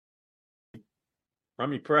let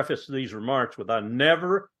me preface these remarks with I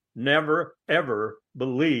never, ever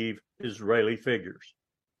believe Israeli figures.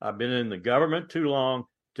 I've been in the government too long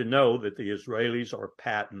to know that the Israelis are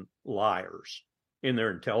patent liars in their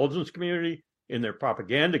intelligence community, in their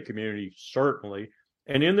propaganda community, certainly,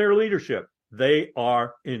 and in their leadership. They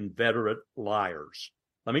are inveterate liars.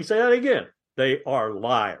 Let me say that again. They are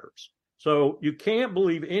liars. So you can't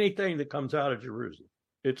believe anything that comes out of Jerusalem.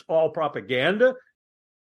 It's all propaganda.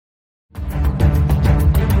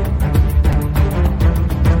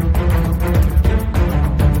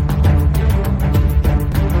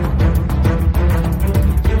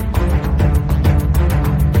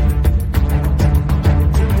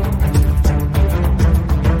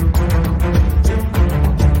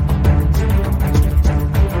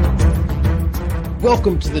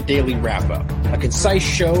 Welcome to the Daily Wrap-Up, a concise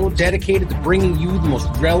show dedicated to bringing you the most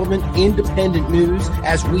relevant independent news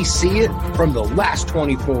as we see it from the last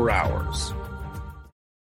 24 hours.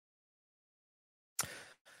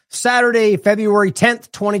 Saturday, February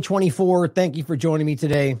 10th, 2024. Thank you for joining me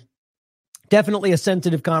today. Definitely a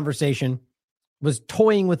sensitive conversation. Was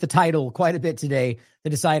toying with the title quite a bit today to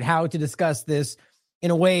decide how to discuss this in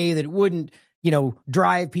a way that wouldn't,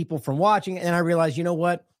 drive people from watching. And I realized, you know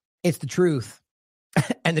what? It's the truth.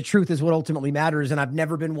 And the truth is what ultimately matters. And I've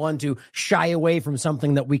never been one to shy away from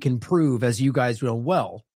something that we can prove, as you guys know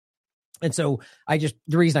well. And so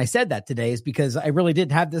the reason I said that today is because I really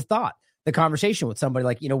did have this thought, the conversation with somebody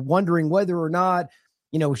wondering whether or not,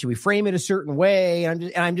 should we frame it a certain way? And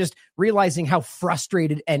I'm just realizing how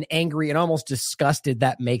frustrated and angry and almost disgusted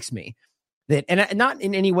that makes me. And not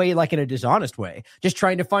in any way like in a dishonest way, just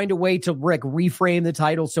trying to find a way to reframe the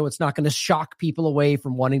title so it's not going to shock people away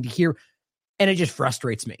from wanting to hear. And it just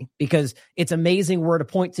frustrates me because it's amazing we're at a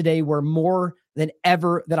point today where more than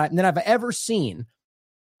ever than I've ever seen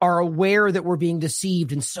are aware that we're being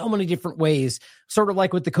deceived in so many different ways, sort of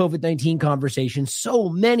like with the COVID-19 conversation. So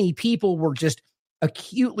many people were just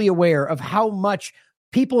acutely aware of how much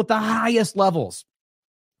people at the highest levels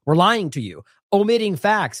were lying to you, omitting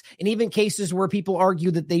facts, and even cases where people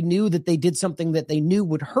argue that they knew that they did something that they knew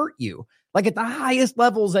would hurt you. Like at the highest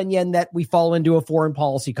levels, and yet that we fall into a foreign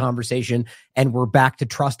policy conversation and we're back to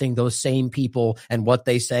trusting those same people and what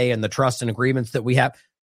they say and the trust and agreements that we have.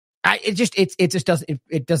 It just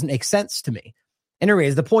doesn't make sense to me.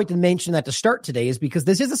 Anyways, the point to mention that to start today is because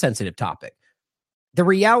this is a sensitive topic. The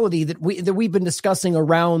reality that we've been discussing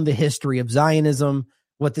around the history of Zionism,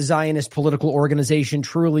 what the Zionist political organization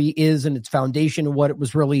truly is and its foundation, and what it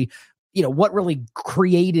was really, what really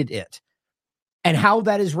created it. And how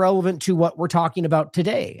that is relevant to what we're talking about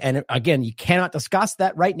today. And again, you cannot discuss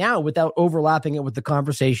that right now without overlapping it with the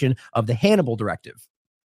conversation of the Hannibal Directive.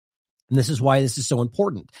 And this is why this is so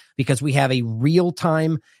important, because we have a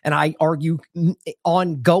real-time, and I argue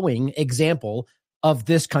ongoing example of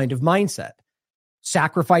this kind of mindset.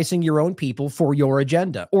 Sacrificing your own people for your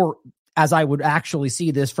agenda. Or as I would actually see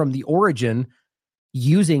this from the origin,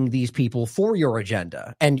 using these people for your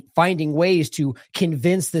agenda and finding ways to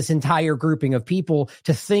convince this entire grouping of people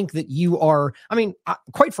to think that you are,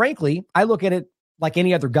 quite frankly, I look at it like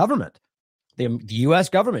any other government, the U.S.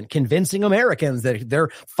 government convincing Americans that they're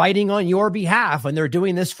fighting on your behalf and they're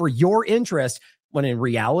doing this for your interest, when in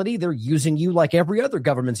reality, they're using you like every other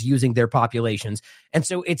government's using their populations. And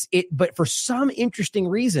so but for some interesting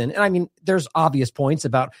reason, and there's obvious points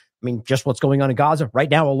about, just what's going on in Gaza right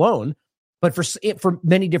now alone. But for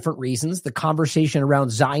many different reasons, the conversation around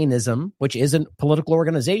Zionism, which is a political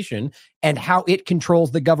organization, and how it controls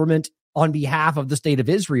the government on behalf of the state of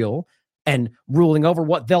Israel and ruling over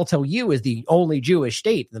what they'll tell you is the only Jewish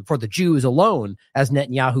state for the Jews alone, as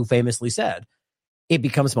Netanyahu famously said, it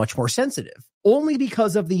becomes much more sensitive only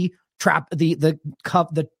because of the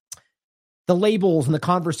labels and the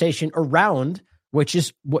conversation around, which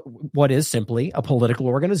is what is simply a political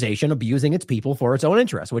organization abusing its people for its own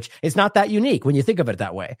interests, which is not that unique when you think of it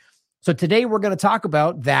that way. So today we're going to talk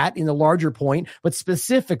about that in the larger point, but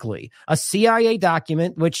specifically a CIA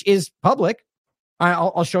document, which is public.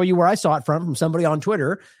 I'll show you where I saw it from somebody on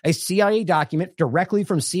Twitter, a CIA document directly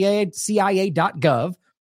from CIA.gov,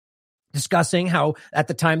 discussing how at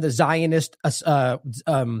the time the Zionist, the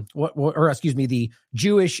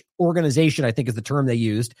Jewish organization, I think is the term they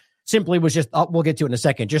used, simply was just, we'll get to it in a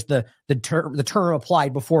second, just the term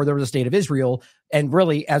applied before there was a state of Israel. And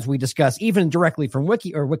really, as we discuss, even directly from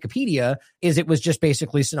Wikipedia, is it was just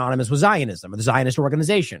basically synonymous with Zionism, or the Zionist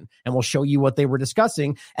organization. And we'll show you what they were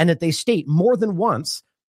discussing, and that they state more than once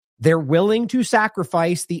they're willing to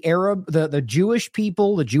sacrifice the Jewish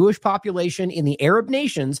people, the Jewish population in the Arab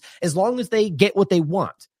nations, as long as they get what they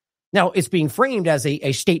want. Now, it's being framed as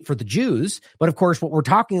a state for the Jews, but of course, what we're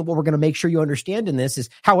going to make sure you understand in this is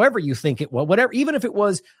however you think it was, whatever, even if it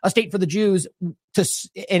was a state for the Jews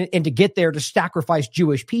and to get there to sacrifice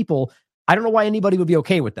Jewish people, I don't know why anybody would be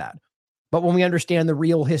okay with that. But when we understand the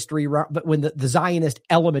real history, but when the Zionist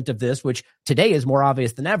element of this, which today is more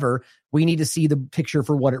obvious than ever, we need to see the picture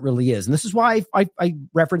for what it really is. And this is why I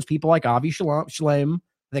reference people like Avi Shalem.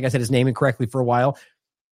 I think I said his name incorrectly for a while.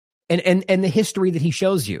 And the history that he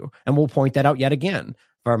shows you. And we'll point that out yet again,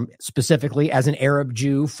 from specifically as an Arab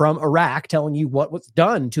Jew from Iraq, telling you what was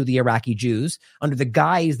done to the Iraqi Jews under the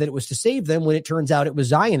guise that it was to save them, when it turns out it was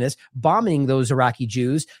Zionists bombing those Iraqi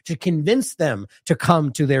Jews to convince them to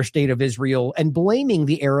come to their state of Israel and blaming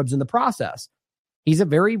the Arabs in the process. He's a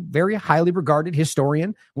very, very highly regarded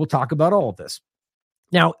historian. We'll talk about all of this.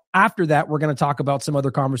 Now, after that, we're going to talk about some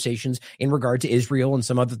other conversations in regard to Israel and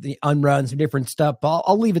some other the UNRWA and some different stuff. But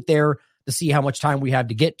I'll leave it there to see how much time we have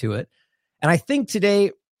to get to it. And I think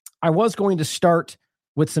today I was going to start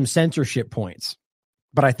with some censorship points,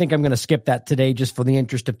 but I think I'm going to skip that today just for the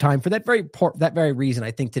interest of time. For that very reason,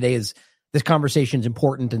 I think today is this conversation is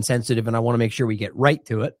important and sensitive, and I want to make sure we get right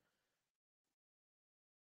to it.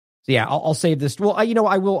 So yeah, I'll save this. Well,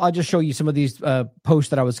 I'll just show you some of these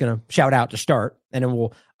posts that I was going to shout out to start, and then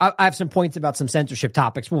I have some points about some censorship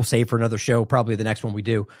topics we'll save for another show, probably the next one we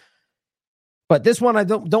do. But this one, I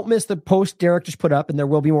don't miss the post Derek just put up, and there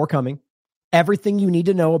will be more coming. Everything you need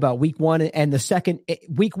to know about week one and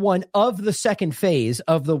week one of the second phase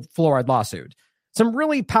of the fluoride lawsuit. Some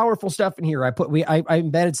really powerful stuff in here. I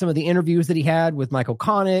embedded some of the interviews that he had with Michael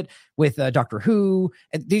Connett, with Dr. Who.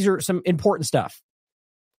 And these are some important stuff.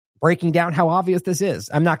 Breaking down how obvious this is.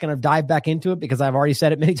 I'm not going to dive back into it because I've already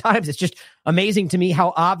said it many times. It's just amazing to me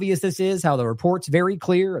how obvious this is, how the report's very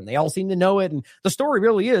clear and they all seem to know it. And the story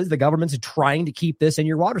really is the government's trying to keep this in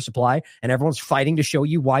your water supply and everyone's fighting to show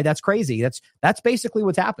you why that's crazy. That's basically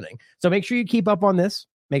what's happening. So make sure you keep up on this.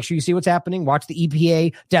 Make sure you see what's happening. Watch the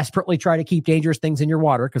EPA desperately try to keep dangerous things in your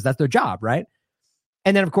water because that's their job, right?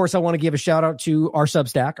 And then, of course, I want to give a shout out to our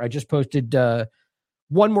Substack. I just posted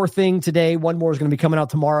one more thing today. One more is going to be coming out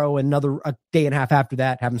tomorrow, and a day and a half after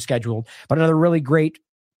that, haven't scheduled. But another really great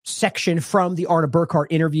section from the Arna Burkhart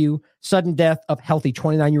interview, sudden death of healthy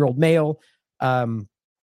 29-year-old male.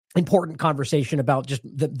 Important conversation about just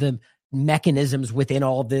the mechanisms within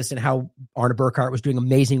all of this and how Arna Burkhart was doing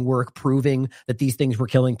amazing work proving that these things were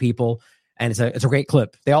killing people. And it's a great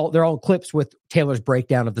clip. They're all clips with Taylor's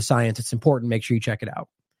breakdown of the science. It's important. Make sure you check it out.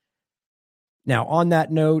 Now, on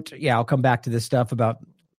that note, yeah, I'll come back to this stuff about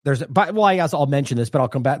I guess I'll mention this, but I'll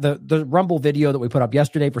come back. The Rumble video that we put up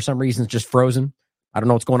yesterday, for some reason, is just frozen. I don't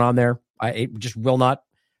know what's going on there. It just will not.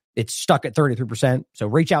 It's stuck at 33%. So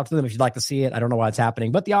reach out to them if you'd like to see it. I don't know why it's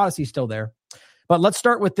happening, but the Odyssey's still there. But let's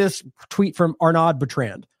start with this tweet from Arnaud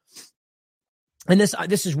Bertrand. And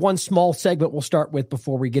this is one small segment we'll start with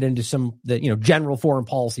before we get into some general foreign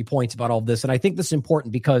policy points about all this. And I think this is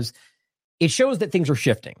important because it shows that things are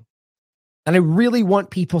shifting. And I really want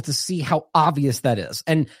people to see how obvious that is.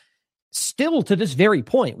 And still to this very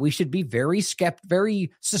point, we should be very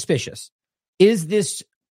suspicious. Is this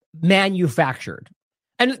manufactured?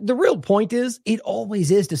 And the real point is, it always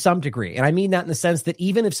is to some degree. And I mean that in the sense that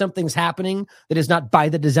even if something's happening that is not by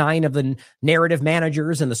the design of the narrative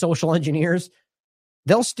managers and the social engineers,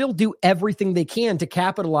 they'll still do everything they can to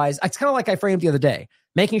capitalize. It's kind of like I framed the other day,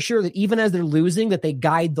 making sure that even as they're losing, that they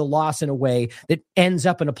guide the loss in a way that ends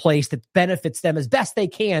up in a place that benefits them as best they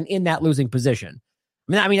can in that losing position.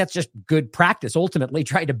 I mean, that's just good practice, ultimately,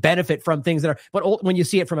 trying to benefit from things that are, but when you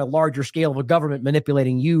see it from a larger scale of a government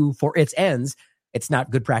manipulating you for its ends, it's not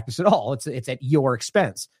good practice at all. It's at your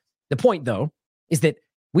expense. The point, though, is that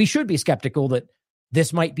we should be skeptical that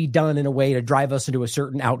this might be done in a way to drive us into a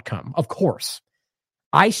certain outcome. Of course.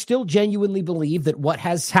 I still genuinely believe that what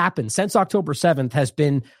has happened since October 7th has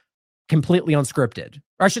been completely unscripted.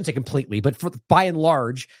 Or I shouldn't say completely, but by and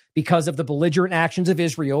large, because of the belligerent actions of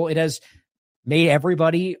Israel, it has made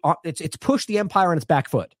everybody, it's pushed the empire on its back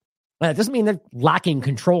foot. It doesn't mean they're lacking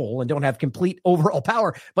control and don't have complete overall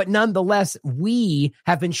power, but nonetheless, we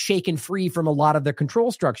have been shaken free from a lot of the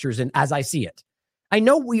control structures, and as I see it. I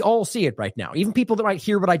know we all see it right now. Even people that might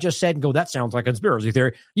hear what I just said and go, that sounds like conspiracy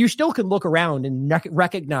theory. You still can look around and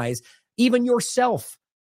recognize, even yourself,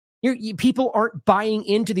 people aren't buying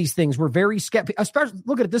into these things. We're very skeptical. Especially,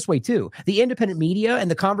 look at it this way, too. The independent media and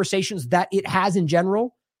the conversations that it has in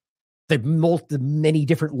general, the many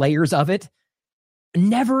different layers of it,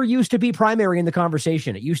 never used to be primary in the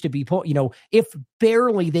conversation. It used to be, if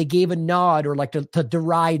barely they gave a nod or like to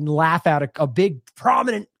deride and laugh at a big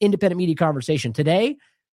prominent independent media conversation. Today,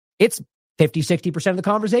 it's 50, 60% of the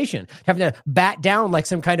conversation. Having to bat down like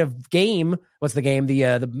some kind of game. What's the game?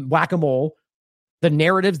 The whack-a-mole. The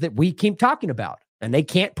narratives that we keep talking about. And they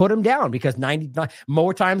can't put them down because 99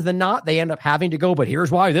 more times than not, they end up having to go, but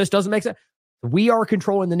here's why this doesn't make sense. We are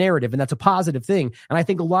controlling the narrative, and that's a positive thing. And I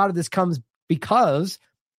think a lot of this comes because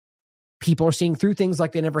people are seeing through things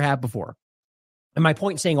like they never have before. And my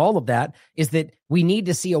point in saying all of that is that we need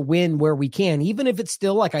to see a win where we can, even if it's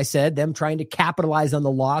still, like I said, them trying to capitalize on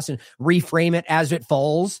the loss and reframe it as it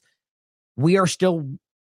falls. We are still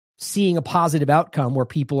seeing a positive outcome where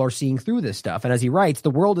people are seeing through this stuff. And as he writes,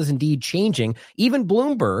 the world is indeed changing. Even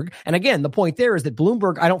Bloomberg, and again, the point there is that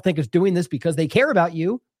Bloomberg, I don't think is doing this because they care about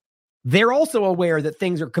you. They're also aware that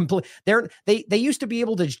things are complete. They used to be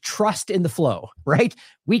able to trust in the flow, right?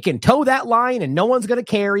 We can toe that line and no one's going to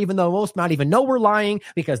care, even though most might even know we're lying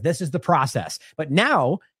because this is the process. But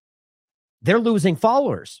now they're losing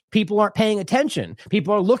followers. People aren't paying attention.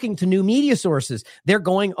 People are looking to new media sources. They're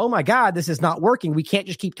going, oh my God, this is not working. We can't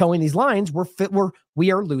just keep towing these lines.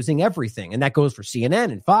 We are losing everything. And that goes for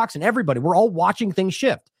CNN and Fox and everybody. We're all watching things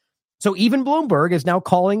shift. So even Bloomberg is now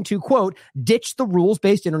calling to, quote, ditch the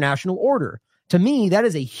rules-based international order. To me, that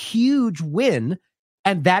is a huge win,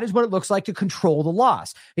 and that is what it looks like to control the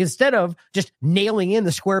loss. Instead of just nailing in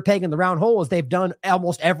the square peg in the round hole as they've done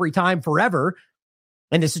almost every time forever,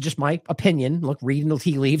 and this is just my opinion, look, reading the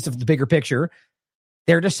tea leaves of the bigger picture,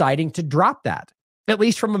 they're deciding to drop that, at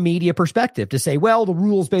least from a media perspective, to say, well, the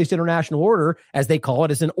rules-based international order, as they call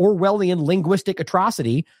it, is an Orwellian linguistic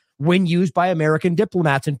atrocity when used by American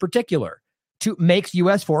diplomats in particular, to make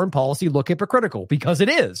U.S. foreign policy look hypocritical, because it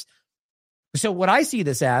is. So what I see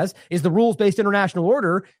this as is the rules-based international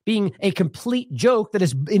order being a complete joke that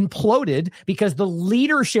has imploded because the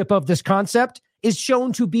leadership of this concept is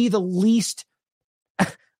shown to be the least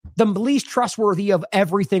trustworthy of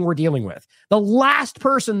everything we're dealing with. The last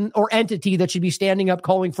person or entity that should be standing up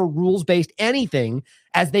calling for rules-based anything,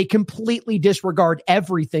 as they completely disregard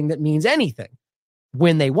everything that means anything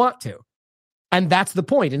when they want to. And that's the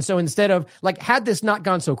point. And so instead of, like, had this not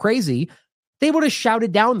gone so crazy, they would have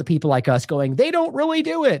shouted down the people like us going, they don't really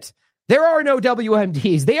do it. There are no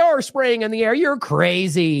WMDs. They are spraying in the air. You're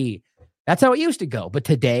crazy. That's how it used to go. But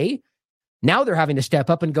today, now they're having to step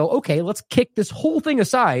up and go, okay, let's kick this whole thing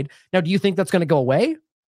aside. Now, do you think that's going to go away?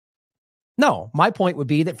 No, my point would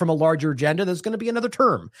be that from a larger agenda, there's going to be another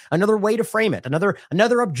term, another way to frame it,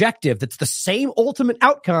 another objective that's the same ultimate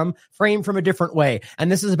outcome framed from a different way.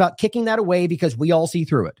 And this is about kicking that away because we all see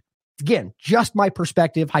through it. Again, just my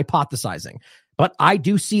perspective, hypothesizing. But I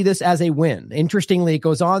do see this as a win. Interestingly, it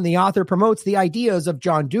goes on, the author promotes the ideas of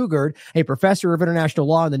John Dugard, a professor of international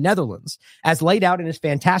law in the Netherlands, as laid out in his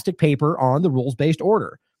fantastic paper on the rules-based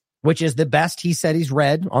order, which is the best he said he's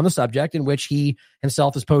read on the subject, in which he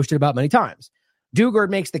himself has posted about many times. Dugard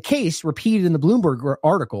makes the case, repeated in the Bloomberg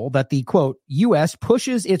article, that the, quote, U.S.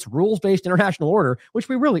 pushes its rules-based international order, which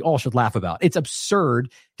we really all should laugh about. It's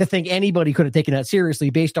absurd to think anybody could have taken that seriously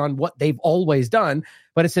based on what they've always done.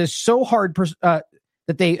 But it says so hard that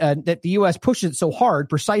the U.S. pushes it so hard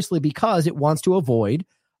precisely because it wants to avoid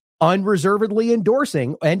unreservedly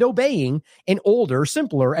endorsing and obeying an older,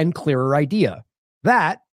 simpler, and clearer idea.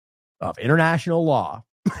 That of international law.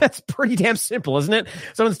 That's pretty damn simple, isn't it?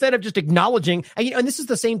 So instead of just acknowledging, and this is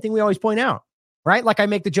the same thing we always point out, right? Like I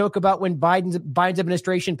make the joke about when Biden's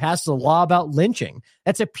administration passes a law about lynching.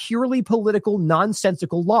 That's a purely political,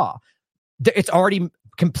 nonsensical law. It's already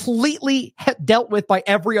completely dealt with by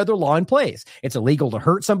every other law in place. It's illegal to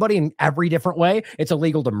hurt somebody in every different way. It's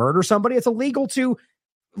illegal to murder somebody. It's illegal to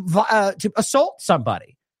assault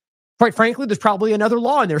somebody. Quite frankly, there's probably another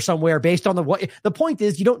law in there somewhere based on the point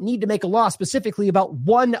is you don't need to make a law specifically about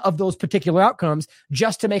one of those particular outcomes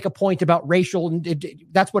just to make a point about racial. And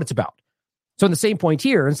that's what it's about. So in the same point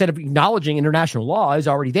here, instead of acknowledging international law is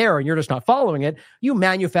already there and you're just not following it, you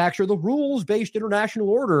manufacture the rules-based international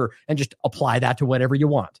order and just apply that to whatever you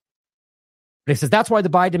want. But it says that's why the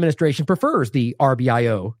Biden administration prefers the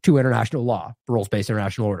RBIO to international law, rules-based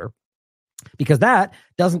international order. Because that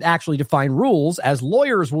doesn't actually define rules as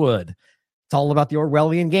lawyers would. It's all about the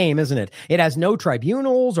Orwellian game, isn't it? It has no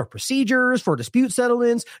tribunals or procedures for dispute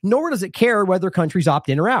settlements, nor does it care whether countries opt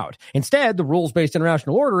in or out. Instead, the rules-based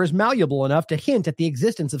international order is malleable enough to hint at the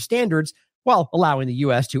existence of standards while allowing the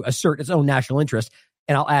U.S. to assert its own national interest.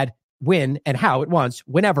 And I'll add when and how it wants,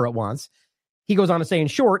 whenever it wants. He goes on to say, in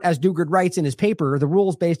short, as Dugard writes in his paper, the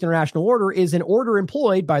rules-based international order is an order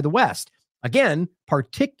employed by the West. Again,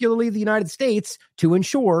 particularly the United States, to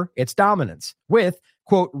ensure its dominance with,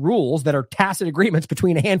 quote, rules that are tacit agreements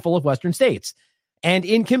between a handful of Western states and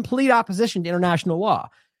in complete opposition to international law.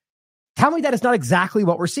 Tell me that is not exactly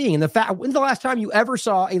what we're seeing. And when's the last time you ever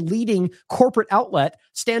saw a leading corporate outlet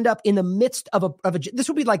stand up in the midst of a this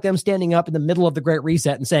would be like them standing up in the middle of the Great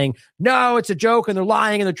Reset and saying, no, it's a joke and they're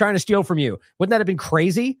lying and they're trying to steal from you. Wouldn't that have been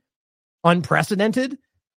crazy? Unprecedented?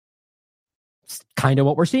 It's kind of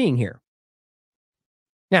what we're seeing here.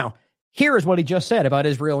 Now, here is what he just said about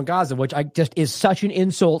Israel and Gaza, which is such an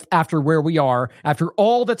insult after where we are, after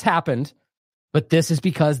all that's happened. But this is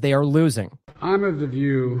because they are losing. I'm of the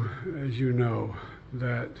view, as you know,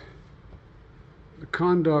 that the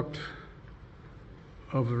conduct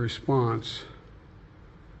of the response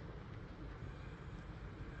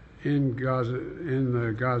in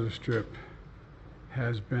the Gaza Strip,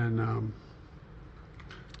 has been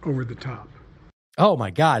over the top. Oh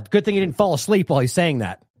my God! Good thing he didn't fall asleep while he's saying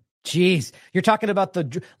that. Jeez, you're talking about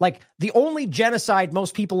the only genocide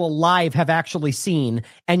most people alive have actually seen,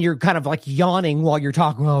 and you're kind of like yawning while you're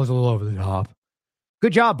talking. Oh, it was a little over the top.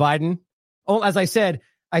 Good job, Biden. Oh, as I said,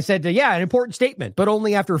 yeah, an important statement, but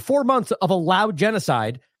only after 4 months of allowed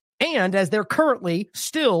genocide, and as they're currently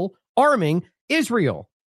still arming Israel.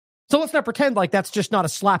 So let's not pretend like that's just not a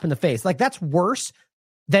slap in the face. Like, that's worse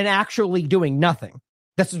than actually doing nothing.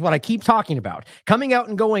 This is what I keep talking about. Coming out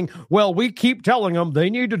and going, well, we keep telling them they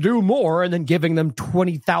need to do more, and then giving them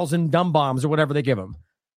 20,000 dumb bombs or whatever they give them.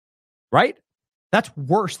 Right? That's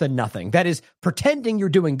worse than nothing. That is pretending you're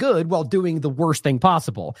doing good while doing the worst thing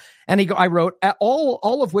possible. And I wrote,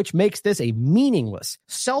 all of which makes this a meaningless,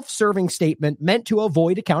 self-serving statement meant to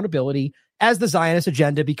avoid accountability as the Zionist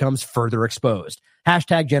agenda becomes further exposed.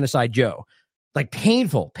 Hashtag Genocide Joe. Like,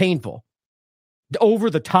 painful. Over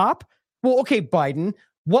the top? Well, okay, Biden,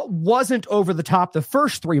 what wasn't over the top the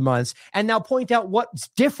first 3 months, and now point out what's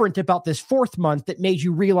different about this fourth month that made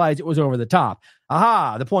you realize it was over the top.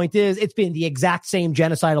 Aha, the point is it's been the exact same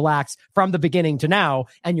genocidal acts from the beginning to now,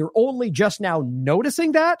 and you're only just now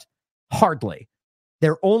noticing that? Hardly.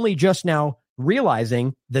 They're only just now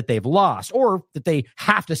realizing that they've lost, or that they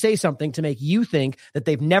have to say something to make you think that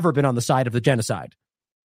they've never been on the side of the genocide.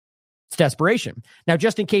 It's desperation. Now,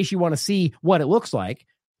 just in case you want to see what it looks like,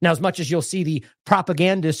 now, as much as you'll see the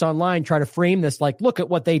propagandists online try to frame this like, look at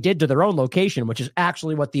what they did to their own location, which is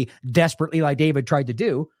actually what the desperate Eli David tried to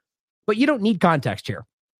do. But you don't need context here.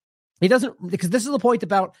 It doesn't, because this is the point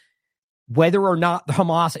about whether or not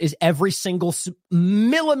Hamas is every single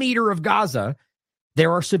millimeter of Gaza.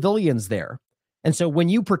 There are civilians there. And so when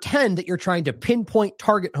you pretend that you're trying to pinpoint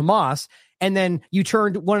target Hamas, and then you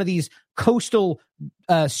turned one of these coastal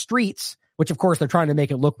streets, which of course they're trying to make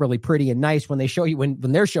it look really pretty and nice when they show you, when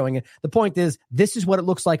they're showing it. The point is, this is what it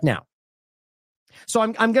looks like now. So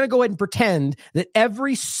I'm going to go ahead and pretend that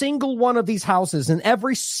every single one of these houses and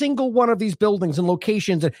every single one of these buildings and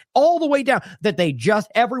locations, and all the way down, that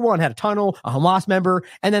everyone had a tunnel, a Hamas member,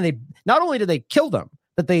 and then not only did they kill them,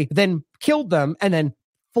 that they then killed them and then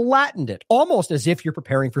flattened it, almost as if you're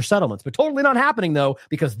preparing for settlements. But totally not happening, though,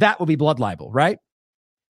 because that would be blood libel, right?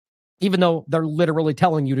 Even though they're literally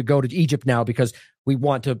telling you to go to Egypt now because we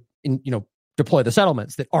want to, deploy the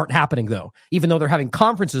settlements that aren't happening, though, even though they're having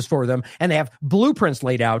conferences for them and they have blueprints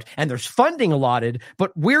laid out and there's funding allotted.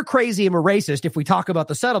 But we're crazy and we're racist if we talk about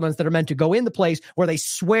the settlements that are meant to go in the place where they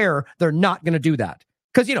swear they're not going to do that.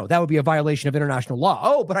 Because, that would be a violation of international law.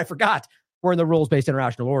 Oh, but I forgot we're in the rules-based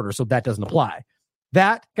international order, so that doesn't apply.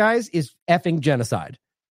 That, guys, is effing genocide.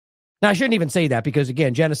 Now, I shouldn't even say that because,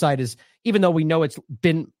 again, genocide is, even though we know it's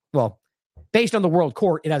been, based on the World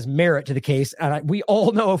Court, it has merit to the case. And we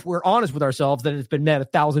all know, if we're honest with ourselves, that it's been met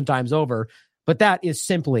 1,000 times over. But that is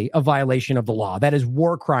simply a violation of the law. That is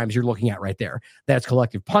war crimes you're looking at right there. That's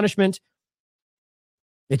collective punishment.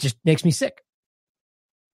 It just makes me sick.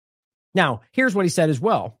 Now, here's what he said as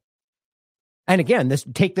well. And again,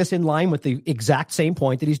 take this in line with the exact same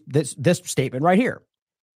point that this statement right here.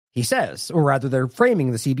 He says, or rather they're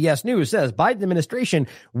framing, the CBS News says, Biden administration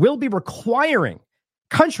will be requiring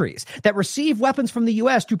countries that receive weapons from the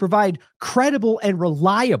U.S. to provide credible and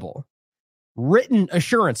reliable written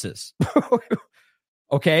assurances.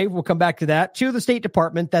 Okay, we'll come back to that. To the State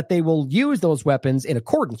Department that they will use those weapons in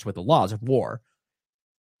accordance with the laws of war.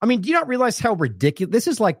 I mean, do you not realize how ridiculous? This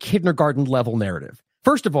is like kindergarten level narrative.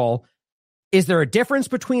 First of all, is there a difference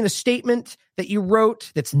between a statement that you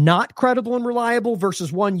wrote that's not credible and reliable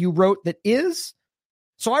versus one you wrote that is?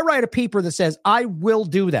 So I write a paper that says, I will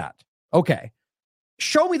do that. Okay.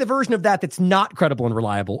 Show me the version of that that's not credible and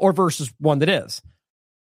reliable, or versus one that is.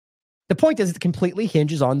 The point is, it completely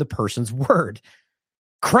hinges on the person's word.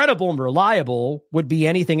 Credible and reliable would be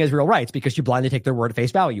anything Israel writes because you blindly take their word at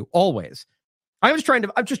face value, always. I'm just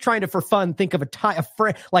trying to, for fun, think of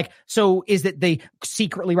so is that they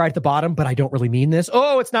secretly write at the bottom, but I don't really mean this.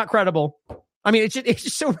 Oh, it's not credible. I mean, it's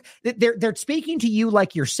just so they're speaking to you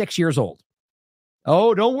like you're 6 years old.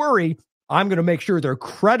 Oh, don't worry. I'm going to make sure they're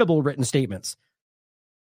credible written statements.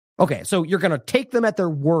 Okay, so you're going to take them at their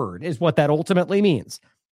word is what that ultimately means.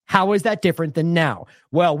 How is that different than now?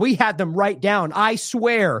 Well, we had them write down, I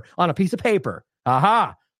swear, on a piece of paper.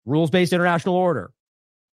 Aha, rules-based international order.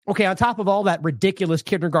 Okay, on top of all that ridiculous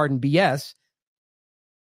kindergarten BS,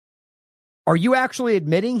 are you actually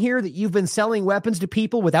admitting here that you've been selling weapons to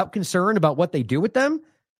people without concern about what they do with them?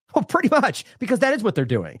 Well, pretty much, because that is what they're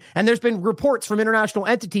doing. And there's been reports from international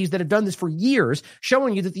entities that have done this for years,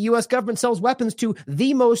 showing you that the U.S. government sells weapons to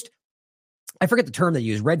the most, I forget the term they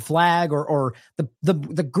use, red flag, or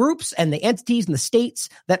the groups and the entities and the states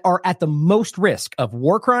that are at the most risk of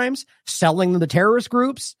war crimes, selling them to terrorist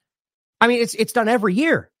groups. I mean, it's done every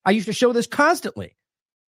year. I used to show this constantly.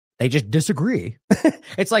 They just disagree.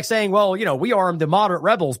 It's like saying, well, we arm the moderate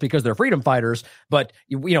rebels because they're freedom fighters, but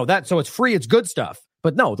so it's free, it's good stuff.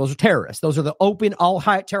 But no, those are terrorists. Those are the open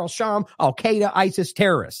Al-Hayat al-Sham, Al-Qaeda, ISIS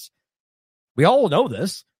terrorists. We all know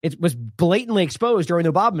this. It was blatantly exposed during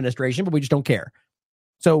the Obama administration, but we just don't care.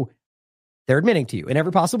 So they're admitting to you in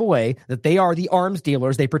every possible way that they are the arms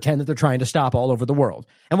dealers they pretend that they're trying to stop all over the world.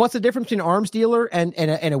 And what's the difference between an arms dealer and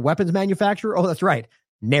a weapons manufacturer? Oh, that's right.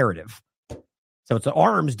 Narrative. So it's the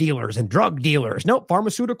arms dealers and drug dealers. Nope,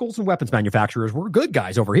 pharmaceuticals and weapons manufacturers. We're good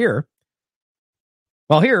guys over here.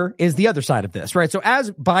 Well, here is the other side of this, right? So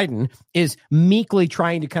as Biden is meekly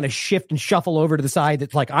trying to kind of shift and shuffle over to the side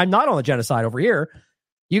that's like, I'm not on the genocide over here,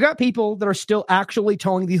 you got people that are still actually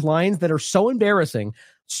towing these lines that are so embarrassing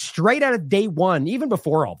straight out of day one, even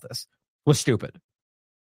before all this was stupid.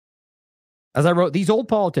 As I wrote, these old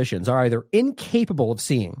politicians are either incapable of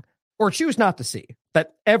seeing or choose not to see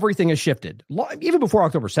that everything has shifted, even before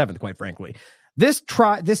October 7th, quite frankly. This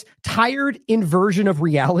tired inversion of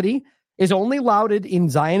reality is only lauded in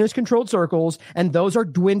Zionist-controlled circles, and those are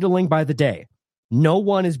dwindling by the day. No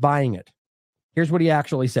one is buying it. Here's what he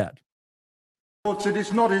actually said. It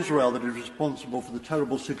is not Israel that is responsible for the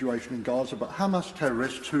terrible situation in Gaza, but Hamas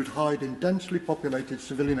terrorists who'd hide in densely populated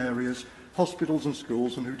civilian areas, hospitals and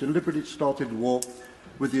schools, and who deliberately started the war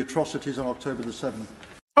with the atrocities on October the 7th.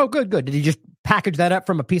 Oh, good. Did he just package that up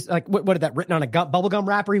from a piece, like, what did that written on a bubblegum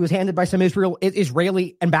wrapper he was handed by some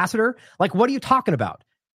Israeli ambassador? Like, what are you talking about?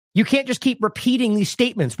 You can't just keep repeating these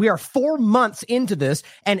statements. We are 4 months into this,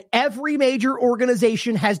 and every major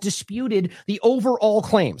organization has disputed the overall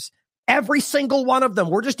claims. Every single one of them.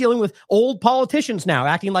 We're just dealing with old politicians now,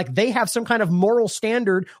 acting like they have some kind of moral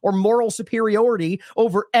standard or moral superiority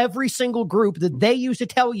over every single group that they used to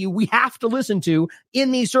tell you we have to listen to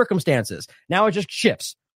in these circumstances. Now it just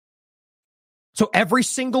shifts. So every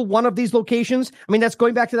single one of these locations, I mean, that's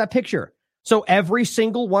going back to that picture. So every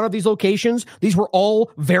single one of these locations, these were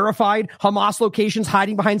all verified Hamas locations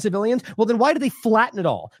hiding behind civilians. Well, then why did they flatten it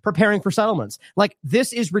all, preparing for settlements? Like,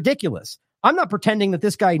 this is ridiculous. I'm not pretending that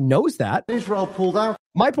this guy knows that. Israel pulled out.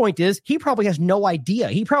 My point is, he probably has no idea.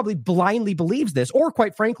 He probably blindly believes this, or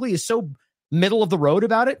quite frankly, is so middle of the road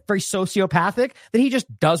about it, very sociopathic, that he just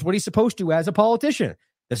does what he's supposed to as a politician.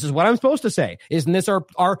 This is what I'm supposed to say. Isn't this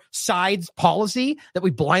our side's policy that we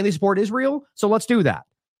blindly support Israel? So let's do that.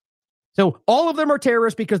 So all of them are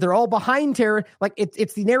terrorists because they're all behind terror. Like,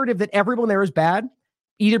 it's the narrative that everyone there is bad,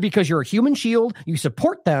 either because you're a human shield, you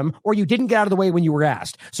support them, or you didn't get out of the way when you were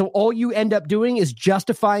asked. So all you end up doing is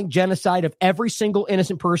justifying genocide of every single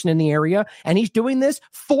innocent person in the area. And he's doing this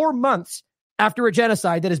 4 months after a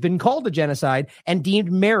genocide that has been called a genocide and deemed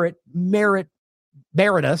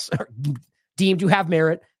deemed to have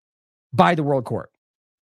merit by the World Court.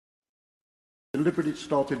 Deliberately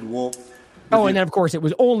started the war. Oh, and then, of course, it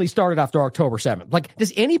was only started after October 7th. Like,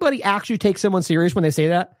 does anybody actually take someone serious when they say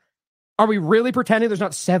that? Are we really pretending there's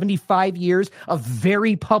not 75 years of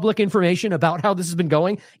very public information about how this has been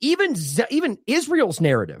going? Even Israel's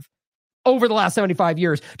narrative over the last 75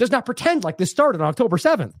 years does not pretend like this started on October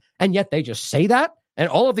 7th. And yet they just say that. And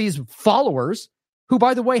all of these followers, who,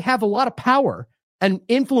 by the way, have a lot of power and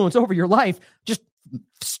influence over your life, just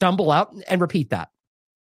stumble out and repeat that.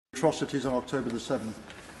 Atrocities on October the 7th.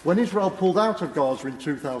 When Israel pulled out of Gaza in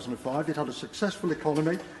 2005, it had a successful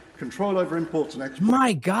economy, control over imports and exports.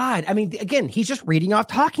 My God. I mean, again, he's just reading off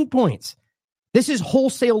talking points. This is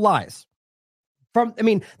wholesale lies.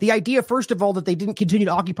 The idea, first of all, that they didn't continue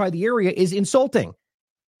to occupy the area is insulting.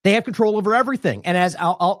 They have control over everything. And as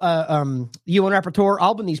UN Rapporteur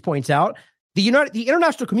Albanese points out, the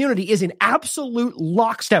international community is in absolute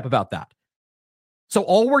lockstep about that. So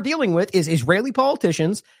all we're dealing with is Israeli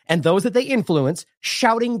politicians and those that they influence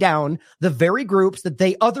shouting down the very groups that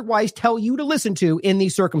they otherwise tell you to listen to in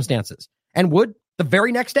these circumstances, and would the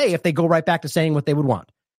very next day if they go right back to saying what they would want.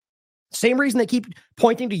 Same reason they keep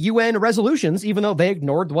pointing to UN resolutions, even though they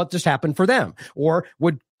ignored what just happened for them, or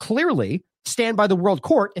would clearly stand by the World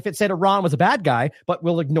Court if it said Iran was a bad guy, but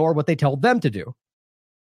will ignore what they told them to do.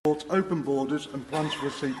 Open borders and plans for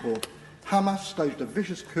a sequel. Hamas staged a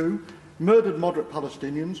vicious coup, murdered moderate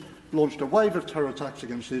Palestinians, launched a wave of terror attacks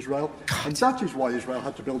against Israel, and that is why Israel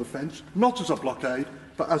had to build a fence, not as a blockade,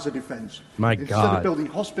 but as a defence. Instead of building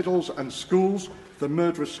hospitals and schools, the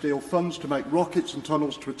murderers steal funds to make rockets and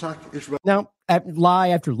tunnels to attack Israel. Now, lie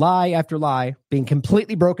after lie after lie being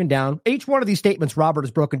completely broken down. Each one of these statements, Robert,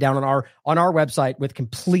 is broken down on our website with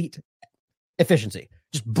complete efficiency.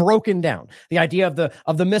 Just broken down. The idea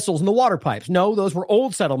of the missiles and the water pipes. No, those were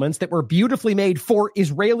old settlements that were beautifully made for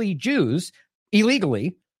Israeli Jews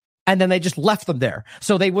illegally, and then they just left them there.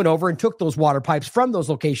 So they went over and took those water pipes from those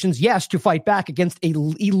locations, yes, to fight back against a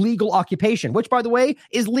illegal occupation, which, by the way,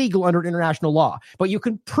 is legal under international law. But you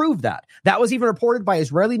can prove that. That was even reported by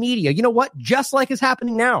Israeli media. You know what? Just like is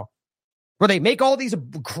happening now, where they make all these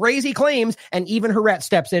crazy claims, and even Haaretz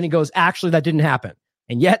steps in and goes, actually, that didn't happen.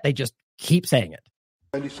 And yet they just keep saying it.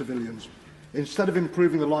 Israeli civilians. Instead of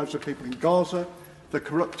improving the lives of people in Gaza, the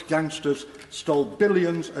corrupt gangsters stole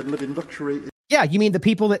billions and live in luxury. Yeah, you mean the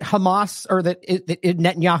people that Hamas or that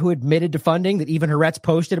Netanyahu admitted to funding, that even Haaretz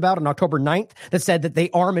posted about on October 9th, that said that they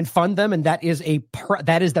arm and fund them, and that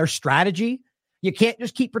is their strategy? You can't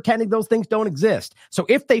just keep pretending those things don't exist. So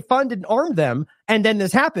if they funded and armed them, and then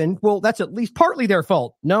this happened, well, that's at least partly their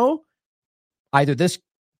fault. No, either this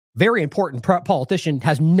very important politician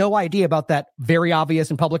has no idea about that very obvious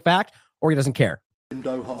and public fact, or he doesn't care. In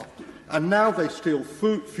Doha. And now they steal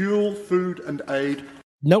fuel, food, and aid.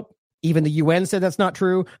 Nope. Even the UN said that's not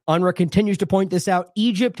true. UNRWA continues to point this out.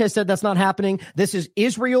 Egypt has said that's not happening. This is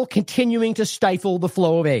Israel continuing to stifle the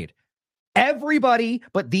flow of aid. Everybody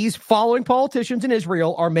but these following politicians in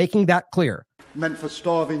Israel are making that clear. Meant for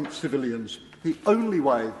starving civilians. The only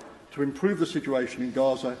way to improve the situation in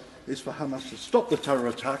Gaza is for Hamas to stop the terror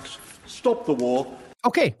attacks, stop the war.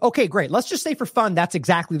 Okay, great. Let's just say for fun, that's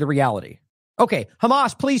exactly the reality. Okay,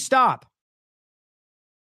 Hamas, please stop.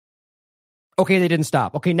 Okay, they didn't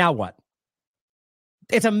stop. Okay, now what?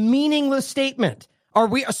 It's a meaningless statement.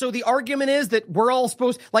 So the argument is that we're all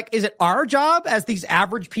supposed, is it our job as these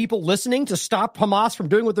average people listening to stop Hamas from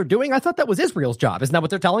doing what they're doing? I thought that was Israel's job. Isn't that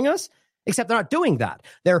what they're telling us? Except they're not doing that.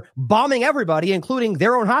 They're bombing everybody, including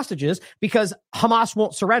their own hostages, because Hamas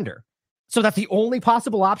won't surrender. So that's the only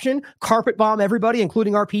possible option. Carpet bomb everybody,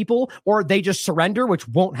 including our people, or they just surrender, which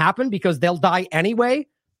won't happen because they'll die anyway.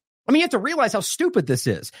 I mean, you have to realize how stupid this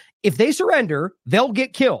is. If they surrender, they'll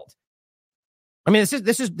get killed. I mean,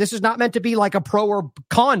 this is not meant to be like a pro or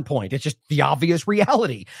con point. It's just the obvious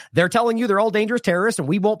reality. They're telling you they're all dangerous terrorists and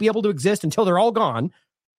we won't be able to exist until they're all gone.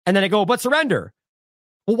 And then they go, but surrender.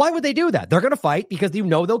 Well, why would they do that? They're going to fight because you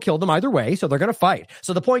know they'll kill them either way. So they're going to fight.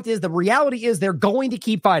 So the point is, the reality is they're going to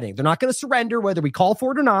keep fighting. They're not going to surrender whether we call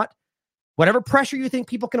for it or not. Whatever pressure you think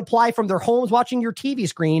people can apply from their homes watching your TV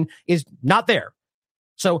screen is not there.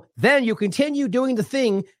 So then you continue doing the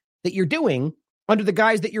thing that you're doing under the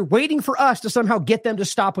guise that you're waiting for us to somehow get them to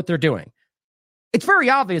stop what they're doing. It's very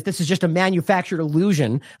obvious this is just a manufactured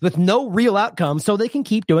illusion with no real outcome, so they can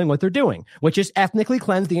keep doing what they're doing, which is ethnically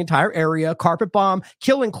cleanse the entire area, carpet bomb,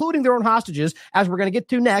 kill including their own hostages, as we're going to get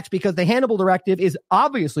to next, because the Hannibal Directive is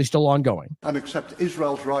obviously still ongoing. And accept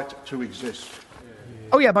Israel's right to exist.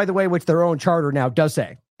 Oh yeah, by the way, which their own charter now does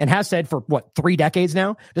say. And has said for, 3 decades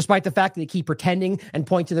now, despite the fact that they keep pretending and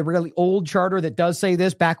point to the really old charter that does say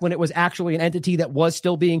this back when it was actually an entity that was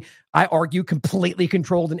still being, I argue, completely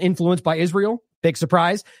controlled and influenced by Israel. Big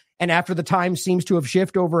surprise. And after the time seems to have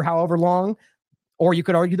shifted over however long, or you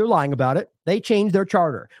could argue they're lying about it, they changed their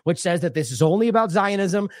charter, which says that this is only about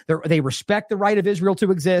Zionism. They respect the right of Israel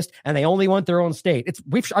to exist, and they only want their own state.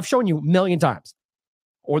 I've shown you a million times.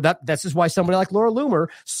 Or this is why somebody like Laura Loomer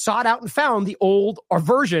sought out and found the old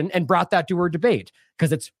version and brought that to her debate,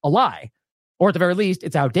 because it's a lie. Or at the very least,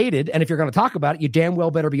 it's outdated. And if you're going to talk about it, you damn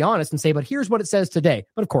well better be honest and say, but here's what it says today.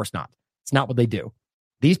 But of course not. It's not what they do.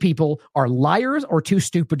 These people are liars or too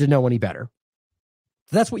stupid to know any better.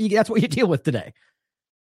 So that's what you deal with today.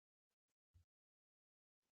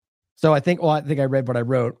 So I think I read what I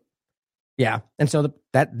wrote. Yeah. And so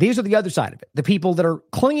these are the other side of it. The people that are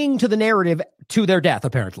clinging to the narrative to their death,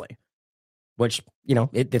 apparently, which,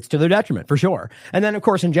 it's to their detriment for sure. And then, of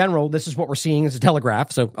course, in general, this is what we're seeing as a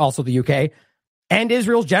Telegraph. So also the UK and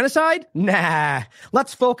Israel's genocide. Nah,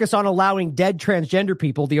 let's focus on allowing dead transgender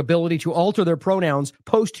people the ability to alter their pronouns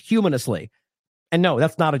posthumously. And no,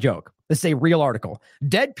 that's not a joke. This is a real article.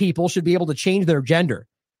 Dead people should be able to change their gender.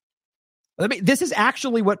 I mean, this is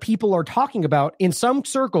actually what people are talking about in some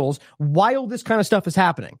circles while this kind of stuff is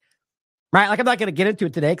happening. right? Like, I'm not going to get into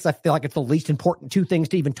it today because I feel like it's the least important two things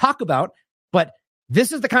to even talk about. But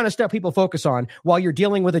this is the kind of stuff people focus on while you're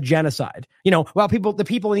dealing with a genocide. While the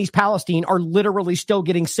people in East Palestine are literally still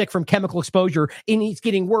getting sick from chemical exposure and it's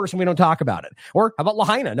getting worse and we don't talk about it. Or how about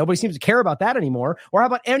Lahaina? Nobody seems to care about that anymore. Or how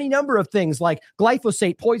about any number of things like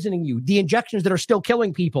glyphosate poisoning you, the injections that are still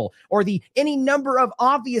killing people, or any number of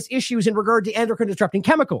obvious issues in regard to endocrine disrupting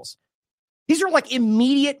chemicals. These are like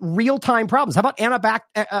immediate real-time problems. How about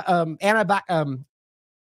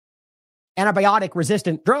antibiotic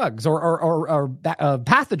resistant drugs or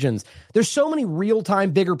pathogens? There's so many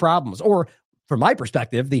real-time bigger problems. Or from my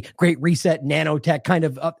perspective, the Great Reset nanotech kind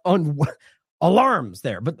of alarms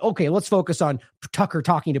there. But okay, let's focus on Tucker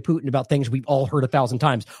talking to Putin about things we've all heard 1,000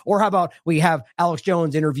 times. Or how about we have Alex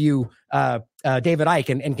Jones interview David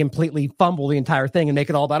Icke and completely fumble the entire thing and make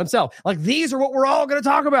it all about himself. Like, these are what we're all going to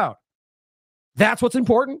talk about. That's what's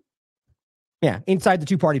important. Yeah, inside the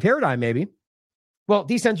two-party paradigm, maybe. Well,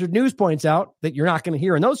 Decentered News points out that you're not going to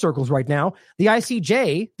hear in those circles right now. The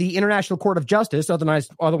ICJ, the International Court of Justice,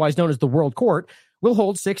 otherwise known as the World Court, will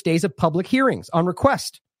hold 6 days of public hearings on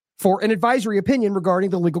request for an advisory opinion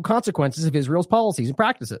regarding the legal consequences of Israel's policies and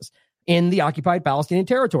practices in the occupied Palestinian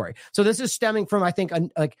territory. So this is stemming from, I think, an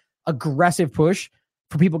aggressive push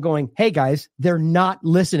for people going, hey, guys, they're not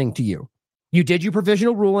listening to you. You did your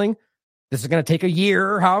provisional ruling. This is going to take a year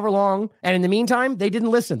or however long. And in the meantime, they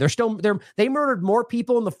didn't listen. They murdered more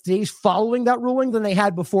people in the days following that ruling than they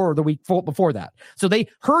had before, the week before that. So they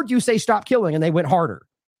heard you say stop killing and they went harder.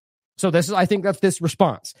 So I think that's this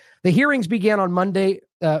response. The hearings begin on Monday,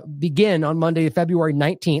 February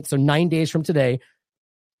 19th. So 9 days from today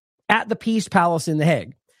at the Peace Palace in The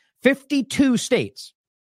Hague. 52 states.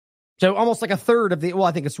 So almost like a third of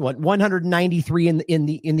I think it's 193 in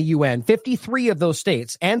the UN. 53 of those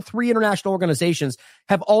states and 3 international organizations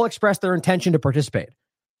have all expressed their intention to participate.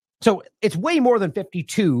 So it's way more than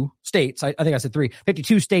 52 states. I think I said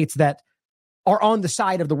 52 states that are on the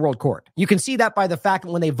side of the World Court. You can see that by the fact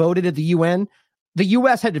that when they voted at the UN, the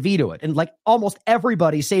US had to veto it. And like almost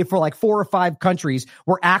everybody, save for like 4 or 5 countries,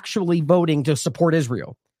 were actually voting to support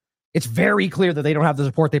Israel. It's very clear that they don't have the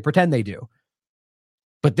support they pretend they do.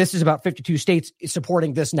 But this is about 52 states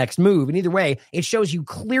supporting this next move. And either way, it shows you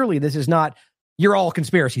clearly this is not, you're all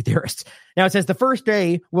conspiracy theorists. Now it says the first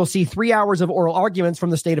day will see 3 hours of oral arguments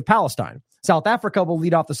from the state of Palestine. South Africa will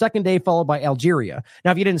lead off the second day, followed by Algeria.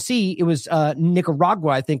 Now, if you didn't see, it was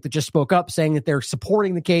Nicaragua, I think, that just spoke up saying that they're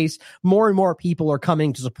supporting the case. More and more people are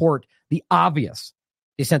coming to support the obvious.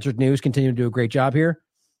 Decentered News continue to do a great job here.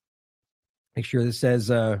 Make sure this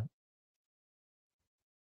says...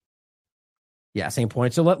 Yeah, same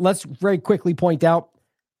point. So let's very quickly point out,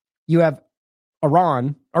 you have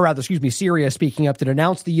Syria speaking up to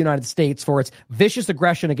denounce the United States for its vicious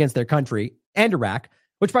aggression against their country and Iraq,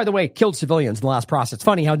 which, by the way, killed civilians in the last process. It's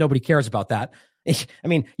funny how nobody cares about that. I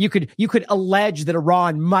mean, you could allege that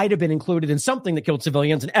Iran might have been included in something that killed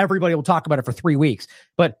civilians, and everybody will talk about it for 3 weeks.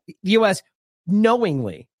 But the U.S.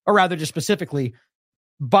 knowingly, or rather just specifically,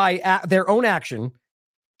 by their own action,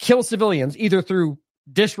 kill civilians either through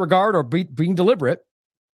disregard or being deliberate.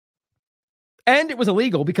 And it was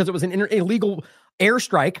illegal because it was an illegal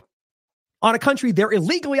airstrike on a country they're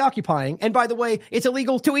illegally occupying. And by the way, it's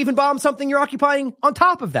illegal to even bomb something you're occupying on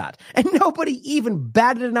top of that. And nobody even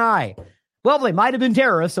batted an eye. Well, they might have been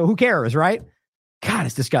terrorists, so who cares, right? God,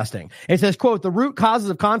 it's disgusting. It says, quote, the root causes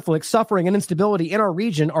of conflict, suffering, and instability in our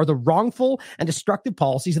region are the wrongful and destructive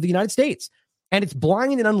policies of the United States and its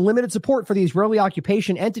blind and unlimited support for the Israeli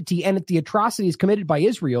occupation entity and the atrocities committed by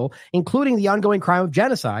Israel, including the ongoing crime of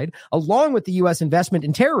genocide, along with the U.S. investment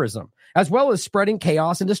in terrorism, as well as spreading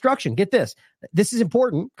chaos and destruction. Get this. This is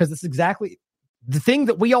important because this is exactly the thing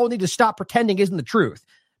that we all need to stop pretending isn't the truth.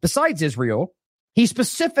 Besides Israel, he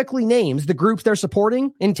specifically names the groups they're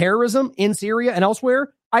supporting in terrorism in Syria and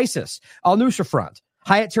elsewhere: ISIS, Al-Nusra Front,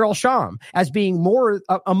 Hayat Tahrir al-Sham, as being more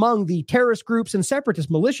among the terrorist groups and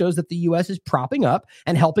separatist militias that the U.S. is propping up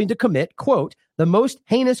and helping to commit, quote, the most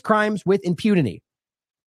heinous crimes with impunity.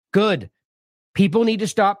 Good. People need to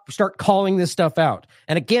start calling this stuff out.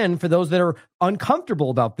 And again, for those that are uncomfortable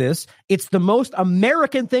about this, it's the most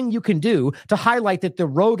American thing you can do to highlight that the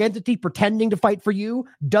rogue entity pretending to fight for you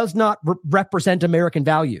does not represent American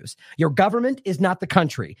values. Your government is not the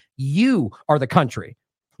country. You are the country.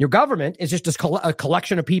 Your government is just a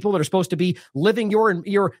collection of people that are supposed to be living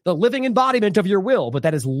the living embodiment of your will, but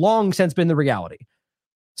that has long since been the reality.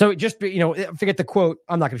 So just, forget the quote.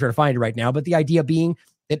 I'm not going to try to find it right now, but the idea being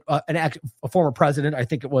that a former president, I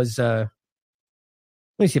think it was, let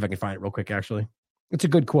me see if I can find it real quick, actually. It's a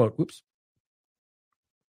good quote. Oops.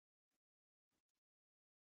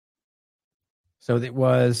 So it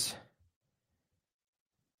was,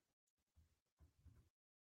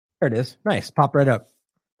 There it is. Nice. Pop right up.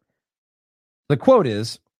 The quote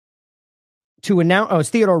is, it's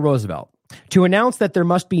Theodore Roosevelt, to announce that there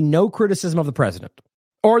must be no criticism of the president,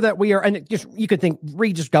 or that we are, and just, you could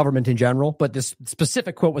read just government in general, but this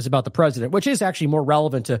specific quote was about the president, which is actually more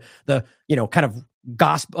relevant to the, kind of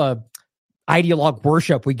gospel, ideologue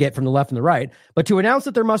worship we get from the left and the right. But to announce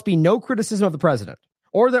that there must be no criticism of the president,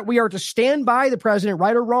 or that we are to stand by the president,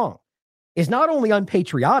 right or wrong, is not only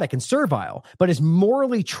unpatriotic and servile, but is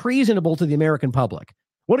morally treasonable to the American public.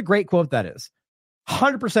 What a great quote that is.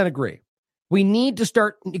 100% agree. We need to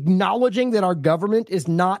start acknowledging that our government is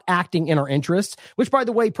not acting in our interests, which, by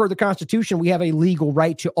the way, per the Constitution, we have a legal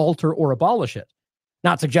right to alter or abolish it.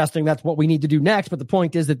 Not suggesting that's what we need to do next, but the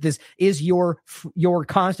point is that this is your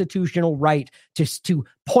constitutional right to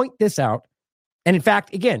point this out. And in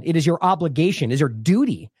fact, again, it is your obligation, is your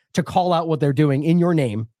duty to call out what they're doing in your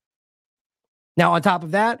name. Now, on top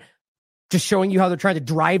of that, just showing you how they're trying to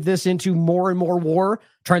drive this into more and more war,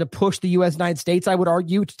 trying to push the United States, I would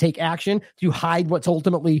argue, to take action to hide what's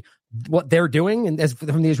ultimately what they're doing, and as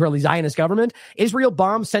from the Israeli Zionist government. Israel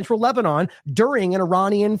bombed central Lebanon during an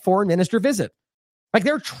Iranian foreign minister visit. Like,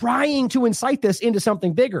 they're trying to incite this into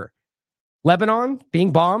something bigger. Lebanon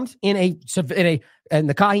being bombed in the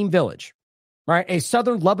Kahim village, right? A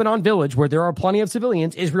southern Lebanon village where there are plenty of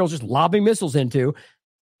civilians. Israel's just lobbing missiles into.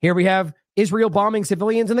 Here we have Israel bombing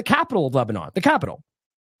civilians in the capital of Lebanon, the capital.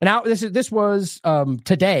 And now this was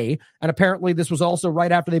today, and apparently this was also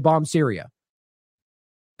right after they bombed Syria.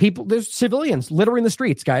 There's civilians littering the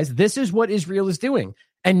streets, guys. This is what Israel is doing,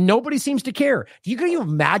 and nobody seems to care. Can you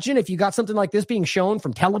imagine if you got something like this being shown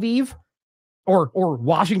from Tel Aviv or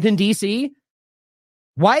Washington, D.C.?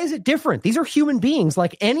 Why is it different? These are human beings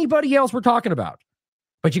like anybody else we're talking about.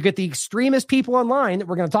 But you get the extremist people online that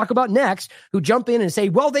we're going to talk about next who jump in and say,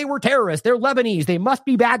 well, they were terrorists. They're Lebanese. They must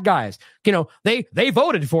be bad guys. They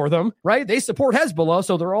voted for them, right? They support Hezbollah.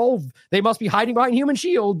 So they must be hiding behind human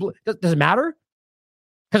shield. Does it matter?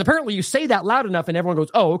 Because apparently you say that loud enough and everyone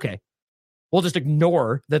goes, oh, okay. We'll just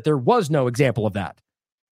ignore that there was no example of that.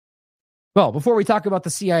 Well, before we talk about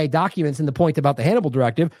the CIA documents and the point about the Hannibal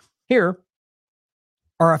Directive, here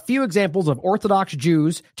are a few examples of Orthodox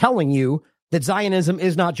Jews telling you that Zionism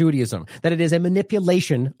is not Judaism, that it is a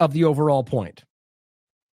manipulation of the overall point.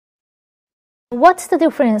 What's the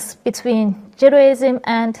difference between Judaism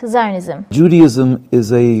and Zionism? Judaism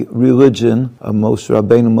is a religion. Moshe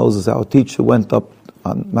Rabbeinu, Moses, our teacher, went up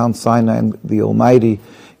on Mount Sinai, and the Almighty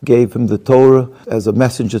gave him the Torah as a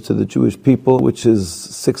messenger to the Jewish people, which is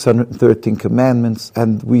 613 commandments.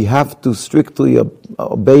 And we have to strictly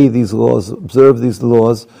obey these laws, observe these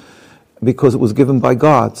laws, because it was given by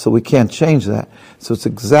God, so we can't change that. So it's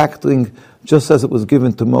exactly just as it was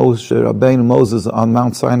given to Moshe Rabbeinu, Moses on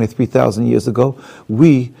Mount Sinai 3,000 years ago.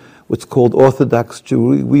 We, what's called Orthodox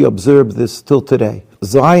Jewry, we observe this till today.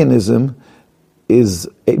 Zionism is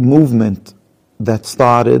a movement that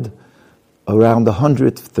started around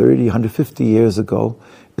 130, 150 years ago.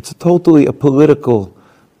 It's totally a political,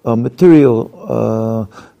 material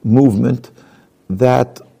movement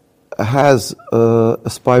that has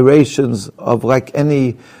aspirations of, like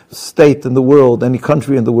any state in the world, any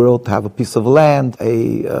country in the world, to have a piece of land,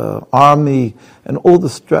 a army, and all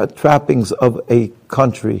the trappings of a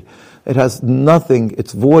country. It has nothing,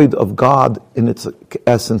 it's void of God in its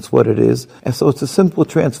essence, what it is. And so it's a simple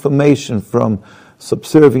transformation from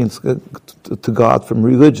subservience to God, from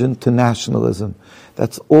religion to nationalism.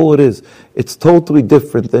 That's all it is. It's totally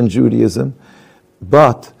different than Judaism,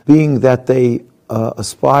 but being that they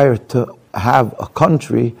aspire to have a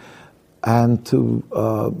country and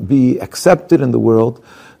to be accepted in the world,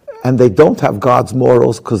 and they don't have God's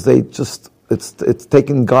morals because it's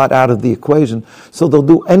taking God out of the equation, so they'll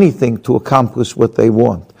do anything to accomplish what they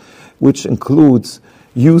want, which includes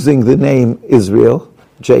using the name Israel,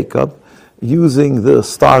 Jacob, using the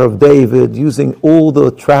Star of David, using all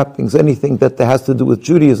the trappings, anything that has to do with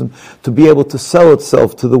Judaism, to be able to sell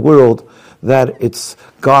itself to the world that it's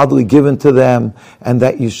godly given to them and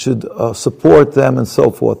that you should support them and so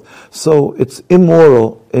forth. So it's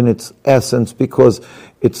immoral in its essence because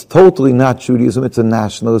it's totally not Judaism, it's a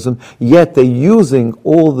nationalism, yet they're using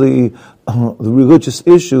all the religious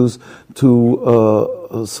issues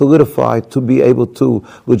to solidify, to be able to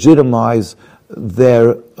legitimize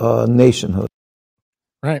their nationhood.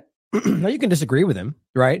 Right. Now, you can disagree with him,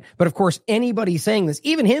 right? But of course, anybody saying this,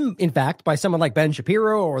 even him, in fact, by someone like Ben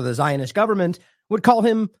Shapiro or the Zionist government, would call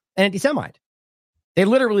him an anti-Semite. They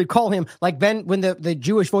literally call him, like Ben, when the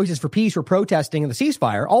Jewish Voices for Peace were protesting in the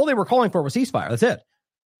ceasefire, all they were calling for was ceasefire. That's it.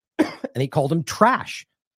 And he called him trash.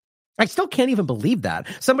 I still can't even believe that.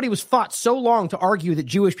 Somebody was fought so long to argue that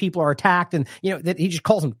Jewish people are attacked and, that he just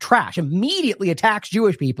calls them trash, immediately attacks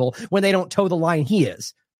Jewish people when they don't toe the line he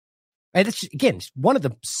is. And it's, again, one of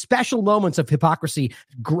the special moments of hypocrisy,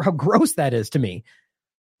 how gross that is to me.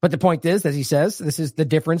 But the point is, as he says, this is the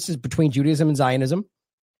differences between Judaism and Zionism.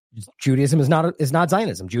 Judaism is not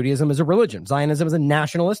Zionism. Judaism is a religion. Zionism is a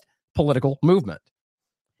nationalist political movement.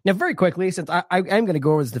 Now, very quickly, since I'm going to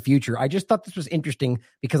go over the future, I just thought this was interesting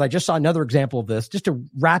because I just saw another example of this. Just to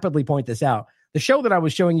rapidly point this out, the show that I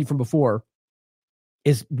was showing you from before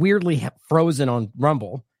is weirdly frozen on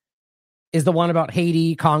Rumble, is the one about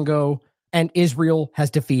Haiti, Congo, and Israel has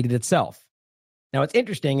defeated itself. Now, what's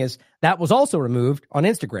interesting is that was also removed on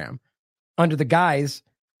Instagram under the guise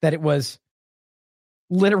that it was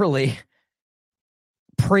literally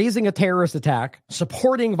praising a terrorist attack,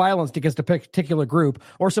 supporting violence against a particular group,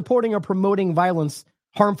 or supporting or promoting violence,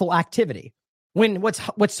 harmful activity. When what's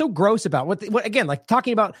so gross about what again, like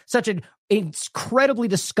talking about such an incredibly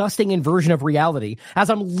disgusting inversion of reality, as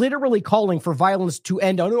I'm literally calling for violence to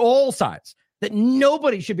end on all sides, that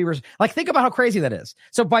nobody should be like, think about how crazy that is.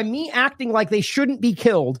 So by me acting like they shouldn't be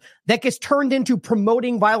killed, that gets turned into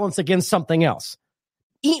promoting violence against something else.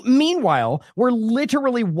 Meanwhile, we're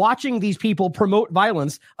literally watching these people promote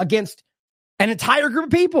violence against an entire group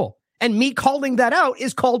of people. And me calling that out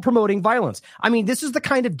is called promoting violence. I mean, this is the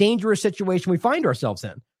kind of dangerous situation we find ourselves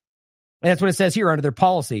in. And that's what it says here under their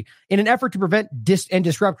policy. In an effort to prevent and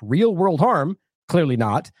disrupt real world harm, clearly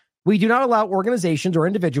not, we do not allow organizations or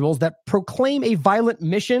individuals that proclaim a violent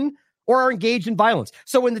mission or are engaged in violence.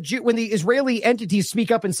 So when the Israeli entities speak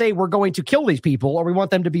up and say we're going to kill these people or we want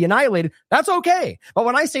them to be annihilated, that's okay. But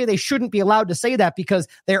when I say they shouldn't be allowed to say that because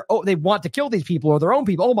they want to kill these people or their own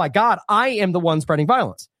people, oh my God, I am the one spreading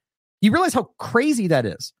violence. You realize how crazy that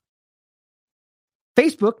is?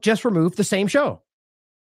 Facebook just removed the same show.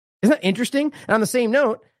 Isn't that interesting? And on the same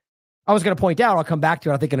note, I was going to point out, I'll come back to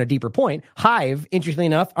it, I think, in a deeper point. Hive, interestingly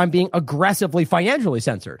enough, I'm being aggressively financially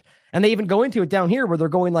censored. And they even go into it down here where they're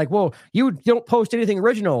going like, whoa, you don't post anything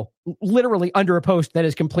original, literally under a post that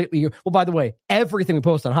is completely, well, by the way, everything we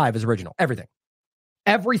post on Hive is original. Everything.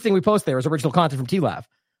 Everything we post there is original content from TLAV.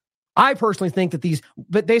 I personally think that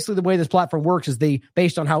but basically the way this platform works is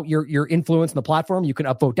based on how your influence in the platform, you can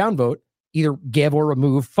upvote, downvote, either give or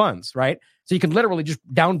remove funds, right? So you can literally just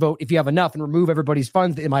downvote if you have enough and remove everybody's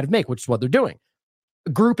funds that they might have made, which is what they're doing.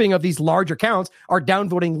 A grouping of these large accounts are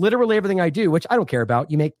downvoting literally everything I do, which I don't care about.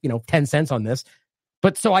 You make, 10 cents on this,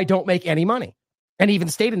 but so I don't make any money, and even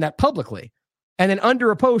stating that publicly. And then under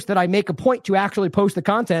a post that I make a point to actually post the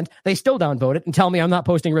content, they still downvote it and tell me I'm not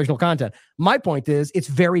posting original content. My point is, it's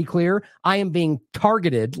very clear I am being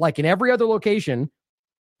targeted, like in every other location,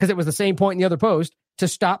 because it was the same point in the other post, to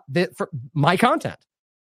stop for my content.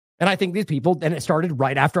 And I think these people, and it started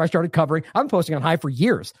right after I started covering. I'm posting on Hive for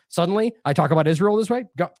years. Suddenly, I talk about Israel this way.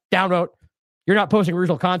 Go downvote. You're not posting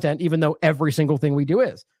original content, even though every single thing we do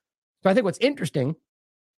is. So I think what's interesting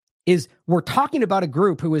is we're talking about a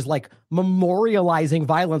group who is like memorializing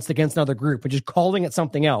violence against another group and just calling it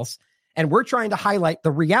something else. And we're trying to highlight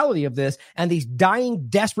the reality of this. And these dying,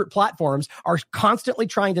 desperate platforms are constantly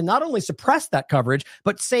trying to not only suppress that coverage,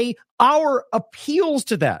 but say our appeals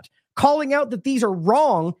to that, calling out that these are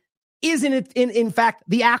wrong, isn't it in fact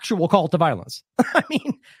the actual call to violence? I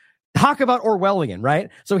mean, talk about Orwellian, right?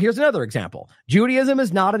 So here's another example. Judaism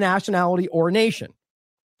is not a nationality or a nation.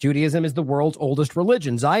 Judaism is the world's oldest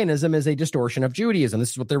religion. Zionism is a distortion of Judaism. This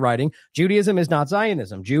is what they're writing. Judaism is not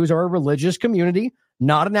Zionism. Jews are a religious community,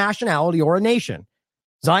 not a nationality or a nation.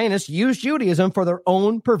 Zionists use Judaism for their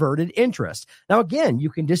own perverted interests. Now, again,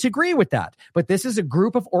 you can disagree with that, but this is a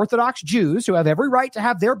group of Orthodox Jews who have every right to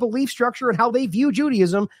have their belief structure and how they view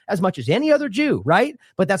Judaism as much as any other Jew, right?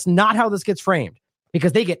 But that's not how this gets framed,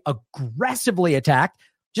 because they get aggressively attacked.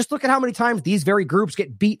 Just look at how many times these very groups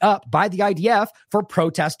get beat up by the IDF for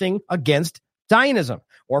protesting against Zionism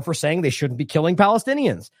or for saying they shouldn't be killing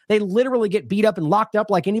Palestinians. They literally get beat up and locked up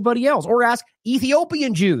like anybody else. Or ask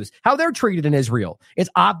Ethiopian Jews how they're treated in Israel. It's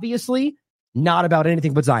obviously not about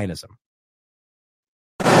anything but Zionism.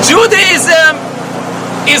 Judaism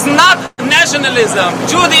is not nationalism.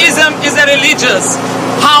 Judaism is a religious.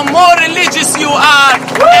 How more religious you are,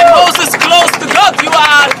 and most close to God you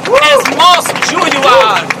are, as most Jew you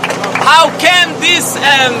are. How can this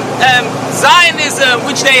Zionism,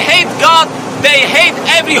 which they hate God, they hate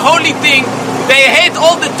every holy thing, they hate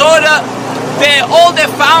all the Torah, all the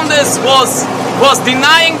founders was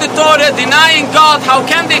denying the Torah, denying God. How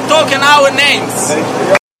can they talk in our names?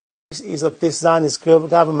 Is of this Zionist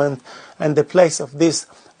government and the place of this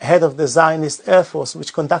head of the Zionist Air Force,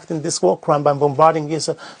 which conducted this war crime by bombarding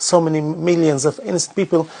so many millions of innocent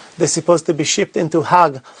people. They're supposed to be shipped into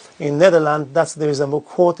Hague in Netherlands. There is a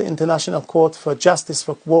court, international court for justice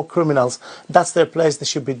for war criminals. That's their place. They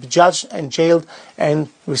should be judged and jailed and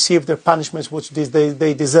receive their punishments, which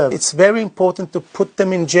they deserve. It's very important to put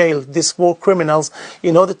them in jail, these war criminals,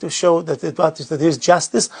 in order to show that there is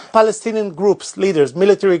justice. Palestinian groups, leaders,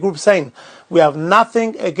 military groups saying, we have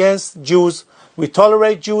nothing against Jews. We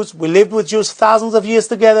tolerate Jews. We lived with Jews thousands of years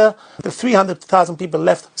together. The 300,000 people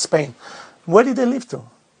left Spain. Where did they live to?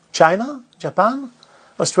 China? Japan?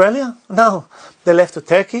 Australia? No. They left to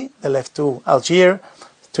Turkey. They left to Algeria,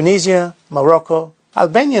 Tunisia, Morocco,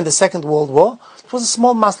 Albania in the Second World War. It was a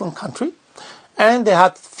small Muslim country. And they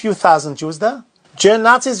had a few thousand Jews there.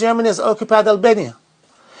 Nazi Germany has occupied Albania.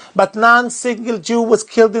 But not a single Jew was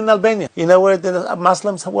killed in Albania. You know where the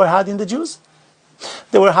Muslims were hiding the Jews?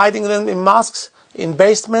 They were hiding them in mosques, in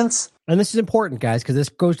basements. And this is important, guys, because this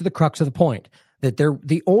goes to the crux of the point. That they're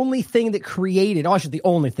the only thing that created, the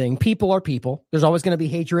only thing, people are people. There's always going to be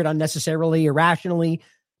hatred unnecessarily, irrationally.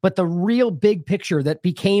 But the real big picture that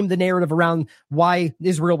became the narrative around why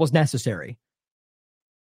Israel was necessary.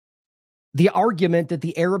 The argument that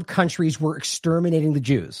the Arab countries were exterminating the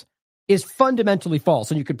Jews is fundamentally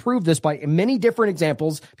false. And you could prove this by many different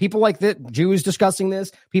examples. People like the Jews discussing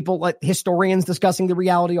this, people like historians discussing the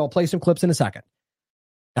reality. I'll play some clips in a second.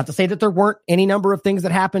 Not to say that there weren't any number of things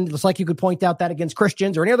that happened, just like you could point out that against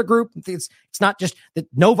Christians or any other group. It's not just that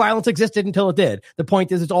no violence existed until it did. The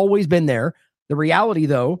point is it's always been there. The reality,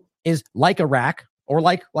 though, is like Iraq or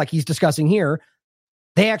like he's discussing here,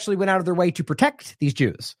 they actually went out of their way to protect these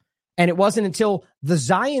Jews. And it wasn't until the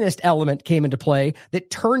Zionist element came into play that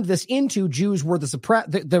turned this into Jews were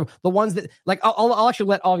the ones that, like, I'll actually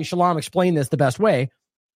let Avi Shalom explain this the best way,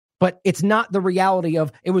 but it's not the reality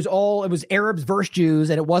of it was Arabs versus Jews,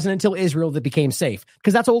 and it wasn't until Israel that became safe,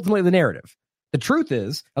 because that's ultimately the narrative. The truth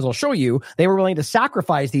is, as I'll show you, they were willing to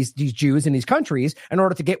sacrifice these Jews in these countries in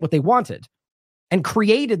order to get what they wanted, and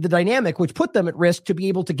created the dynamic which put them at risk to be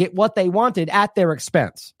able to get what they wanted at their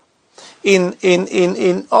expense.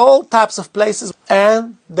 In all types of places,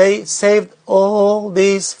 and they saved all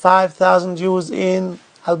these 5,000 Jews in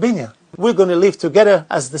Albania. We're going to live together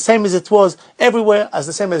as the same as it was everywhere, as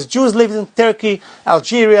the same as Jews lived in Turkey,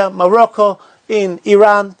 Algeria, Morocco, in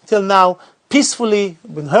Iran till now, peacefully,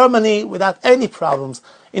 in harmony, without any problems,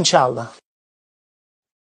 inshallah.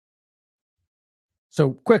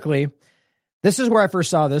 So quickly, this is where I first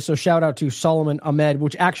saw this. So shout out to Solomon Ahmed,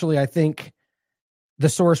 which actually I think the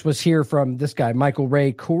source was here from this guy, Michael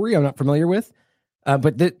Ray Khoury, I'm not familiar with.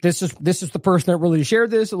 But this is the person that really shared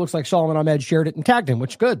this. It looks like Solomon Ahmed shared it and tagged him,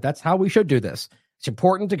 which is good. That's how we should do this. It's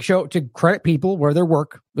important to credit people where their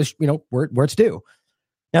work is, where it's due.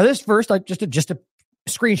 Now, this first, just a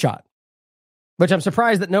screenshot, which I'm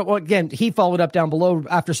surprised that again, he followed up down below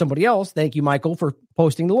after somebody else. Thank you, Michael, for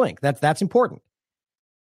posting the link. That's important.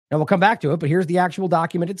 Now we'll come back to it, but here's the actual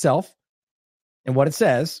document itself and what it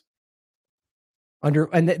says.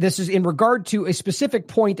 And this is in regard to a specific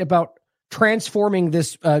point about transforming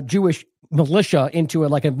this Jewish militia into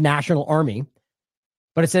a national army.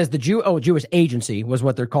 But it says Jewish agency was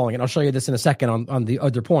what they're calling it. I'll show you this in a second on the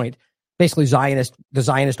other point. Basically, the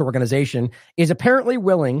Zionist organization is apparently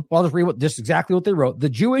willing, well, I'll just read this exactly what they wrote. The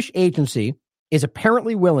Jewish agency is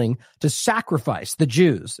apparently willing to sacrifice the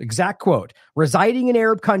Jews, exact quote, residing in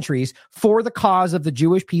Arab countries for the cause of the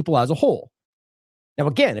Jewish people as a whole. Now,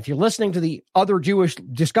 again, if you're listening to the other Jewish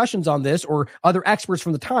discussions on this or other experts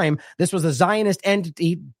from the time, this was a Zionist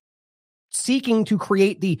entity seeking to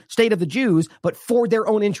create the state of the Jews, but for their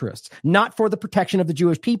own interests, not for the protection of the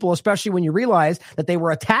Jewish people, especially when you realize that they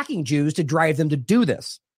were attacking Jews to drive them to do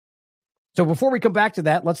this. So before we come back to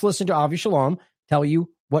that, let's listen to Avi Shalom tell you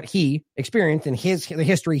what he experienced and the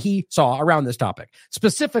history he saw around this topic,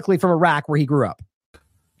 specifically from Iraq, where he grew up.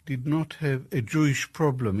 Did not have a Jewish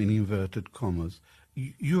problem, in inverted commas.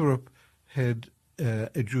 Europe had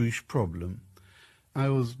a Jewish problem. I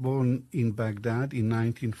was born in Baghdad in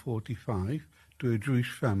 1945 to a Jewish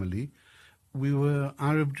family. We were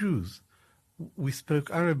Arab Jews. We spoke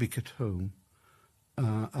Arabic at home.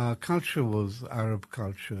 Our culture was Arab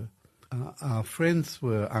culture. Our friends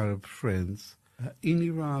were Arab friends. In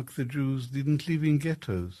Iraq, the Jews didn't live in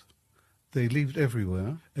ghettos. They lived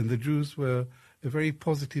everywhere, and the Jews were a very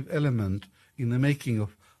positive element in the making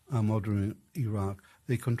of our modern Iraq.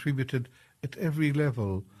 They contributed at every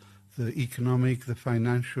level, the economic, the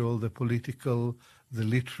financial, the political, the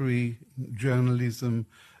literary, journalism.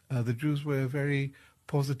 The Jews were a very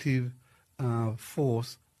positive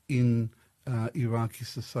force in Iraqi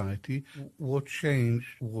society. What changed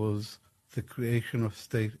was the creation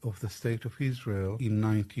of the State of Israel in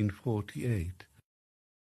 1948.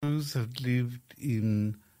 Jews have lived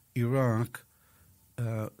in Iraq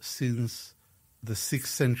since the 6th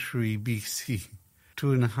century BC,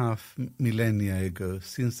 2.5 millennia ago,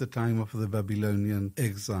 since the time of the Babylonian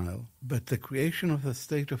exile. But the creation of the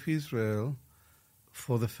State of Israel,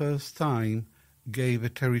 for the first time, gave a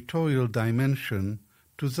territorial dimension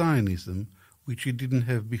to Zionism, which it didn't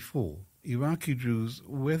have before. Iraqi Jews,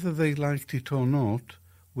 whether they liked it or not,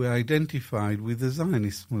 were identified with the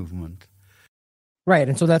Zionist movement. Right,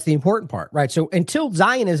 and so that's the important part, right? So until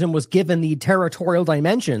Zionism was given the territorial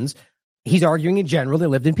dimensions, he's arguing in general they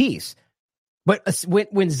lived in peace. But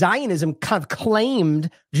when Zionism kind of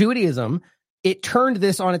claimed Judaism, it turned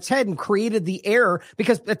this on its head and created the error,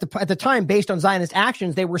 because at the time, based on Zionist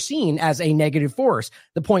actions, they were seen as a negative force.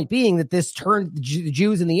 The point being that this turned the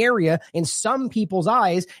Jews in the area, in some people's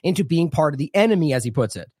eyes, into being part of the enemy, as he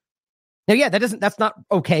puts it. Now, yeah, that's not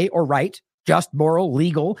okay or right, just, moral,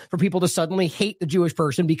 legal, for people to suddenly hate the Jewish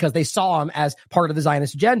person because they saw him as part of the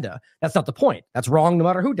Zionist agenda. That's not the point. That's wrong no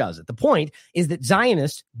matter who does it. The point is that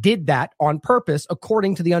Zionists did that on purpose,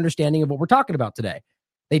 according to the understanding of what we're talking about today.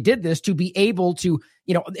 They did this to be able to,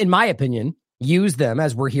 in my opinion, use them,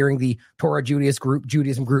 as we're hearing the Torah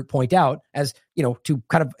Judaism group point out, as, to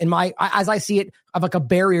kind of, as I see it, of like a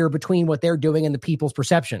barrier between what they're doing and the people's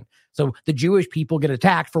perception. So the Jewish people get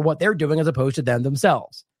attacked for what they're doing as opposed to them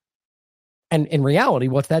themselves. And in reality,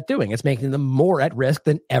 what's that doing? It's making them more at risk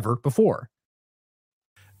than ever before.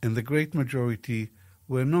 And the great majority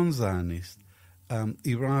were non-Zionist.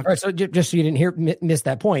 Iraq. All right, so just so you didn't miss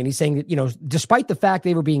that point, he's saying that, despite the fact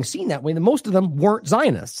they were being seen that way, most of them weren't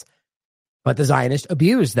Zionists. But the Zionists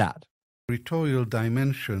abused that territorial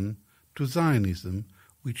dimension to Zionism,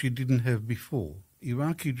 which it didn't have before.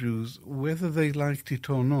 Iraqi Jews, whether they liked it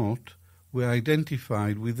or not, were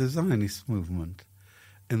identified with the Zionist movement.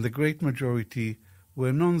 And the great majority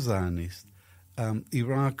were non-Zionist.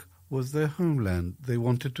 Iraq was their homeland. They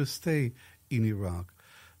wanted to stay in Iraq.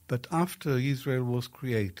 But after Israel was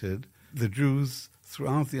created, the Jews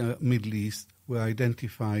throughout the Middle East were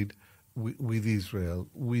identified with Israel,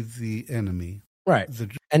 with the enemy. Right.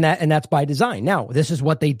 And that's by design. Now, this is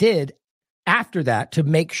what they did after that to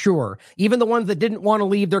make sure, even the ones that didn't want to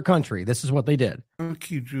leave their country, this is what they did.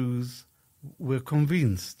 Iraqi Jews were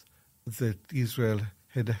convinced that Israel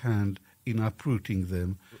had a hand in uprooting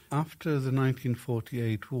them. After the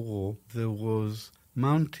 1948 war, there was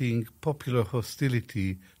mounting popular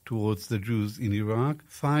hostility towards the Jews in Iraq.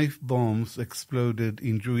 5 bombs exploded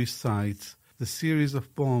in Jewish sites. The series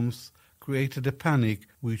of bombs created a panic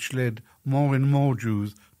which led more and more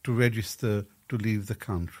Jews to register to leave the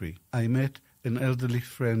country. I met an elderly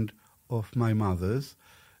friend of my mother's,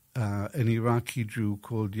 an Iraqi Jew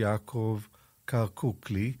called Yaakov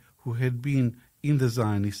Karkukli, who had been in the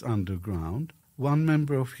Zionist underground. One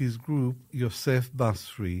member of his group, Yosef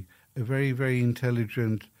Basri, a very, very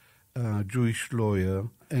intelligent Jewish lawyer,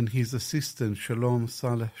 and his assistant, Shalom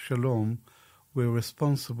Saleh Shalom, were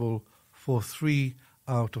responsible for 3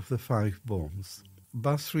 out of the 5 bombs.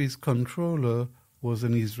 Basri's controller was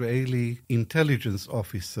an Israeli intelligence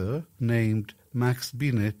officer named Max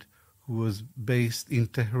Binet, who was based in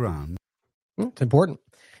Tehran. It's important.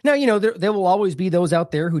 Now, there will always be those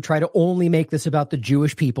out there who try to only make this about the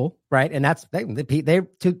Jewish people, right? And that's they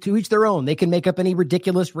to each their own. They can make up any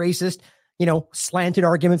ridiculous, racist, slanted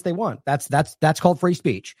arguments they want. That's called free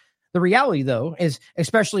speech. The reality, though, is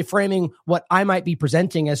especially framing what I might be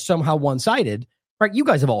presenting as somehow one-sided, right? You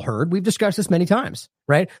guys have all heard. We've discussed this many times,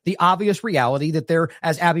 right? The obvious reality that there,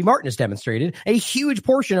 as Abby Martin has demonstrated, a huge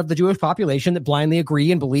portion of the Jewish population that blindly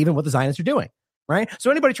agree and believe in what the Zionists are doing. Right?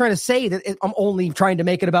 So anybody trying to say that I'm only trying to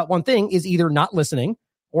make it about one thing is either not listening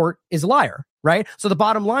or is a liar, right? So the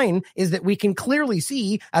bottom line is that we can clearly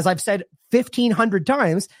see, as I've said 1,500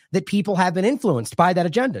 times, that people have been influenced by that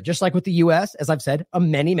agenda. Just like with the U.S., as I've said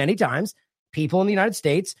many, many times, people in the United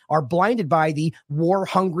States are blinded by the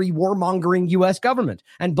war-hungry, warmongering U.S. government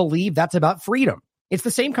and believe that's about freedom. It's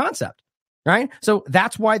the same concept. Right? So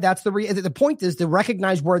that's why the point is to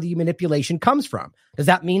recognize where the manipulation comes from. Does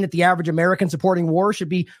that mean that the average American supporting war should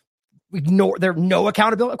be ignored? There's no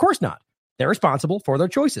accountability? Of course not. They're responsible for their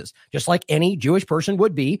choices, just like any Jewish person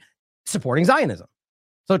would be supporting Zionism.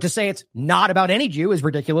 So to say it's not about any Jew is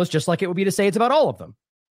ridiculous, just like it would be to say it's about all of them.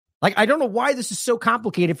 Like, I don't know why this is so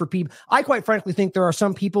complicated for people. I quite frankly think there are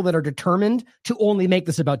some people that are determined to only make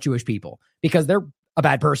this about Jewish people because they're a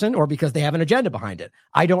bad person or because they have an agenda behind it.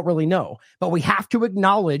 I don't really know. But we have to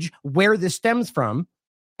acknowledge where this stems from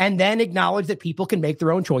and then acknowledge that people can make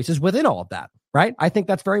their own choices within all of that, right? I think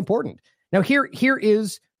that's very important. Now, here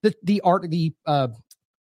is the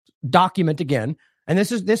document again, and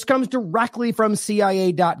this comes directly from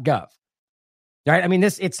CIA.gov. Right? I mean,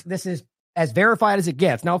 this is as verified as it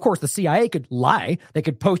gets. Now, of course, the CIA could lie. They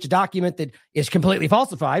could post a document that is completely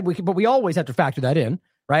falsified. But we always have to factor that in,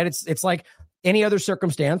 right? It's like any other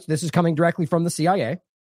circumstance. This is coming directly from the CIA.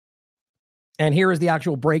 And here is the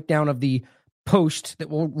actual breakdown of the post that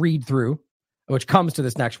we'll read through, which comes to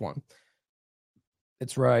this next one.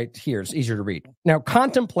 It's right here. It's easier to read. Now,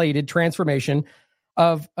 contemplated transformation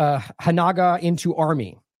of Hanaga into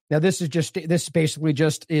army. Now, this basically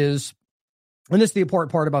just is, and this is the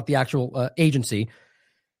important part about the actual agency.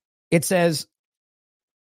 It says,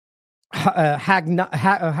 how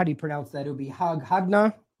do you pronounce that? It would be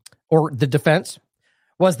Hagna, or the defense,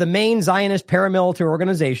 was the main Zionist paramilitary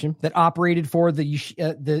organization that operated for the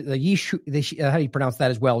how do you pronounce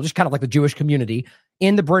that as well? Just kind of like the Jewish community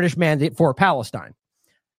in the British Mandate for Palestine.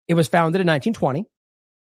 It was founded in 1920.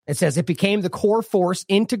 It says it became the core force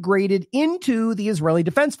integrated into the Israeli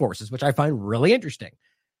Defense Forces, which I find really interesting.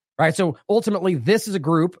 Right. So ultimately, this is a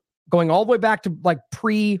group going all the way back to like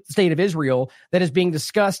pre-State of Israel that is being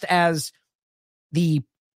discussed as the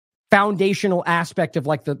foundational aspect of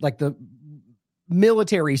like the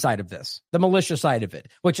military side of this, the militia side of it,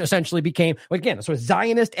 which essentially became, again, so a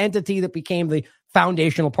Zionist entity that became the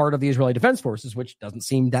foundational part of the Israeli Defense Forces, which doesn't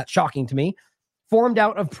seem that shocking to me, formed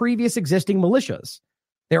out of previous existing militias.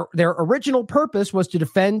 Their original purpose was to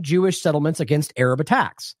defend Jewish settlements against Arab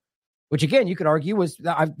attacks, which again, you could argue was,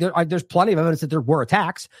 there's plenty of evidence that there were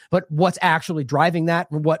attacks, but what's actually driving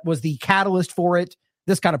that? What was the catalyst for it?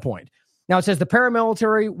 This kind of point. Now it says the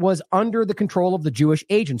paramilitary was under the control of the Jewish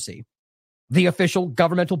Agency, the official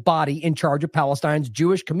governmental body in charge of Palestine's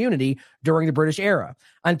Jewish community during the British era.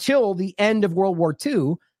 Until the end of World War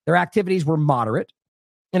II, their activities were moderate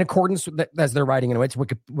in accordance with, as they're writing anyway, it's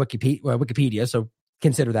Wikipedia, so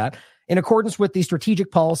consider that, in accordance with the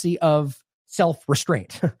strategic policy of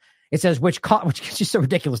self-restraint. It says, which is just so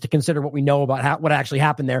ridiculous to consider what we know about what actually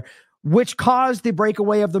happened there, which caused the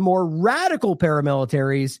breakaway of the more radical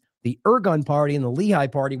paramilitaries, the Irgun Party and the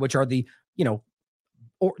Lehi Party, which are the, some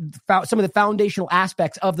of the foundational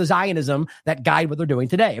aspects of the Zionism that guide what they're doing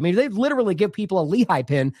today. I mean, they literally give people a Lehi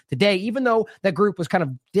pin today, even though that group was kind of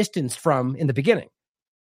distanced from in the beginning.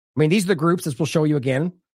 I mean, these are the groups, as we'll show you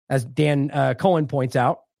again, as Dan Cohen points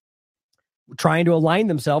out, trying to align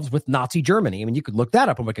themselves with Nazi Germany. I mean, you could look that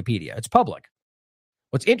up on Wikipedia. It's public.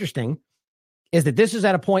 What's interesting is that this is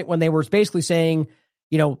at a point when they were basically saying,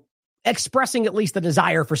 expressing at least the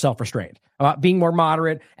desire for self-restraint, about being more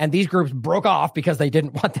moderate, and these groups broke off because they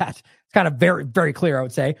didn't want that. It's kind of very, very clear, I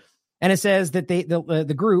would say. And it says that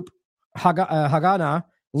the group, Haganah,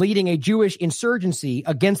 leading a Jewish insurgency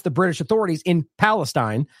against the British authorities in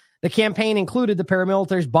Palestine. The campaign included the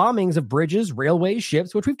paramilitary's bombings of bridges, railways,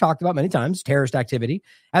 ships, which we've talked about many times, terrorist activity,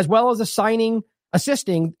 as well as assisting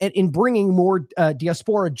in bringing more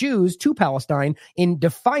diaspora Jews to Palestine in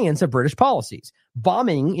defiance of British policies,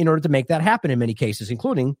 bombing in order to make that happen in many cases,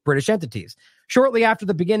 including British entities. Shortly after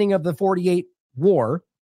the beginning of the 48 war,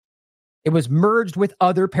 it was merged with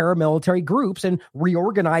other paramilitary groups and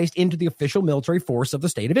reorganized into the official military force of the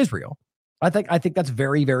State of Israel. I think that's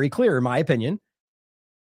very, very clear, in my opinion.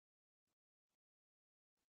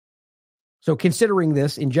 So considering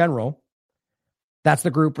this in general, that's the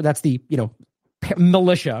group, that's the,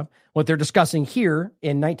 militia. What they're discussing here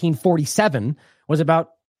in 1947 was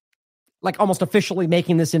about like almost officially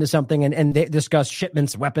making this into something, and they discuss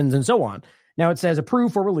shipments, weapons, and so on. Now it says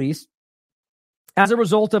approved for release as a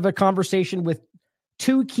result of a conversation with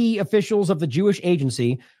two key officials of the Jewish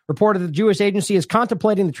Agency, reported that the Jewish Agency is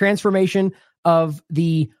contemplating the transformation of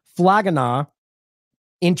the Flagana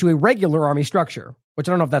into a regular army structure, which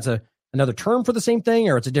I don't know if that's another term for the same thing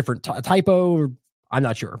or it's a different typo, or I'm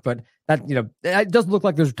not sure, but that, it doesn't look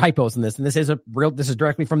like there's typos in this. And this is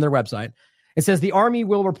directly from their website. It says the army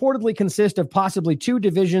will reportedly consist of possibly 2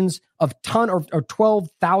 divisions of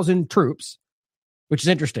 12,000 troops, which is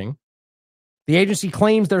interesting. The agency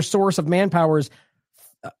claims their source of manpower is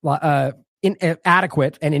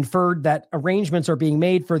inadequate and inferred that arrangements are being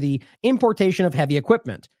made for the importation of heavy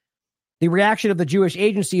equipment. The reaction of the Jewish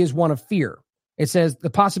Agency is one of fear. It says the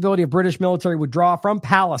possibility of British military withdrawal from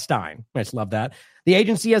Palestine. I just love that. The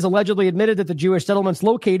agency has allegedly admitted that the Jewish settlements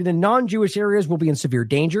located in non-Jewish areas will be in severe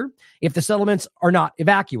danger if the settlements are not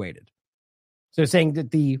evacuated. So it's saying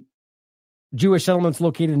that the Jewish settlements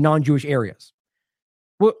located in non-Jewish areas.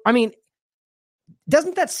 Well, I mean,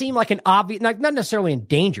 doesn't that seem like an obvious, not necessarily in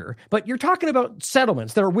danger, but you're talking about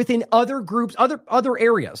settlements that are within other groups, other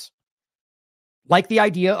areas. Like the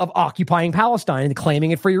idea of occupying Palestine and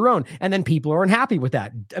claiming it for your own. And then people are unhappy with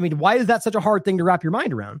that. I mean, why is that such a hard thing to wrap your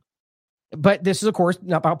mind around? But this is, of course,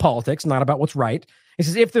 not about politics, not about what's right. It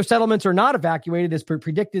says, if their settlements are not evacuated, it's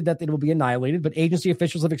predicted that they will be annihilated, but agency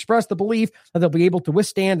officials have expressed the belief that they'll be able to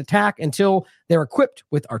withstand attack until they're equipped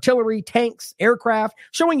with artillery, tanks, aircraft,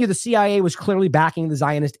 showing you the CIA was clearly backing the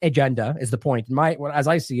Zionist agenda, is the point, as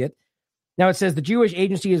I see it. Now it says the Jewish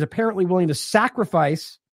agency is apparently willing to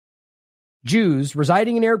sacrifice Jews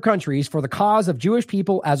residing in Arab countries for the cause of Jewish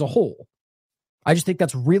people as a whole. I just think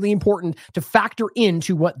that's really important to factor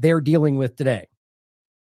into what they're dealing with today.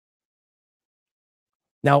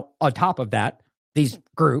 Now, on top of that, these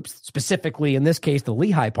groups, specifically in this case, the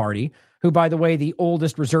Lehi Party, who, by the way, the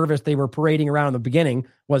oldest reservist they were parading around in the beginning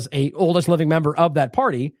was a oldest living member of that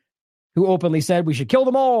party, who openly said we should kill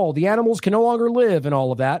them all. The animals can no longer live and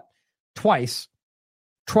all of that. Twice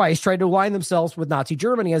tried to align themselves with Nazi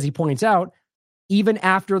Germany, as he points out, even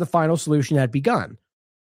after the final solution had begun.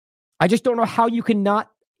 I just don't know how you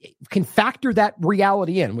can factor that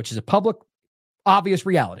reality in, which is a public, obvious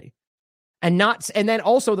reality. And then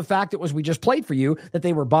also the fact that we just played for you that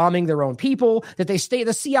they were bombing their own people, that the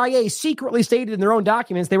CIA secretly stated in their own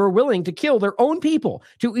documents they were willing to kill their own people,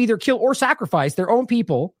 to either kill or sacrifice their own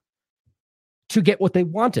people to get what they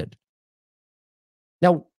wanted.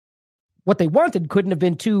 Now, what they wanted couldn't have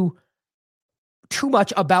been too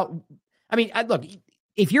much about. I mean, look,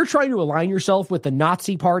 if you're trying to align yourself with the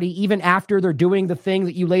Nazi party, even after they're doing the thing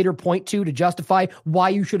that you later point to justify why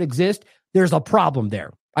you should exist, there's a problem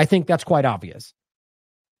there. I think that's quite obvious.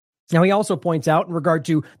 Now, he also points out in regard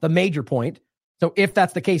to the major point. So if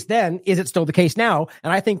that's the case, then is it still the case now?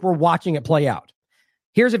 And I think we're watching it play out.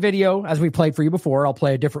 Here's a video, as we played for you before. I'll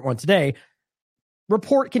play a different one today.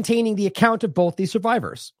 Report containing the account of both these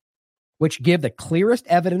survivors, which give the clearest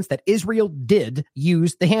evidence that Israel did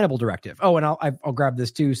use the Hannibal Directive. Oh, and I'll grab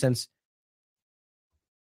this too, since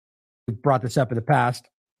we brought this up in the past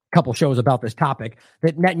couple shows about this topic,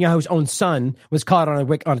 that Netanyahu's own son was caught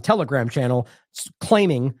on a Telegram channel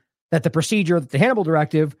claiming that the procedure, the Hannibal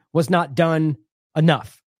Directive, was not done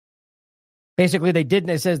enough. Basically,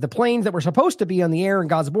 it says the planes that were supposed to be on the air in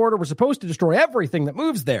Gaza border were supposed to destroy everything that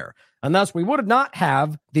moves there, and thus we would not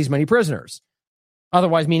have these many prisoners.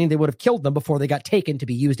 Otherwise, meaning they would have killed them before they got taken to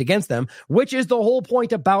be used against them, which is the whole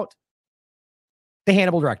point about the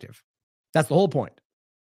Hannibal Directive. That's the whole point.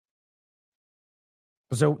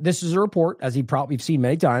 So this is a report, as we've seen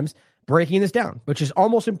many times, breaking this down, which is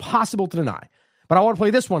almost impossible to deny. But I want to play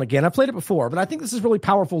this one again. I've played it before, but I think this is really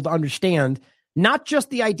powerful to understand not just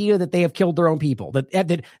the idea that they have killed their own people,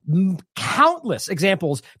 that countless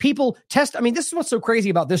examples, people test. I mean, this is what's so crazy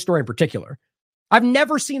about this story in particular. I've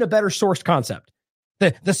never seen a better sourced concept.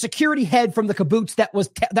 The security head from the kibbutz that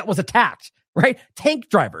was attacked, right? Tank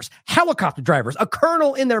drivers, helicopter drivers, a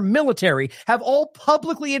colonel in their military have all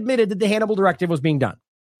publicly admitted that the Hannibal Directive was being done.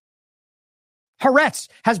 Haaretz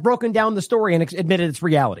has broken down the story and admitted its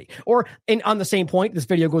reality. Or, on the same point, this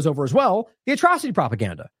video goes over as well, the atrocity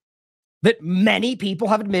propaganda that many people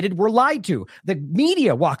have admitted were lied to. The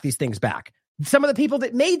media walked these things back. Some of the people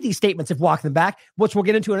that made these statements have walked them back, which we'll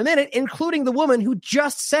get into in a minute, including the woman who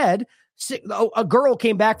just said a girl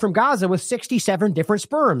came back from Gaza with 67 different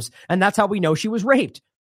sperms, and that's how we know she was raped.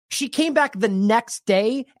 She came back the next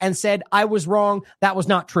day and said, I was wrong. That was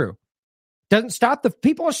not true. Doesn't stop. The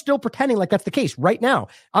people are still pretending like that's the case right now.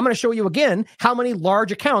 I'm going to show you again how many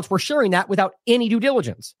large accounts were sharing that without any due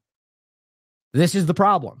diligence. This is the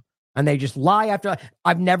problem. And they just lie after.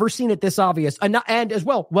 I've never seen it this obvious and as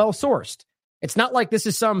well-sourced. It's not like this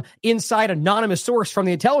is some inside anonymous source from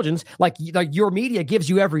the intelligence like your media gives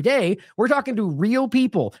you every day. We're talking to real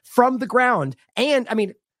people from the ground. And I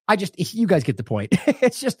mean, you guys get the point.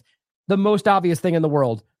 It's just the most obvious thing in the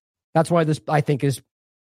world. That's why this, I think, is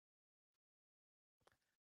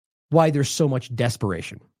why there's so much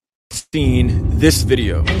desperation. Seen this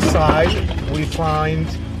video. Inside, we found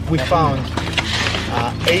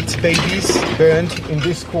 8 babies burned in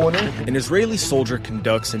this corner. An Israeli soldier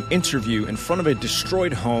conducts an interview in front of a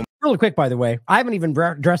destroyed home. Really quick, by the way, I haven't even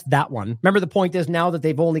addressed that one. Remember, the point is now that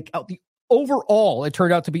they've overall, it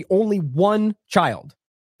turned out to be only one child,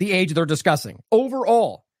 the age they're discussing.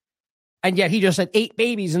 Overall. And yet he just said 8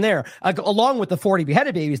 babies in there, along with the 40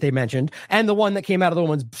 beheaded babies they mentioned, and the one that came out of the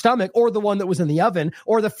woman's stomach, or the one that was in the oven,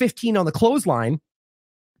 or the 15 on the clothesline.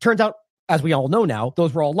 Turns out, as we all know now,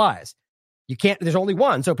 those were all lies. There's only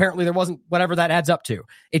one, so apparently there wasn't whatever that adds up to.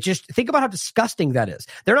 Think about how disgusting that is.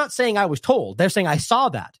 They're not saying I was told. They're saying I saw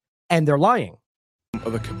that, and they're lying.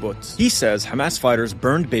 Of a kibbutz. He says Hamas fighters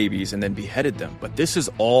burned babies and then beheaded them, but this is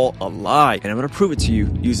all a lie, and I'm going to prove it to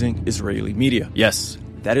you using Israeli media. Yes,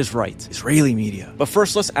 that is right, Israeli media. But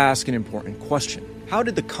first, let's ask an important question. How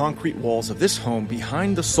did the concrete walls of this home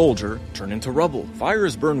behind the soldier turn into rubble?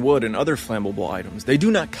 Fires burn wood and other flammable items. They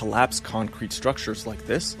do not collapse concrete structures like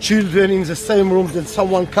this. Children in the same room, then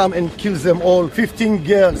someone come and kills them all. 15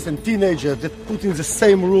 girls and teenagers that put in the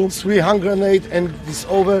same room, 3 hand grenades, and it's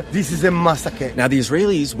over. This is a massacre. Now, the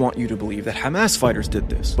Israelis want you to believe that Hamas fighters did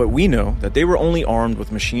this, but we know that they were only armed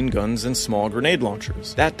with machine guns and small grenade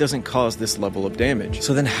launchers. That doesn't cause this level of damage.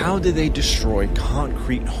 So then how did they destroy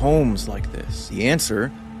concrete homes like this? The answer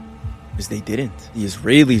is they didn't. The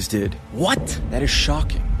Israelis did. What? That is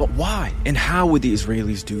shocking. But why? And how would the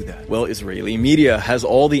Israelis do that? Well, Israeli media has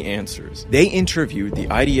all the answers. They interviewed the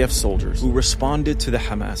IDF soldiers who responded to the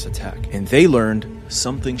Hamas attack, and they learned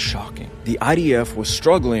something shocking. The IDF was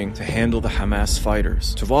struggling to handle the Hamas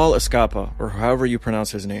fighters. Tuval Eskapa, or however you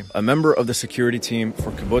pronounce his name, a member of the security team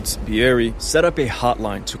for Kibbutz Be'eri, set up a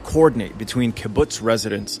hotline to coordinate between kibbutz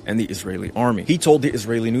residents and the Israeli army. He told the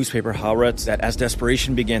Israeli newspaper Haaretz that as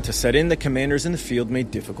desperation began to set in, the commanders in the field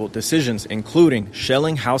made difficult decisions, including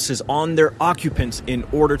shelling houses on their occupants in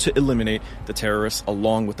order to eliminate the terrorists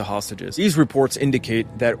along with the hostages. These reports indicate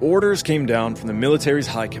that orders came down from the military's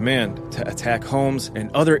high command to attack homes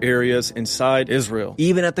and other areas inside Israel,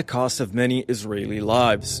 even at the cost of many Israeli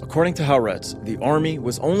lives. According to Haaretz, the army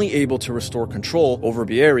was only able to restore control over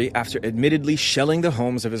Be'eri after admittedly shelling the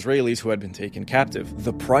homes of Israelis who had been taken captive.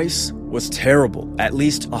 The price was terrible. At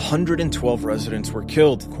least 112 residents were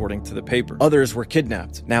killed, according to the paper. Others were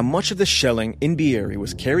kidnapped. Now, much of the shelling in Be'eri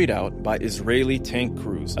was carried out by Israeli tank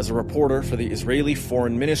crews. As a reporter for the Israeli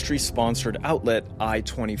Foreign Ministry-sponsored outlet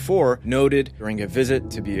I-24 noted during a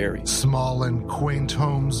visit to Be'eri. Small and quaint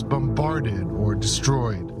homes bombarded or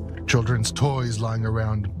destroyed. Children's toys lying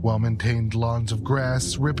around well-maintained lawns of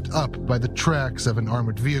grass ripped up by the tracks of an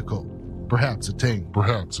armored vehicle. Perhaps a tank.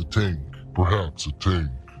 Perhaps a tank. Perhaps a tank.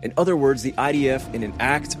 In other words, the IDF, in an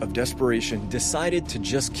act of desperation, decided to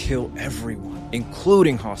just kill everyone,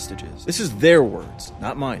 including hostages. This is their words,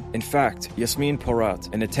 not mine. In fact, Yasmin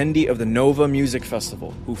Porat, an attendee of the Nova Music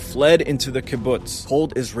Festival, who fled into the kibbutz,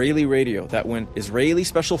 told Israeli radio that when Israeli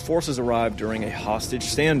special forces arrived during a hostage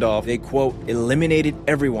standoff, they, quote, eliminated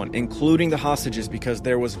everyone, including the hostages, because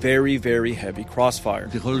there was very, very heavy crossfire.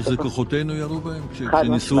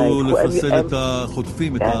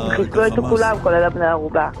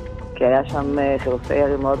 כי היה שם חילופי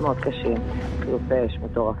ירי מאוד מאוד קשים, חילופי אש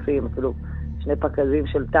מטורפים, אפילו שני פקדים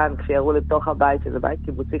של טנק שירו לתוך הבית, שזה בית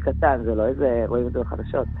קיבוצי קטן, זה לא איזה, רואים את זה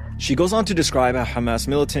בחדשות. She goes on to describe how Hamas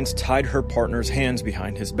militants tied her partner's hands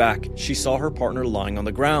behind his back. She saw her partner lying on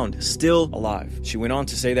the ground, still alive. She went on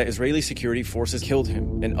to say that Israeli security forces killed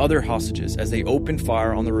him and other hostages as they opened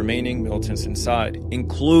fire on the remaining militants inside,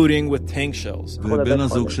 including with tank shells. ובן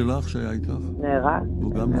הזוג שלך שהיה איתך? נהרג.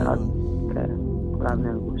 הוא גם נהרג. כן, כולם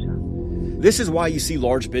נהרגו שם. This is why you see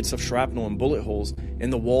large bits of shrapnel and bullet holes in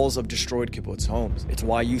the walls of destroyed kibbutz homes. It's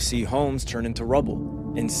why you see homes turn into rubble.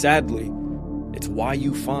 And sadly, it's why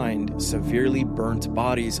you find severely burnt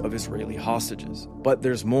bodies of Israeli hostages. But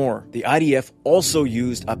there's more. The IDF also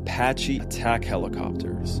used Apache attack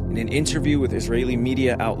helicopters. In an interview with Israeli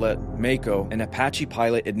media outlet Mako, an Apache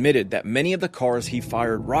pilot admitted that many of the cars he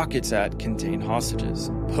fired rockets at contained hostages.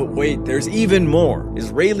 But wait, there's even more.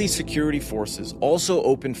 Israeli security forces also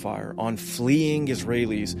opened fire on fleeing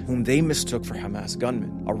Israelis whom they mistook for Hamas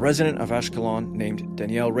gunmen. A resident of Ashkelon named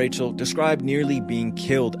Danielle Rachel described nearly being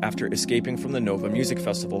killed after escaping from the Nova Music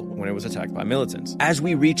Festival when it was attacked by militants. As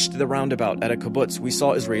we reached the roundabout at a kibbutz, we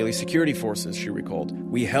saw Israeli security forces, she recalled.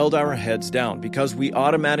 We held our heads down because we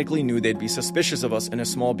automatically knew they'd be suspicious of us in a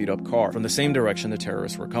small beat-up car from the same direction the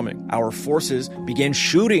terrorists were coming. Our forces began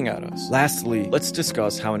shooting at us. Lastly, let's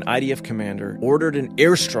discuss how an IDF commander ordered an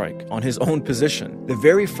airstrike on his own position. The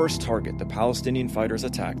very first target the Palestinian fighters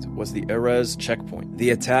attacked was the Erez checkpoint.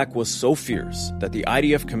 The attack was so fierce that the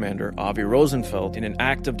IDF commander, Avi Rosenfeld, in an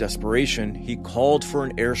act of desperation, he called for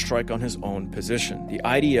an airstrike on his own position. The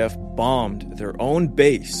IDF bombed their own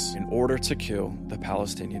base in order to kill the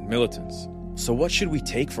Palestinian militants. So what should we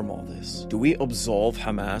take from all this? Do we absolve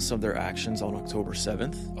Hamas of their actions on October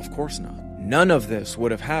 7th? Of course not. None of this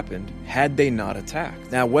would have happened had they not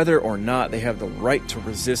attacked. Now, whether or not they have the right to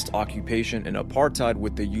resist occupation and apartheid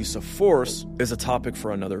with the use of force is a topic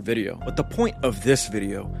for another video. But the point of this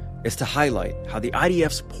video is to highlight how the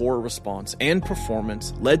IDF's poor response and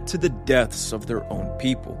performance led to the deaths of their own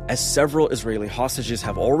people. As several Israeli hostages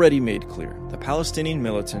have already made clear, the Palestinian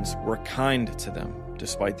militants were kind to them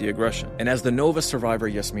despite the aggression. And as the Nova survivor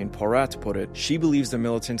Yasmin Porat put it, she believes the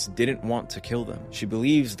militants didn't want to kill them. She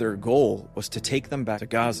believes their goal was to take them back to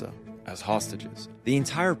Gaza. as hostages. The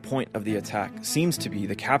entire point of the attack seems to be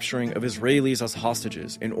the capturing of Israelis as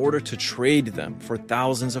hostages in order to trade them for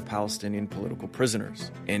thousands of Palestinian political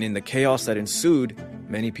prisoners. And in the chaos that ensued,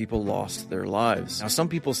 many people lost their lives. Now, some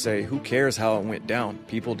people say, who cares how it went down?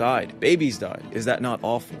 People died. Babies died. Is that not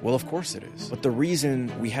awful? Well, of course it is. But the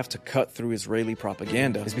reason we have to cut through Israeli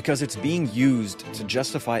propaganda is because it's being used to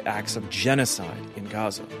justify acts of genocide in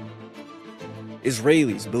Gaza.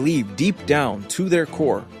 Israelis believe deep down to their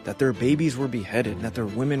core that their babies were beheaded and that their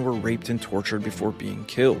women were raped and tortured before being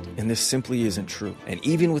killed. And this simply isn't true. And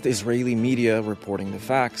even with Israeli media reporting the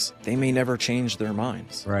facts, they may never change their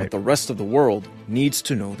minds. Right. But the rest of the world needs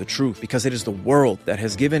to know the truth, because it is the world that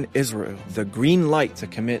has given Israel the green light to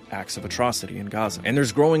commit acts of atrocity in Gaza. And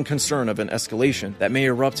there's growing concern of an escalation that may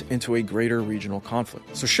erupt into a greater regional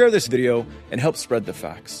conflict. So share this video and help spread the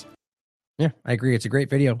facts. Yeah, I agree. It's a great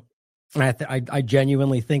video. And I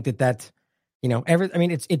genuinely think that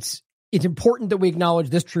it's important that we acknowledge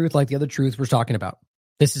this truth like the other truths we're talking about.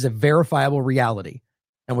 This is a verifiable reality,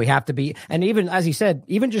 and we have to be. And even as he said,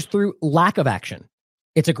 even just through lack of action,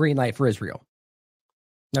 it's a green light for Israel.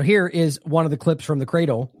 Now, here is one of the clips from the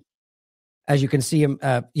cradle. As you can see him,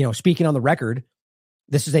 speaking on the record.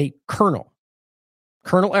 This is a Colonel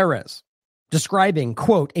Erez, describing,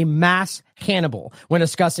 quote, a mass Hannibal when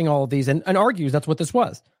discussing all of these, and argues that's what this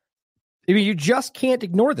was. I mean, you just can't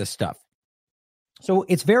ignore this stuff. So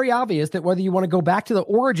it's very obvious that whether you want to go back to the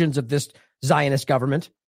origins of this Zionist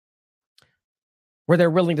government, where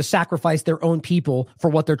they're willing to sacrifice their own people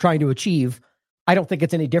for what they're trying to achieve, I don't think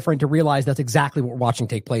it's any different to realize that's exactly what we're watching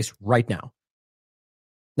take place right now.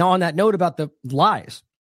 Now, on that note about the lies,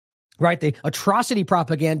 right, the atrocity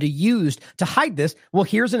propaganda used to hide this, well,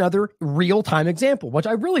 here's another real-time example, which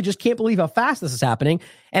I really just can't believe how fast this is happening.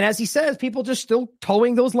 And as he says, people just still keep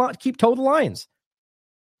towing the lines.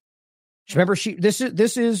 Remember, this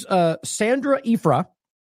is Sandra Ifra,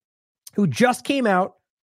 who just came out.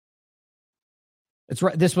 It's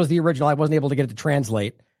right. This was the original. I wasn't able to get it to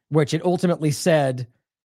translate, which it ultimately said.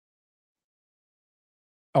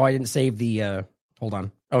 Oh, I didn't save the. Hold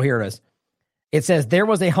on. Oh, here it is. It says there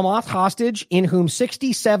was a Hamas hostage in whom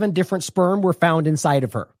 67 different sperm were found inside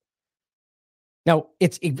of her. Now,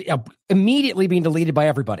 it's immediately being deleted by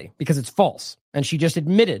everybody because it's false. And she just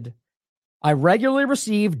admitted, I regularly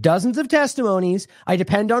receive dozens of testimonies. I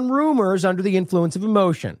depend on rumors under the influence of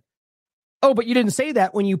emotion. Oh, but you didn't say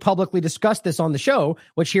that when you publicly discussed this on the show,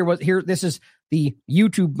 which this is the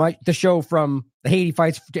YouTube, the show from the Haiti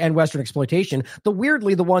Fights and Western Exploitation, the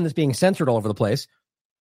one that's being censored all over the place,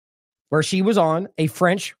 where she was on a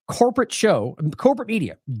French corporate show, corporate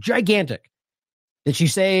media, gigantic. Did she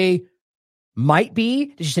say might be?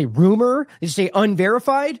 Did she say rumor? Did she say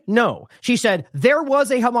unverified? No. She said there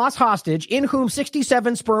was a Hamas hostage in whom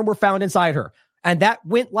 67 sperm were found inside her. And that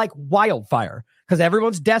went like wildfire because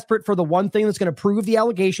everyone's desperate for the one thing that's going to prove the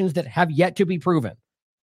allegations that have yet to be proven.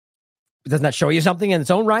 Doesn't that show you something in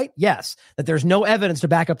its own right? Yes, that there's no evidence to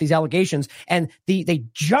back up these allegations. And they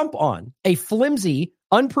jump on a flimsy,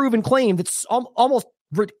 unproven claim that's almost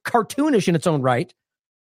cartoonish in its own right,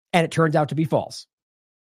 and it turns out to be false.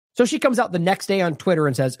 So she comes out the next day on Twitter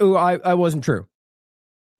and says, oh, I wasn't true.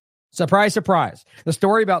 Surprise, surprise. The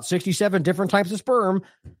story about 67 different types of sperm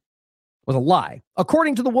was a lie,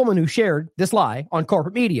 according to the woman who shared this lie on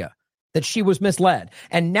corporate media, that she was misled.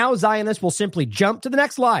 And now Zionists will simply jump to the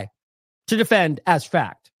next lie to defend as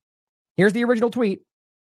fact. Here's the original tweet.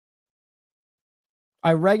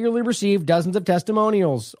 I regularly receive dozens of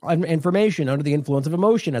testimonials and information under the influence of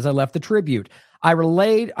emotion as I left the tribute. I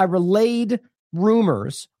relayed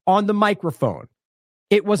rumors on the microphone.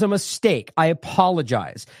 It was a mistake. I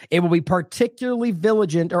apologize. It will be particularly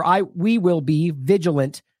vigilant, we will be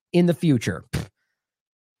vigilant in the future.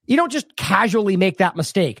 You don't just casually make that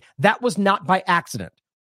mistake. That was not by accident,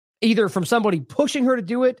 either from somebody pushing her to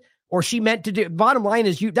do it or she meant to do it. Bottom line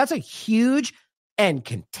is that's a huge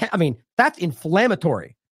and that's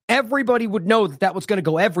inflammatory. Everybody would know that was going to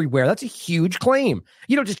go everywhere. That's a huge claim.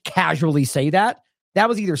 You don't just casually say that. That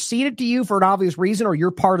was either seeded to you for an obvious reason or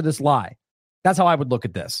you're part of this lie. That's how I would look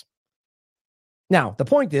at this. Now, the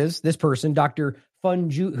point is, this person, Dr.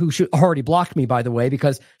 Funju, who already blocked me, by the way,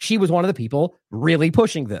 because she was one of the people really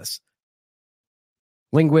pushing this.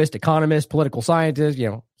 Linguist, economist, political scientist,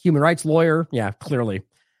 human rights lawyer. Yeah, clearly.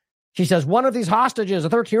 She says, one of these hostages, a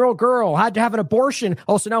 13-year-old girl, had to have an abortion.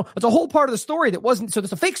 Oh, so now it's a whole part of the story that wasn't, so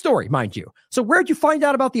it's a fake story, mind you. So where'd you find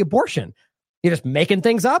out about the abortion? You just making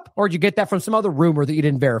things up? Or did you get that from some other rumor that you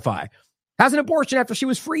didn't verify? Has an abortion after she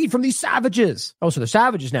was freed from these savages. Oh, so they're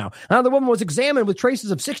savages now. Another woman was examined with traces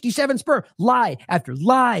of 67 sperm. Lie after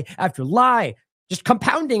lie after lie. just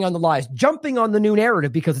compounding on the lies, jumping on the new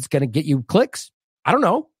narrative because it's going to get you clicks. I don't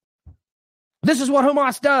know. This is what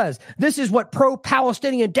Hamas does. This is what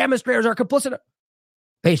pro-Palestinian demonstrators are complicit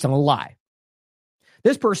based on a lie.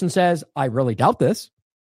 This person says, I really doubt this.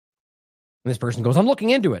 And this person goes, I'm looking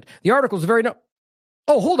into it. The article is very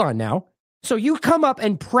oh, hold on now. So you come up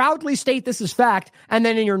and proudly state this is fact, and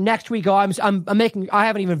then in your next tweet go, I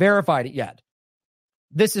haven't even verified it yet.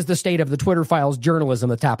 This is the state of the Twitter files journalism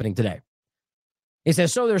that's happening today. He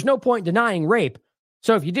says, so there's no point denying rape.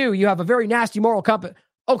 So if you do, you have a very nasty moral compass.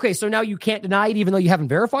 Okay, so now you can't deny it even though you haven't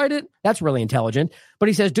verified it? That's really intelligent. But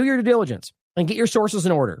he says, do your due diligence and get your sources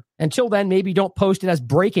in order. Until then, maybe don't post it as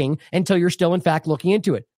breaking until you're still, in fact, looking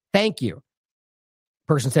into it. Thank you.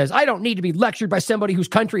 Person says, I don't need to be lectured by somebody whose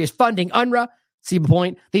country is funding UNRWA. See the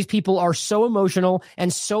point? These people are so emotional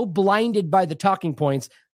and so blinded by the talking points.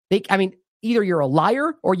 Either you're a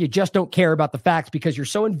liar or you just don't care about the facts because you're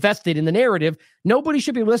so invested in the narrative. Nobody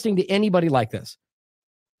should be listening to anybody like this.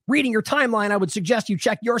 Reading your timeline, I would suggest you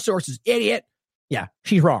check your sources, idiot. Yeah,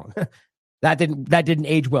 she's wrong. That didn't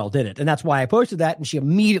age well, did it? And that's why I posted that, and she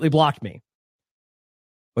immediately blocked me,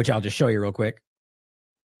 which I'll just show you real quick.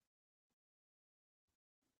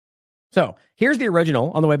 So here's the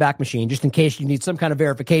original on the way back machine, just in case you need some kind of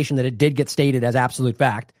verification that it did get stated as absolute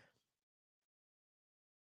fact.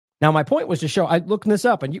 Now, my point was to show, I looked this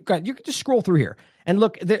up, and you can just scroll through here and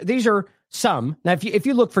look. These are some. Now, if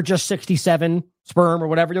you look for just 67 sperm or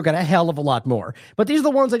whatever, you'll get a hell of a lot more. But these are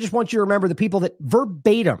the ones I just want you to remember, the people that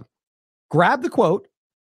verbatim grabbed the quote,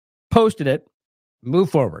 posted it,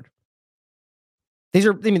 move forward. These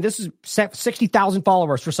are, this is 60,000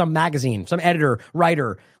 followers for some magazine, some editor,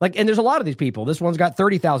 writer. And there's a lot of these people. This one's got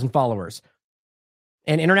 30,000 followers.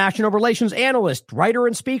 An international relations analyst, writer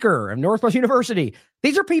and speaker of Northwest University.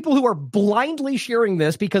 These are people who are blindly sharing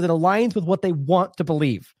this because it aligns with what they want to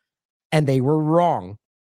believe. And they were wrong.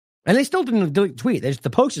 And they still didn't delete the tweet. The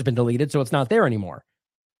post has been deleted, so it's not there anymore.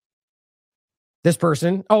 This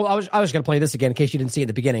person, I was going to play this again in case you didn't see it at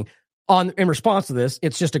the beginning. In response to this,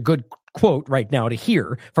 it's just a good quote right now to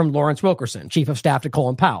hear from Lawrence Wilkerson, Chief of Staff to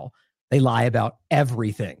Colin Powell. They lie about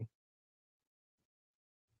everything.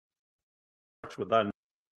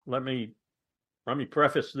 Let me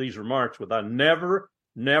preface these remarks with I never,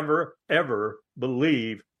 ever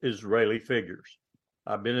believe Israeli figures.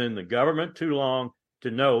 I've been in the government too long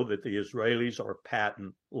to know that the Israelis are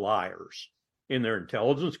patent liars. In their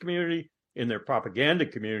intelligence community, in their propaganda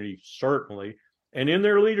community, certainly, and in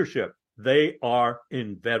their leadership, they are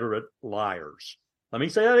inveterate liars. Let me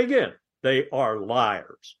say that again. They are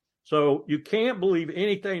liars. So you can't believe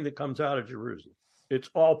anything that comes out of Jerusalem. It's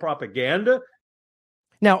all propaganda.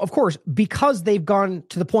 Now, of course, because they've gone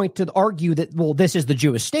to the point to argue that, well, this is the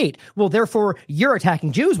Jewish state. Well, therefore, you're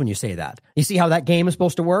attacking Jews when you say that. You see how that game is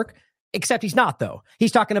supposed to work? Except he's not, though.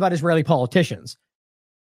 He's talking about Israeli politicians.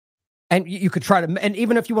 And you could try to, and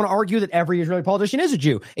even if you want to argue that every Israeli politician is a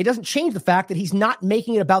Jew, it doesn't change the fact that he's not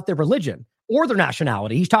making it about their religion or their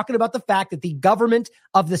nationality. He's talking about the fact that the government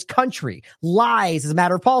of this country lies as a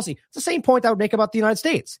matter of policy. It's the same point I would make about the United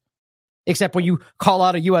States. Except when you call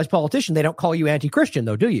out a U.S. politician, they don't call you anti-Christian,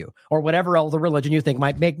 though, do you? Or whatever other religion you think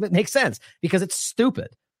might make sense, because it's stupid.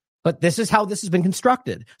 But this is how this has been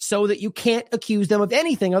constructed, so that you can't accuse them of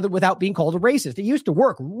anything other without being called a racist. It used to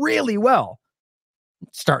work really well.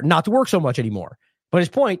 It's starting not to work so much anymore. But his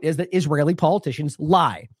point is that Israeli politicians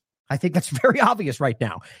lie. I think that's very obvious right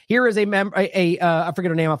now. Here is I forget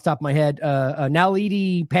her name off the top of my head,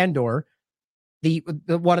 Naledi Pandor, the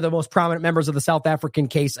one of the most prominent members of the South African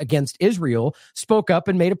case against Israel, spoke up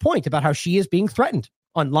and made a point about how she is being threatened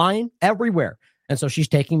online everywhere. And so she's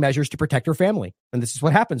taking measures to protect her family. And this is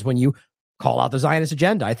what happens when you call out the Zionist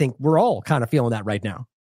agenda. I think we're all kind of feeling that right now.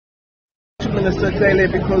 Minister Clearly,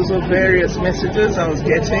 because of various messages I was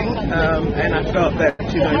getting, and I felt that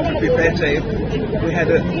it would be better if we had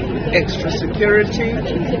extra security.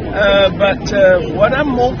 But what I'm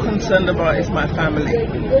more concerned about is my family,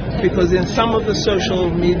 because in some of the social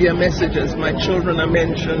media messages, my children are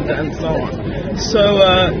mentioned and so on. So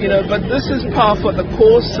but this is par for the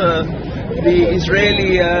course. The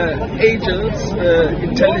Israeli agents,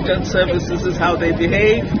 intelligence services, is how they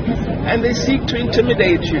behave, and they seek to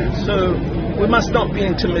intimidate you. So we must not be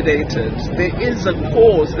intimidated. There is a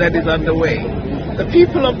cause that is underway. The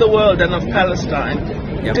people of the world and of Palestine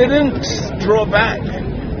didn't draw back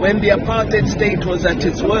when the apartheid state was at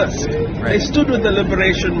its worst. They stood with the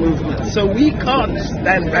liberation movement. So we can't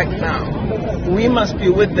stand back now. We must be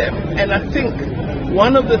with them. And I think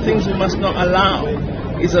one of the things we must not allow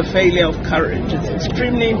is a failure of courage. It's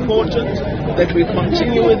extremely important that we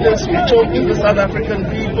continue with this. We talk to the South African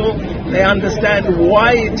people. They understand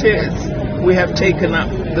why it is we have taken up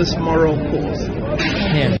this moral cause.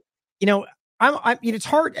 Man, it's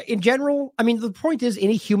hard in general. I mean, the point is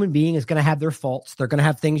any human being is going to have their faults. They're going to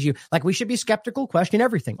have things we should be skeptical, question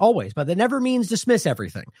everything always, but that never means dismiss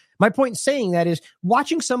everything. My point in saying that is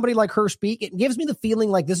watching somebody like her speak, it gives me the feeling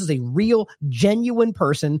like this is a real, genuine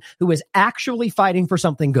person who is actually fighting for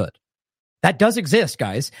something good. That does exist,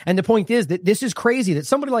 guys. And the point is that this is crazy that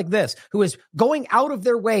somebody like this who is going out of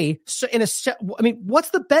their way what's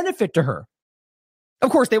the benefit to her? Of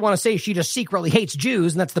course, they want to say she just secretly hates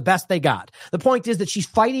Jews, and that's the best they got. The point is that she's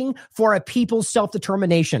fighting for a people's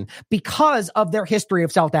self-determination because of their history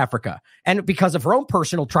of South Africa and because of her own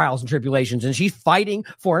personal trials and tribulations, and she's fighting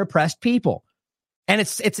for an oppressed people. And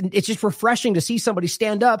it's just refreshing to see somebody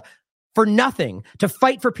stand up for nothing, to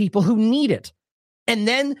fight for people who need it. And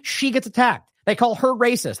then she gets attacked. They call her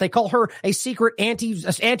racist. They call her a secret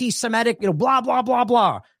anti-Semitic, blah, blah, blah,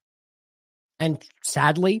 blah. And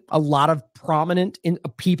sadly, a lot of prominent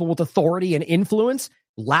people with authority and influence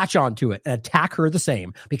latch onto it and attack her the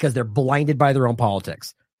same because they're blinded by their own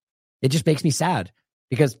politics. It just makes me sad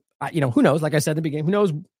because, who knows? Like I said at the beginning, who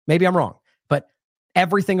knows? Maybe I'm wrong. But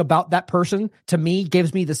everything about that person, to me,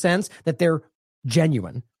 gives me the sense that they're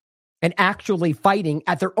genuine and actually fighting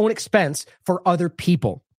at their own expense for other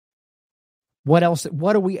people. What else?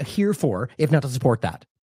 What are we here for if not to support that?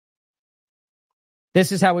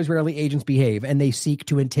 This is how Israeli agents behave, and they seek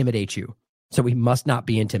to intimidate you. So we must not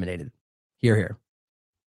be intimidated. Hear, hear.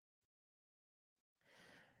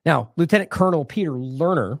 Now, Lieutenant Colonel Peter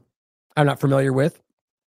Lerner, I'm not familiar with.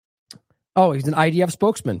 Oh, he's an IDF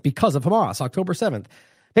spokesman because of Hamas, October 7th.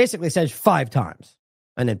 Basically says 5 times,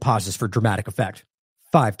 and then pauses for dramatic effect.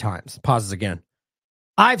 5 times. Pauses again.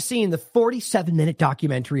 I've seen the 47-minute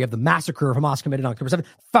documentary of the massacre of Hamas committed on October 7th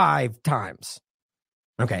 5 times.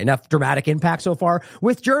 Okay, enough dramatic impact so far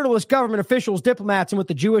with journalists, government officials, diplomats, and with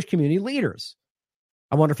the Jewish community leaders.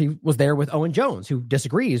 I wonder if he was there with Owen Jones, who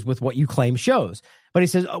disagrees with what you claim shows. But he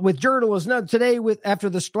says, with journalists, no, today, after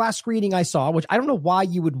the last screening I saw, which I don't know why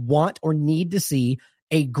you would want or need to see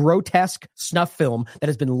a grotesque snuff film that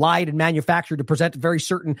has been lied and manufactured to present a very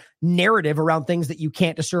certain narrative around things that you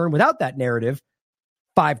can't discern without that narrative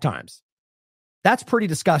 5 times. That's pretty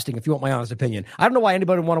disgusting, if you want my honest opinion. I don't know why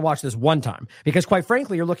anybody would want to watch this one time, because quite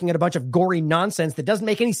frankly, you're looking at a bunch of gory nonsense that doesn't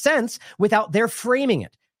make any sense without their framing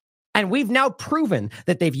it. And we've now proven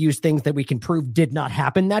that they've used things that we can prove did not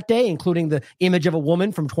happen that day, including the image of a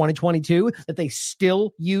woman from 2022 that they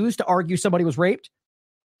still use to argue somebody was raped,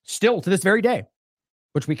 still to this very day,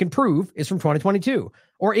 which we can prove is from 2022,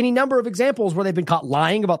 or any number of examples where they've been caught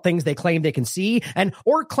lying about things they claim they can see,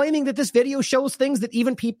 or claiming that this video shows things that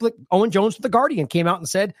even people like Owen Jones with The Guardian came out and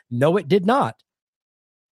said, no, it did not.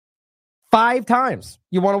 5 times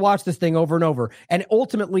you want to watch this thing over and over. And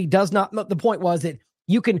ultimately does not, the point was that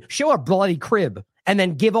you can show a bloody crib and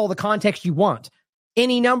then give all the context you want.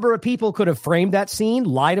 Any number of people could have framed that scene,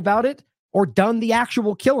 lied about it, or done the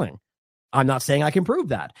actual killing. I'm not saying I can prove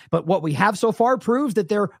that, but what we have so far proves that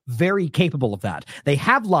they're very capable of that. They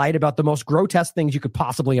have lied about the most grotesque things you could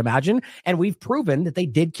possibly imagine, and we've proven that they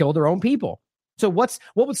did kill their own people. So what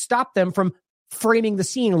would stop them from framing the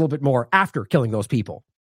scene a little bit more after killing those people?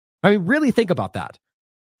 I mean, really think about that.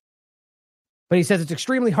 But he says it's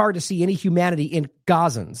extremely hard to see any humanity in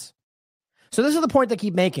Gazans. So this is the point they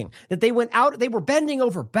keep making, that they went out, they were bending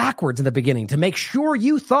over backwards in the beginning to make sure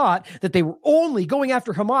you thought that they were only going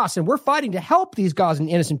after Hamas and we're fighting to help these Gazan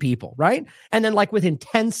innocent people, right? And then like within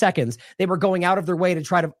 10 seconds, they were going out of their way to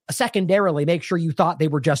try to secondarily make sure you thought they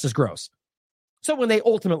were just as gross. So when they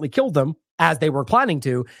ultimately killed them, as they were planning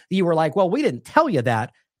to, you were like, well, we didn't tell you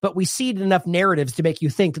that, but we seeded enough narratives to make you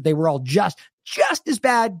think that they were all just as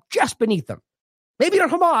bad, just beneath them. Maybe not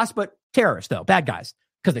Hamas, but terrorists though, bad guys.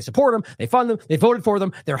 Because they support them, they fund them, they voted for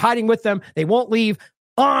them, they're hiding with them, they won't leave,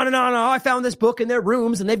 on and on. Oh, I found this book in their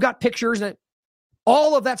rooms, and they've got pictures, and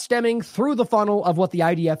all of that stemming through the funnel of what the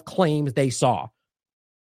IDF claims they saw.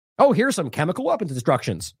 Oh, here's some chemical weapons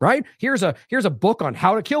instructions, right? Here's a book on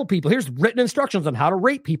how to kill people. Here's written instructions on how to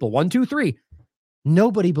rape people. 1, 2, 3.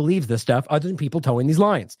 Nobody believes this stuff other than people towing these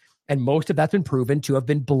lines. And most of that's been proven to have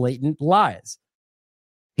been blatant lies.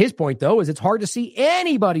 His point, though, is it's hard to see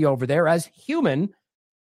anybody over there as human.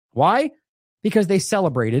 Why? Because they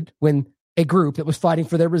celebrated when a group that was fighting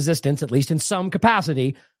for their resistance, at least in some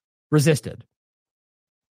capacity, resisted.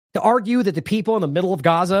 To argue that the people in the middle of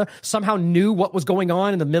Gaza somehow knew what was going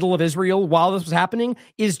on in the middle of Israel while this was happening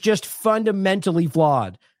is just fundamentally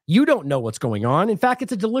flawed. You don't know what's going on. In fact,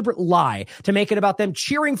 it's a deliberate lie to make it about them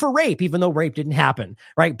cheering for rape, even though rape didn't happen,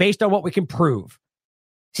 right? Based on what we can prove.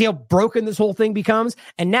 See how broken this whole thing becomes?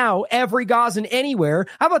 And now every Gazan anywhere,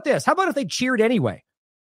 how about this? How about if they cheered anyway?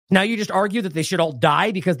 Now you just argue that they should all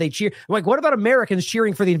die because they cheer. Like, what about Americans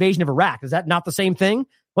cheering for the invasion of Iraq? Is that not the same thing?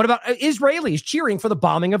 What about Israelis cheering for the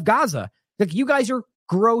bombing of Gaza? Like, you guys are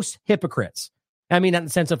gross hypocrites. I mean, not in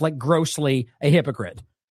the sense of like grossly a hypocrite.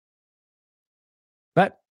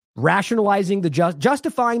 But rationalizing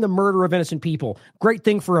justifying the murder of innocent people. Great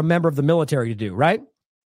thing for a member of the military to do, right?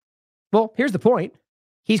 Well, here's the point.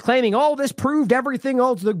 He's claiming all this proved everything.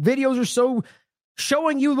 All the videos are so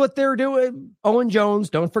showing you what they're doing. Owen Jones,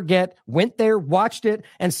 don't forget, went there, watched it,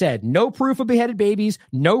 and said, no proof of beheaded babies,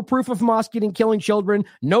 no proof of Hamas killing children,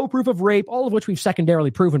 no proof of rape, all of which we've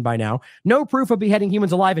secondarily proven by now, no proof of beheading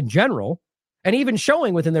humans alive in general, and even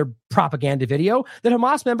showing within their propaganda video that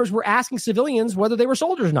Hamas members were asking civilians whether they were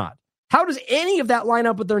soldiers or not. How does any of that line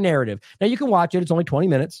up with their narrative? Now, you can watch it. It's only 20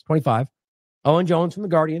 minutes, 25. Owen Jones from The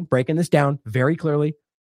Guardian breaking this down very clearly.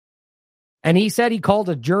 And he said he called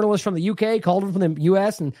a journalist from the UK, called him from the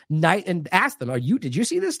US, and asked them, did you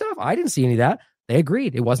see this stuff? I didn't see any of that. They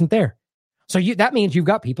agreed. It wasn't there. So that means you've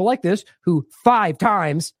got people like this who 5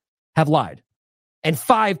 times have lied, and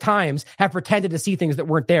 5 times have pretended to see things that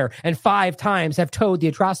weren't there, and 5 times have towed the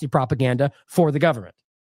atrocity propaganda for the government.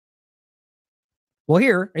 Well,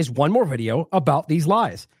 here is one more video about these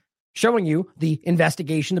lies, showing you the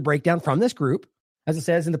investigation, the breakdown from this group. As it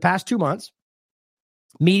says, in the past 2 months,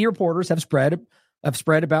 media reporters have spread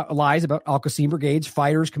about lies about Al-Qassam Brigade's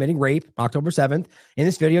fighters committing rape October 7th. In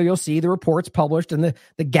this video, you'll see the reports published and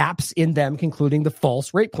the gaps in them, concluding the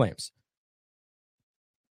false rape claims.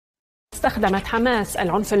 استخدمت حماس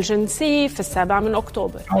العنف الجنسي في 7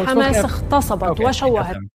 أكتوبر. حماس اغتصبت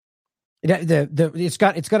وشوهت. It's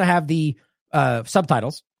going to have the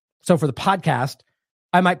subtitles. So for the podcast,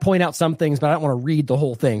 I might point out some things, but I don't want to read the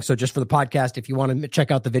whole thing. So just for the podcast, if you want to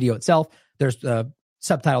check out the video itself, there's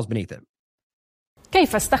subtitles beneath it.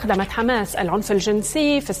 كيف استخدمت حماس العنف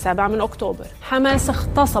الجنسي في 7 أكتوبر؟ حماس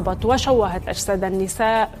اغتصبت وشوهت أجساد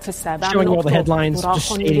النساء في 7 أكتوبر.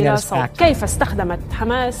 وراح بدراسات. كيف استخدمت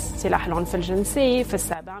حماس سلاح العنف الجنسي في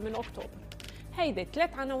 7 أكتوبر؟ هيدي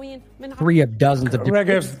 3 عناوين من 3 of dozens of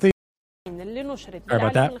different اللي نشرت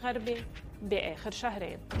بالإعلام الغربي بآخر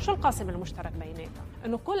شهرين. شو القاسم المشترك بيناتها؟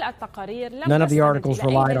 إنه كل التقارير لم None of the articles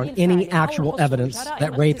relied on any actual evidence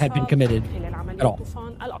that rape had been committed at all.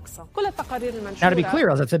 كل التقارير المنشورة. Now, to be clear,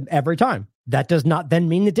 as I've said every time, that does not then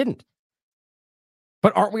mean it didn't.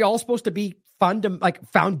 But aren't we all supposed to be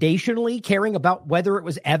foundationally caring about whether it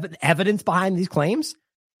was evidence behind these claims?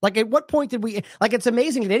 Like, at what point did we, it's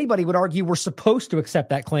amazing that anybody would argue we're supposed to accept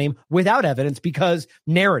that claim without evidence because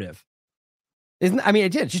narrative.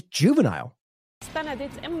 It's just juvenile.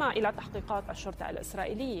 استندت إما إلى تحقيقات الشرطة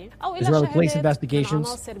الإسرائيلية أو إلى شهادات من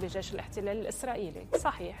عناصر بجيش الاحتلال الإسرائيلي.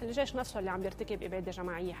 صحيح، الجيش نفسه اللي عم يرتكب إبادة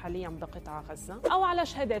جماعية حاليا بقطاع غزة، أو على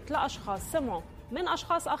شهادات لأشخاص سمعوا من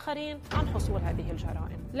أشخاص آخرين عن حصول هذه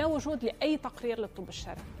الجرائم. لا وجود لأي تقرير للطب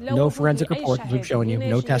الشرعي. No forensic report we've shown you.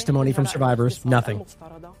 No testimony from survivors. Nothing.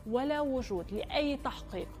 ولا وجود لأي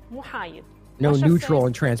تحقيق محايد. No neutral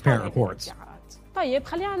and transparent reports. طيب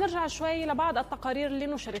خلينا نرجع شوي لبعض التقارير اللي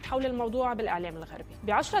نشرت حول الموضوع بالإعلام الغربي.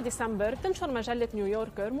 ب10 ديسمبر تنشر مجلة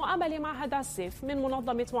نيويوركر مقابلة مع هداس زيف من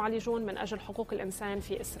منظمة معالجون من أجل حقوق الإنسان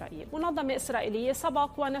في إسرائيل. منظمة إسرائيلية سبق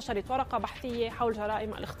ونشرت ورقة بحثية حول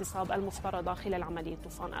جرائم الاغتصاب المفترضة خلال عملية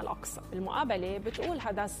طوفان الأقصى. المقابلة بتقول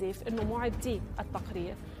هداس زيف إنه معدي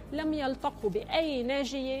التقرير لم يلتقوا بأي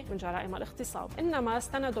ناجية من جرائم الاغتصاب، إنما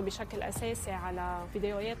استندوا بشكل أساسي على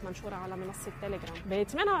فيديوهات منشورة على منصة تيليجرام. ب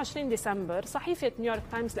 28 ديسمبر صحيفة نيويورك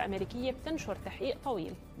تايمز الأمريكية بتنشر تحقيق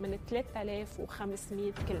طويل من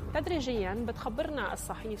 3500 كلمة. تدريجياً بتخبرنا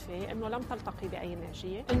الصحيفة إنه لم تلتقي بأي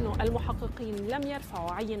ناجية، إنه المحققين لم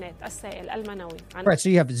يرفعوا عينات السائل المنوي عن Right, so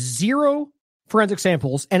you have 0 forensic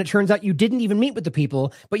samples, and it turns out you didn't even meet with the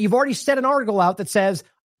people, but you've already set an article out that says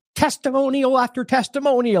testimonial after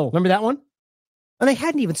testimonial. Remember that one? And they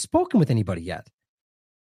hadn't even spoken with anybody yet.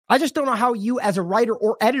 I just don't know how you as a writer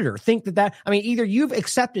or editor think that either you've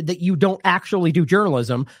accepted that you don't actually do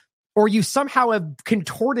journalism, or you somehow have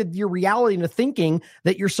contorted your reality into thinking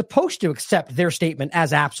that you're supposed to accept their statement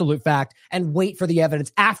as absolute fact and wait for the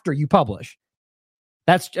evidence after you publish.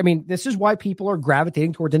 This is why people are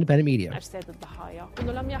gravitating towards independent media.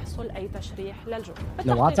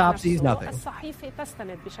 No autopsies, nothing. الصحيفة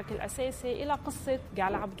تستند بشكل أساسي إلى قصة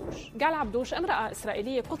جال عبدوش. جال عبدوش امرأة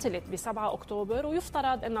إسرائيلية قتلت ب7 أكتوبر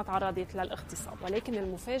ويفترض أنها تعرضت للاغتصاب، ولكن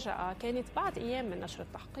المفاجأة كانت بعد أيام من نشر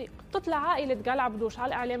التحقيق. تطلع عائلة جال عبدوش على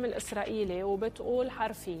الإعلام الإسرائيلي وبتقول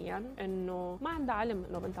حرفيا أنه ما عندها علم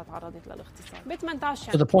أنه بنتها تعرضت للاغتصاب. ب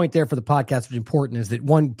 18 So the point there for the podcast was important is that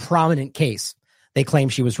one prominent case, they claim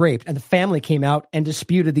she was raped, and the family came out and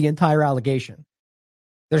disputed the entire allegation.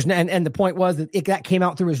 And the point was that that came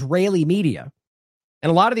out through Israeli media. And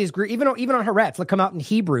a lot of these groups, even on Haaretz, they'll come out in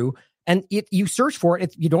Hebrew, and you search for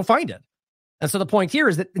it, you don't find it. And so the point here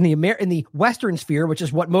is that in the Western sphere, which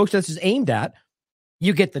is what most of this is aimed at,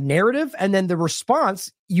 you get the narrative, and then the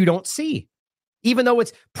response you don't see. Even though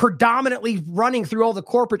it's predominantly running through all the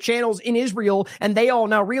corporate channels in Israel, and they all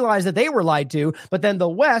now realize that they were lied to, but then the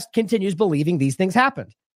West continues believing these things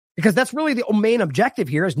happened. Because that's really the main objective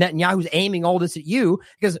here, is Netanyahu's aiming all this at you,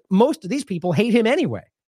 because most of these people hate him anyway.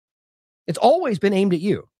 It's always been aimed at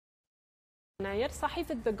you.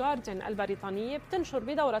 صحيفة The Guardian البريطانية بتنشر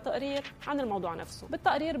بدورة تقرير عن الموضوع نفسه.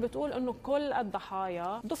 بالتقرير بتقول إنه كل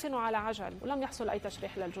الضحايا دفنوا على عجل ولم يحصل أي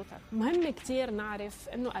تشريح للجثث. مهم كتير نعرف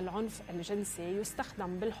إنه العنف الجنسي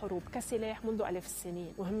يستخدم بالحروب كسلاح منذ آلاف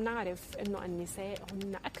السنين. مهم نعرف إنه النساء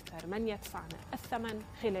هن أكثر من يدفعن الثمن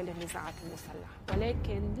خلال النزاعات المسلحة.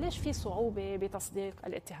 ولكن ليش في صعوبة بتصديق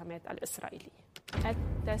الاتهامات الإسرائيلية؟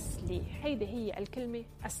 التسليح، هيدي هي الكلمة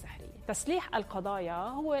السحرية. تسليح القضايا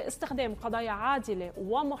هو استخدام قضايا عادلة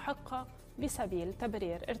ومحقة بسبيل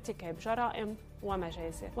تبرير ارتكاب جرائم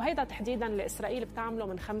ومجازر، وهيدا تحديدا لإسرائيل بتعمله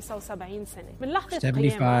من 75 سنة. من لحظة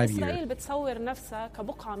قيامها إسرائيل بتصور نفسها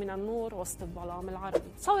كبقعة من النور وسط الظلام العربي،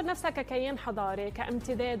 تصور نفسها ككيان حضاري،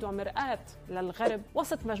 كامتداد ومرآة للغرب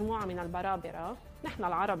وسط مجموعة من البرابرة، نحن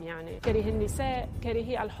العرب يعني كارهي النساء،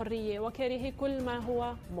 كارهي الحرية، وكارهي كل ما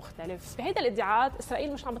هو مختلف. بهيدا الادعاءات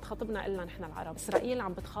إسرائيل مش عم بتخاطبنا إلا نحن العرب، إسرائيل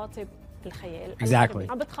عم بتخاطب الخيال. Exactly.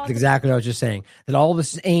 That's exactly what I was just saying. That all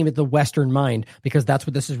this is aimed at the Western mind, because that's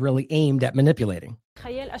what this is really aimed at manipulating.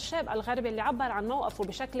 خيال الشاب الغربي اللي عبر عن موقفه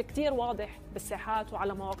بشكل كتير واضح بالساحات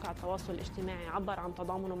وعلى مواقع التواصل الاجتماعي، عبر عن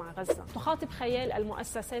تضامنه مع غزة. تخاطب خيال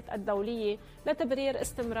المؤسسات الدولية لتبرير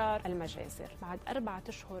استمرار المجازر. بعد 4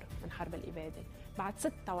 أشهر من حرب الإبادة، بعد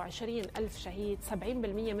 26,000 شهيد،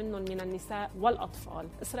 70% منهم من النساء والأطفال،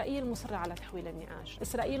 إسرائيل مصرة على تحويل النقاش.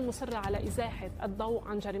 إسرائيل مصرة على إزاحة الضوء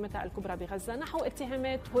عن جريمتها الكبرى بغزة نحو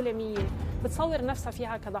اتهامات هلامية بتصور نفسها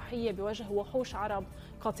فيها كضحية بوجه وحوش عرب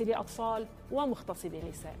قاتلي أطفال ومغتصبي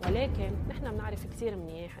نساء. ولكن نحن بنعرف كتير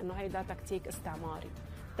منيح إنه هيدا تكتيك استعماري،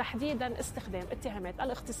 تحديدا استخدام اتهامات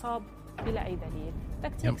الاغتصاب بلا أي دليل،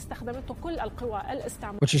 تكتيك استخدمته كل القوى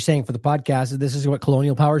الاستعمارية. What you're saying for the podcast is this is what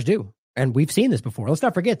colonial powers do. And we've seen this before. Let's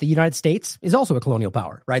not forget the United States is also a colonial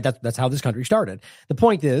power, right? That's how this country started. The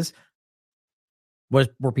point is,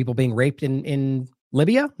 were people being raped in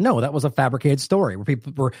Libya? No, that was a fabricated story.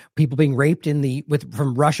 Were people being raped from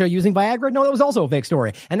Russia using Viagra? No, that was also a fake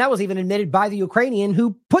story. And that was even admitted by the Ukrainian who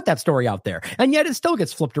put that story out there. And yet it still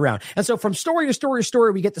gets flipped around. And so from story to story to story,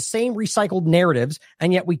 we get the same recycled narratives, and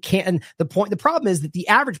yet we can't. And the problem is that the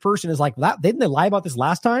average person is like, didn't they lie about this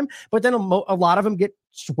last time? But then a lot of them get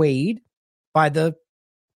swayed by the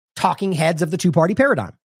talking heads of the two-party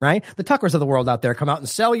paradigm, right? The Tuckers of the world out there come out and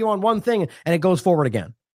sell you on one thing, and it goes forward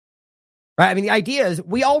again. Right? I mean, the idea is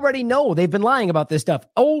we already know they've been lying about this stuff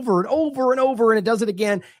over and over and over, and it does it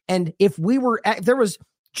again. And if there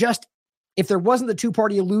wasn't the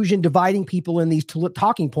two-party illusion dividing people in these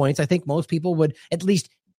talking points, I think most people would at least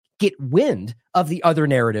get wind of the other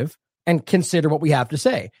narrative and consider what we have to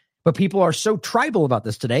say. But people are so tribal about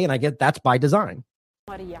this today, and I get that's by design.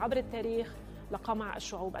 عبر التاريخ لقمع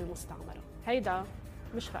الشعوب المستعمرة. هيدا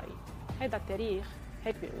مش رأيي، هيدا التاريخ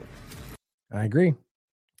هيك بيقول. I agree.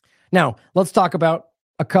 Now, let's talk about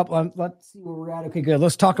a couple. Let's see where we're at. Okay, good.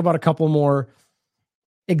 Let's talk about a couple more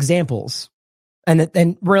examples.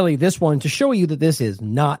 And really, this one to show you that this is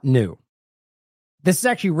not new. This is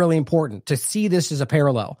actually really important to see this as a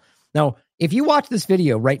parallel. Now, if you watch this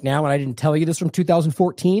video right now, and I didn't tell you this from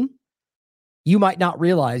 2014, you might not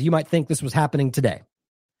realize, you might think this was happening today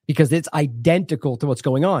because it's identical to what's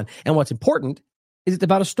going on. And what's important is it's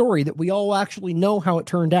about a story that we all actually know how it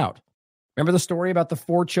turned out. Remember the story about the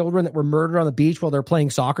 4 children that were murdered on the beach while they're playing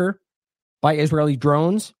soccer by Israeli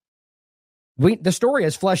drones? The story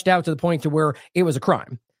is fleshed out to the point to where it was a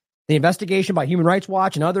crime. The investigation by Human Rights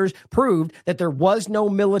Watch and others proved that there was no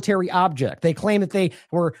military object. They claim that they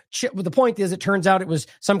were, the point is, it turns out it was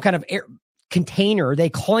some kind of container they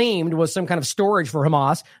claimed was some kind of storage for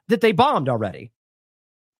Hamas that they bombed already.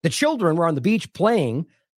 The children were on the beach playing,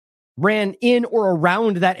 ran in or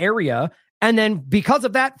around that area, and then because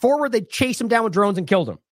of that, forward, they chased them down with drones and killed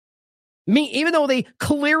them. Even though they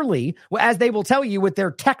clearly, as they will tell you with their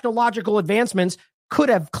technological advancements, could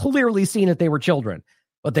have clearly seen that they were children.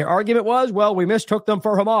 But their argument was, well, we mistook them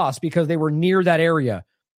for Hamas because they were near that area.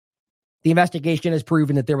 The investigation has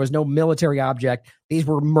proven that there was no military object. These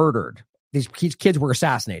were murdered. These kids were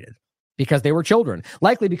assassinated because they were children,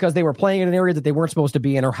 likely because they were playing in an area that they weren't supposed to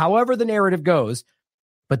be in, or however the narrative goes.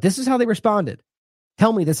 But this is how they responded.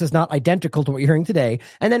 Tell me this is not identical to what you're hearing today,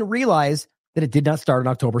 and then realize that it did not start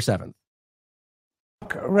on October 7th.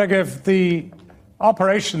 Regev, the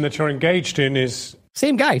operation that you're engaged in is...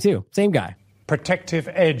 Same guy, too. Same guy. Protective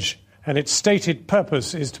Edge, and its stated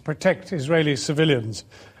purpose is to protect Israeli civilians.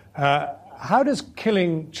 How does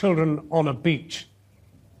killing children on a beach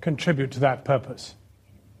contribute to that purpose?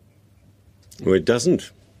 Well, it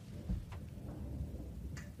doesn't.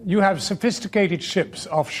 You have sophisticated ships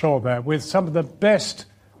offshore there with some of the best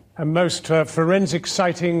and most forensic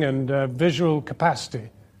sighting and visual capacity.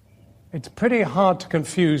 It's pretty hard to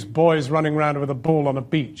confuse boys running around with a ball on a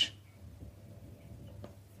beach.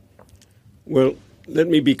 Well, let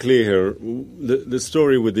me be clear here. The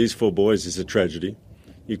story with these 4 boys is a tragedy.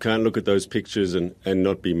 You can't look at those pictures and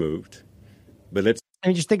not be moved. But let's... I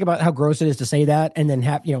mean, just think about how gross it is to say that and then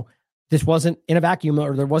have, this wasn't in a vacuum,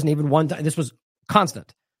 or there wasn't even one time. This was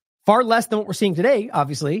constant. Far less than what we're seeing today,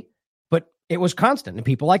 obviously, but it was constant. And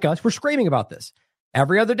people like us were screaming about this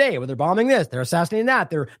every other day. Well, they're bombing this, they're assassinating that,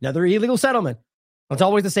 they're another illegal settlement. It's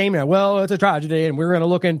always the same. Well, it's a tragedy, and we're going to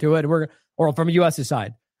look into it. And or from the U.S.'s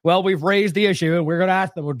side, well, we've raised the issue, and we're going to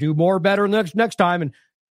ask them, we'll do more better next time. And,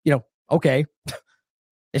 okay.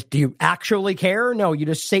 Do you actually care? No, you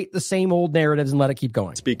just say the same old narratives and let it keep going.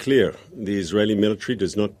 Let's be clear. The Israeli military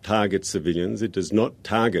does not target civilians. It does not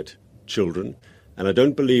target children. And I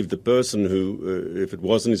don't believe the person who, if it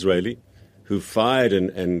wasn't Israeli, who fired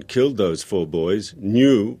and killed those 4 boys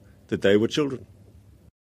knew that they were children.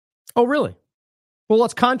 Oh, really? Well,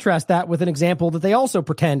 let's contrast that with an example that they also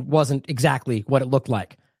pretend wasn't exactly what it looked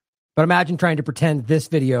like. But imagine trying to pretend this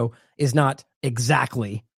video is not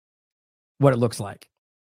exactly what it looks like.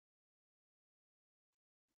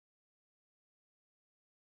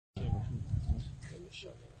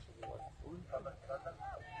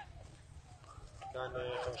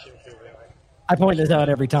 I point this out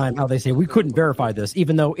every time, how they say we couldn't verify this,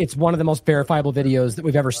 even though it's one of the most verifiable videos that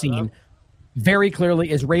we've ever seen. Very clearly,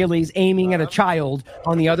 Israelis aiming at a child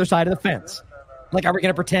on the other side of the fence. Like, are we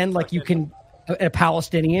going to pretend like a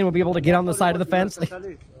Palestinian will be able to get on the side of the fence?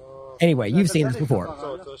 Anyway, you've seen this before.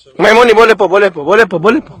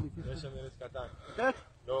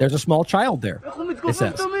 There's a small child there, it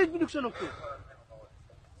says.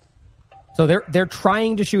 So they're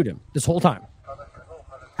trying to shoot him this whole time.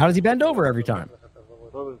 How does he bend over every time?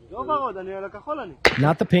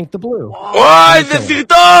 Not the pink, the blue. וואי, זה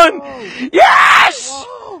סרטון! יש!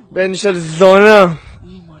 בן של זונה.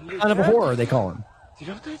 Kind of a horror, they call him.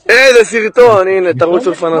 איזה סרטון, הנה,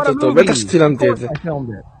 תרוצו לפנות אותו. בטח שצילמתי את זה.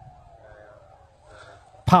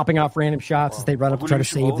 Popping off random shots as they run up to try to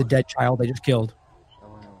save the dead child they just killed.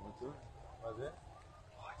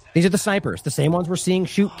 These are the snipers, the same ones we're seeing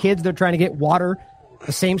shoot kids. They're trying to get water.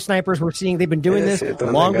 The same snipers we're seeing. They've been doing this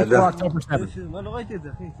long before October 7th.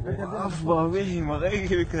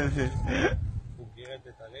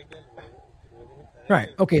 Right.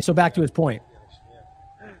 Okay, so back to his point.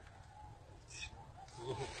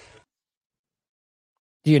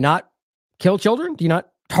 Do you not kill children? Do you not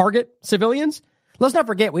target civilians? Let's not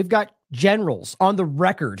forget, we've got generals on the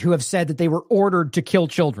record who have said that they were ordered to kill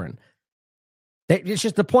children. It's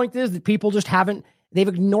just, the point is that people just they've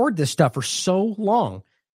ignored this stuff for so long.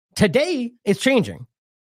 Today, it's changing.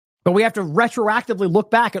 But we have to retroactively look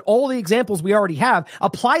back at all the examples we already have,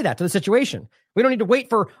 apply that to the situation. We don't need to wait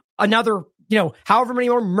for another, however many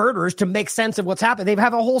more murders to make sense of what's happened. They've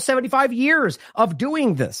had a whole 75 years of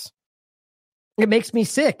doing this. It makes me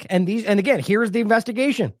sick. And again, here's the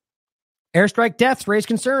investigation. Airstrike deaths raise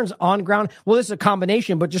concerns on ground. Well, this is a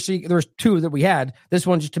combination, but just so there's 2 that we had. This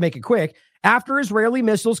one, just to make it quick. After Israeli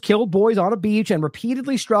missiles killed boys on a beach and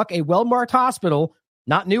repeatedly struck a well-marked hospital,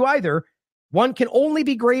 not new either, one can only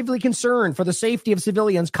be gravely concerned for the safety of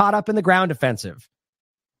civilians caught up in the ground offensive.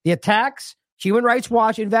 The attacks Human Rights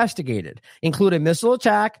Watch investigated include a missile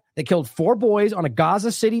attack that killed 4 boys on a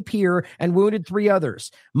Gaza City pier and wounded 3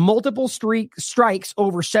 others, multiple strikes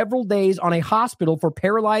over several days on a hospital for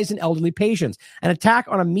paralyzed and elderly patients, an attack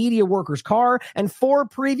on a media worker's car, and 4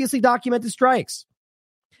 previously documented strikes.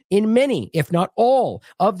 In many, if not all,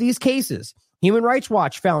 of these cases, Human Rights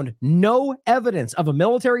Watch found no evidence of a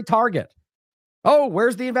military target. Oh,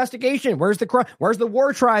 where's the investigation? Where's the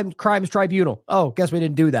war crimes tribunal? Oh, guess we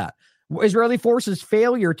didn't do that. Israeli forces'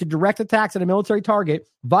 failure to direct attacks at a military target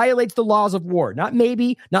violates the laws of war. Not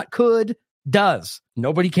maybe, not could, does.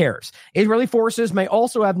 Nobody cares. Israeli forces may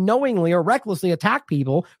also have knowingly or recklessly attacked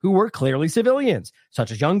people who were clearly civilians,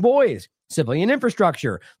 such as young boys, civilian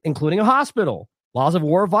infrastructure, including a hospital. Laws of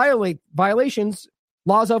war violations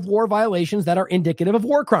that are indicative of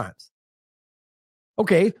war crimes.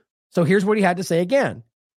 Okay, so here's what he had to say again.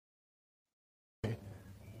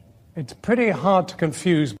 It's pretty hard to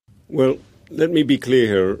confuse. Well, let me be clear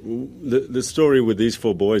here. The story with these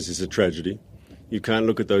 4 boys is a tragedy. You can't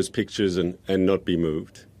look at those pictures and not be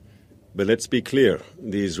moved. But let's be clear,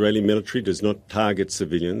 the Israeli military does not target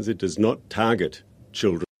civilians. It does not target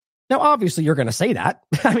children. Now, obviously, you're going to say that.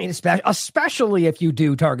 I mean, especially if you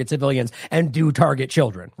do target civilians and do target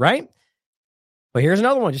children, right? But here's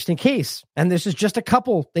another one, just in case. And this is just a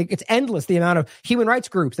couple. It's endless, the amount of human rights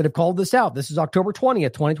groups that have called this out. This is October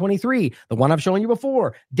 20th, 2023, the one I've shown you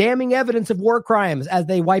before. Damning evidence of war crimes as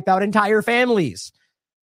they wipe out entire families.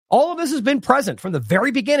 All of this has been present from the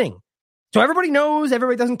very beginning. So everybody knows,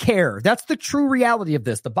 everybody doesn't care. That's the true reality of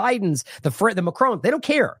this. The Bidens, the Macron, they don't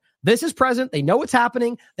care. This is present. They know what's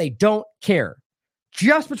happening. They don't care.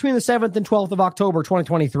 Just between the 7th and 12th of October,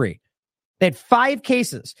 2023. They had 5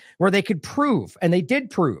 cases where they could prove, and they did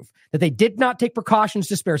prove, that they did not take precautions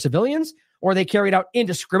to spare civilians, or they carried out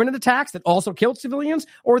indiscriminate attacks that also killed civilians,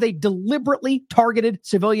 or they deliberately targeted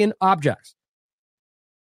civilian objects.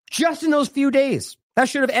 Just in those few days. That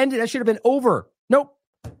should have ended. That should have been over. Nope.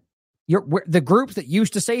 The groups that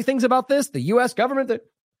used to say things about this, the U.S. government,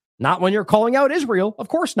 not when you're calling out Israel. Of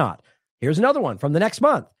course not. Here's another one from the next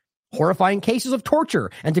month. Horrifying cases of torture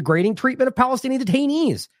and degrading treatment of Palestinian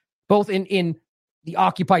detainees, both in the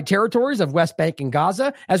occupied territories of West Bank and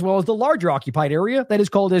Gaza, as well as the larger occupied area that is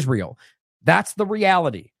called Israel. That's the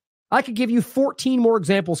reality. I could give you 14 more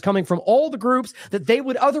examples coming from all the groups that they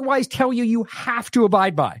would otherwise tell you you have to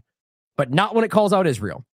abide by, but not when it calls out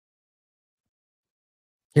Israel.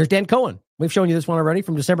 Here's Dan Cohen. We've shown you this one already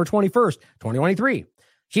from December 21st, 2023.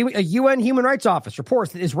 A UN Human Rights Office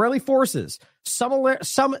reports that Israeli forces summarily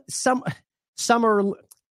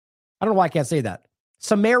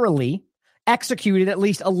executed at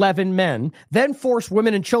least 11 men, then forced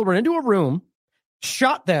women and children into a room,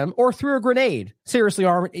 shot them, or threw a grenade, seriously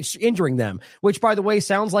injuring them, which, by the way,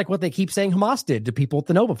 sounds like what they keep saying Hamas did to people at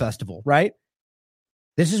the Nova Festival, right?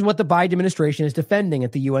 This is what the Biden administration is defending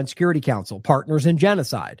at the UN Security Council, partners in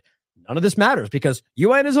genocide. None of this matters because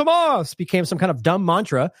UN is Hamas became some kind of dumb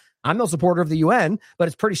mantra. I'm no supporter of the UN, but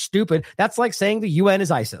it's pretty stupid. That's like saying the UN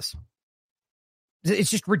is ISIS. It's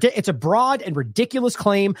just it's a broad and ridiculous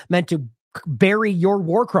claim meant to bury your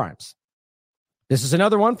war crimes. This is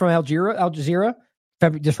another one from Al Jazeera,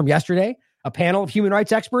 just from yesterday. A panel of human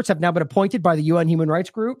rights experts have now been appointed by the UN Human Rights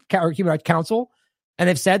Group, or Human Rights Council, and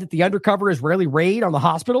have said that the undercover Israeli raid on the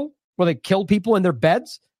hospital where they killed people in their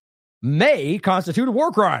beds may constitute a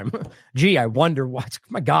war crime. Gee, I wonder what.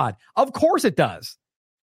 My God. Of course it does.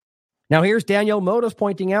 Now here's Danielle Motos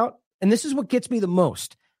pointing out, and this is what gets me the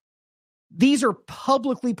most. These are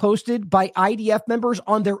publicly posted by IDF members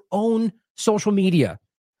on their own social media.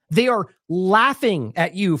 They are laughing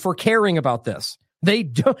at you for caring about this.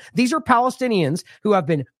 These are Palestinians who have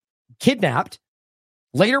been kidnapped,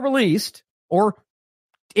 later released, or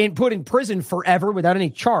put in prison forever without any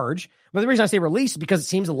charge. But the reason I say released is because it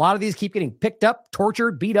seems a lot of these keep getting picked up,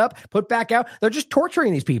 tortured, beat up, put back out. They're just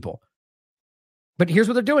torturing these people. But here's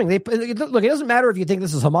what they're doing. Look, it doesn't matter if you think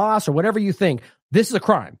this is Hamas or whatever you think. This is a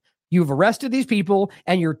crime. You've arrested these people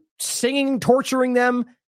and you're singing, torturing them.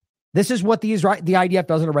 This is what the IDF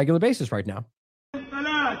does on a regular basis right now.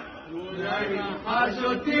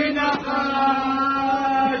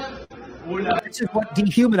 This is what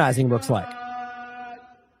dehumanizing looks like.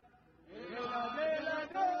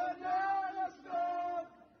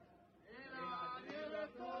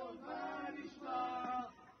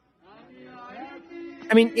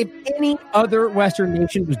 I mean, if any other Western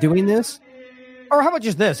nation was doing this, or how about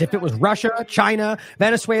just this? If it was Russia, China,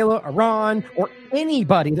 Venezuela, Iran, or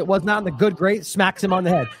anybody that was not in the good grace, smacks him on the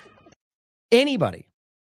head. Anybody.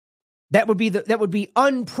 That would be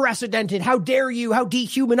unprecedented. How dare you? How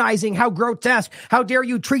dehumanizing? How grotesque? How dare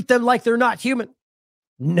you treat them like they're not human?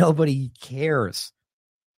 Nobody cares.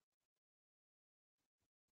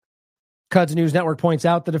 Quds News Network points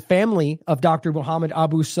out that a family of Dr. Mohammed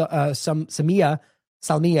Abu Salmiya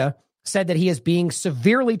said that he is being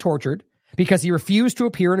severely tortured because he refused to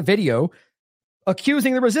appear in a video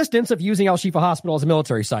accusing the resistance of using Al-Shifa Hospital as a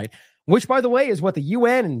military site, which, by the way, is what the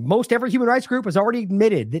UN and most every human rights group has already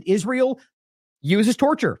admitted, that Israel uses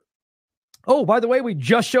torture. Oh, by the way, we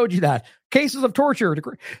just showed you that. Cases of torture,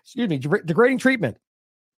 degrading treatment.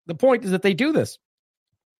 The point is that they do this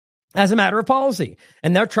as a matter of policy.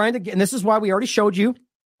 And they're trying to get, and this is why we already showed you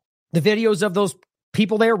the videos of those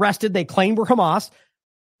people they arrested, they claimed were Hamas,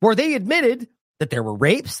 where they admitted that there were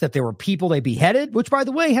rapes, that there were people they beheaded, which, by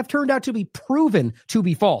the way, have turned out to be proven to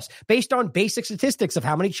be false based on basic statistics of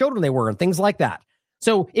how many children they were and things like that.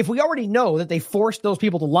 So if we already know that they forced those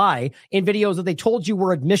people to lie in videos that they told you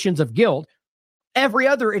were admissions of guilt, every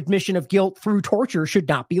other admission of guilt through torture should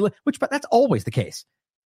not be, but that's always the case.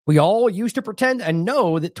 We all used to pretend and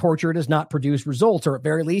know that torture does not produce results, or at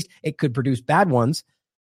very least, it could produce bad ones.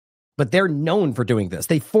 But they're known for doing this.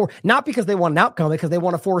 Not because they want an outcome, because they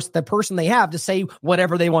want to force the person they have to say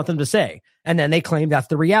whatever they want them to say. And then they claim that's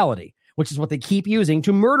the reality, which is what they keep using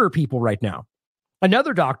to murder people right now.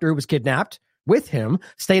 Another doctor who was kidnapped with him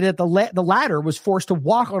stated that the latter was forced to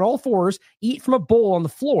walk on all fours, eat from a bowl on the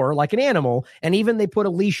floor like an animal, and even they put a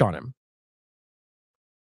leash on him.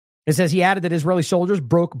 It says he added that Israeli soldiers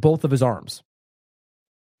broke both of his arms.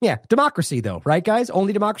 Yeah, democracy though, right guys?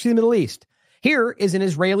 Only democracy in the Middle East. Here is an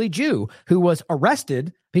Israeli Jew who was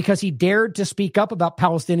arrested because he dared to speak up about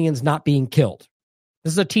Palestinians not being killed.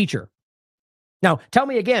 This is a teacher. Now, tell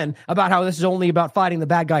me again about how this is only about fighting the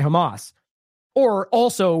bad guy Hamas, or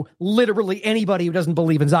also literally anybody who doesn't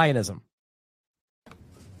believe in Zionism.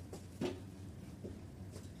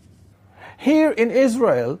 Here in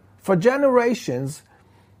Israel, for generations,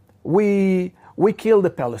 we kill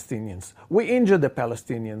the Palestinians. We injure the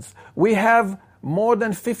Palestinians. We have more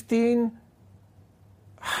than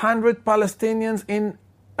 1,500 Palestinians in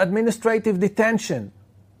administrative detention.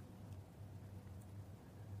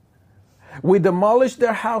 We demolish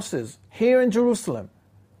their houses here in Jerusalem.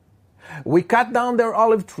 We cut down their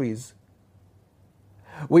olive trees.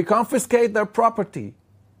 We confiscate their property,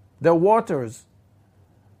 their waters.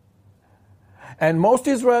 And most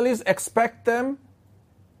Israelis expect them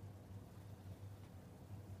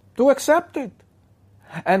to accept it.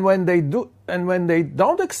 And when they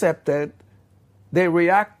don't accept it, they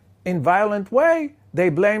react in violent way. They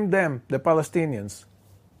blame them, the Palestinians.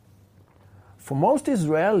 For most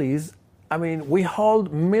Israelis, I mean, we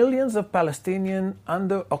hold millions of Palestinians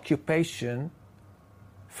under occupation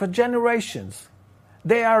for generations.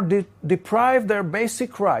 They are deprived their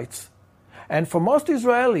basic rights. And for most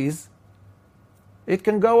Israelis, it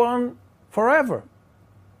can go on forever.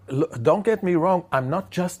 Look, don't get me wrong, I'm not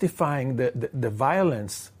justifying the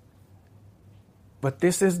violence. But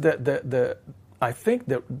this is I think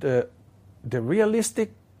the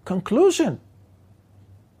realistic conclusion.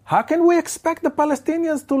 How can we expect the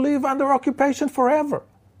Palestinians to live under occupation forever?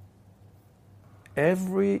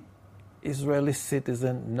 Every Israeli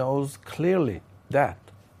citizen knows clearly that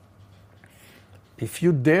if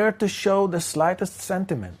you dare to show the slightest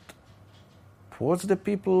sentiment towards the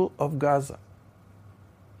people of Gaza,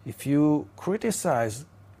 if you criticize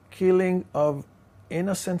killing of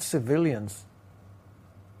innocent civilians,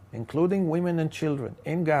 including women and children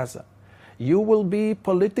in Gaza, you will be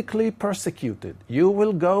politically persecuted. You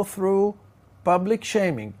will go through public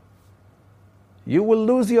shaming. You will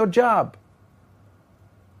lose your job.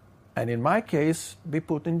 And in my case, be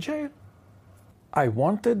put in jail. I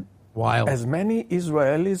wanted as many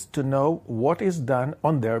Israelis to know what is done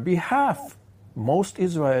on their behalf. Most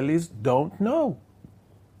Israelis don't know.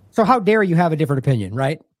 So how dare you have a different opinion,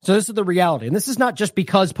 right? So this is the reality. And this is not just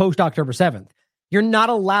because post-October 7th. You're not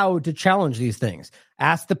allowed to challenge these things.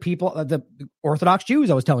 Ask the people, the Orthodox Jews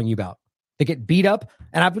I was telling you about. They get beat up,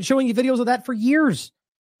 and I've been showing you videos of that for years.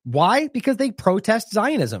 Why? Because they protest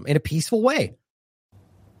Zionism in a peaceful way.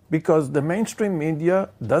 Because the mainstream media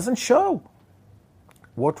doesn't show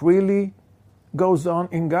what really goes on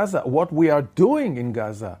in Gaza, what we are doing in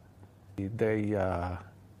Gaza. They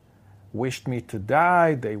wished me to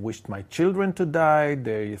die. They wished my children to die.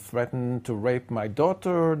 They threatened to rape my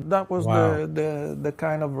daughter. That was the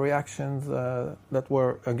kind of reactions that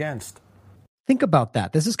were against. Think about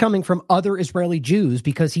that. This is coming from other Israeli Jews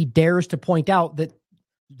because he dares to point out that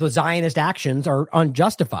the Zionist actions are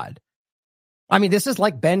unjustified. I mean, this is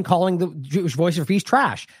like Ben calling the Jewish Voice for Peace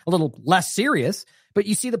trash. A little less serious, but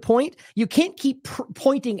you see the point? You can't keep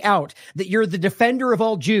pointing out that you're the defender of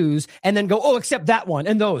all Jews and then go, oh, except that one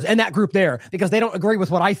and those and that group there because they don't agree with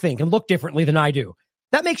what I think and look differently than I do.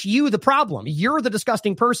 That makes you the problem. You're the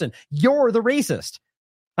disgusting person. You're the racist.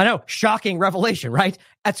 I know, shocking revelation, right?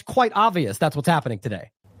 That's quite obvious. That's what's happening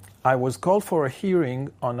today. I was called for a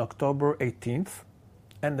hearing on October 18th,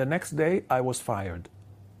 and the next day I was fired.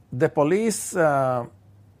 The police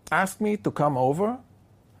asked me to come over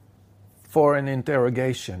for an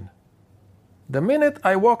interrogation. The minute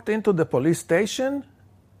I walked into the police station,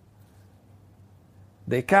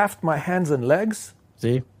 they cuffed my hands and legs.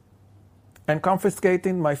 See? And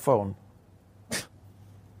confiscated my phone.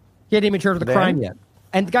 He hadn't even charged the crime yet.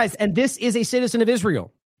 And guys, and this is a citizen of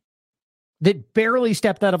Israel that barely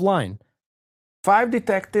stepped out of line. 5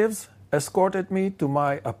 detectives escorted me to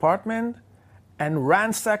my apartment and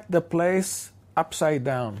ransacked the place upside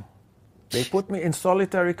down. They put me in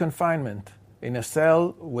solitary confinement in a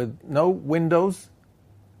cell with no windows.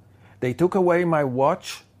 They took away my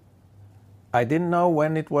watch. I didn't know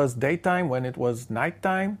when it was daytime, when it was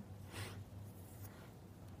nighttime.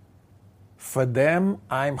 For them,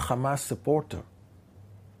 I'm Hamas supporter.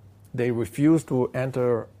 They refused to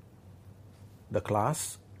enter the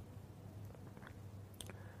class,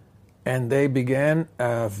 and they began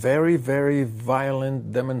a very, very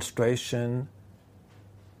violent demonstration.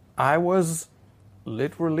 I was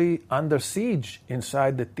literally under siege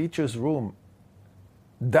inside the teacher's room.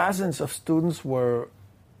 Dozens of students were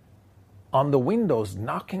on the windows,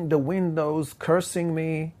 knocking the windows, cursing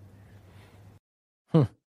me.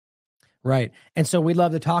 Right. And so we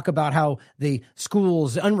love to talk about how the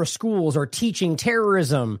schools, the UNRWA schools, are teaching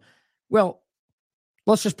terrorism. Well,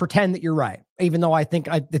 let's just pretend that you're right, even though I think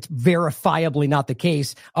it's verifiably not the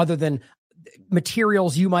case, other than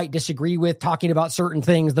materials you might disagree with, talking about certain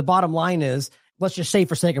things. The bottom line is, let's just say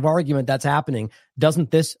for sake of argument that's happening.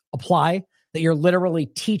 Doesn't this apply? That you're literally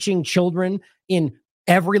teaching children in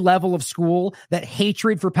every level of school that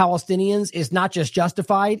hatred for Palestinians is not just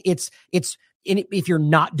justified, if you're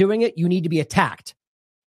not doing it, you need to be attacked.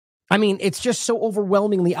 I mean, it's just so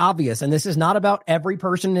overwhelmingly obvious. And this is not about every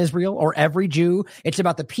person in Israel or every Jew. It's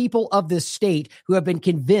about the people of this state who have been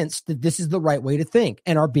convinced that this is the right way to think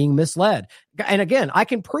and are being misled. And again, I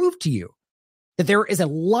can prove to you that there is a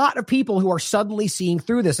lot of people who are suddenly seeing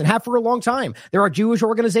through this and have for a long time. There are Jewish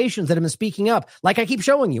organizations that have been speaking up, like I keep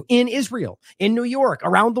showing you, in Israel, in New York,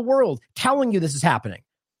 around the world, telling you this is happening.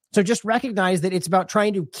 So just recognize that it's about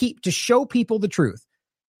trying to show people the truth.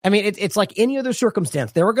 I mean, it's like any other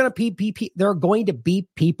circumstance. There are going to be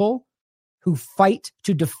people who fight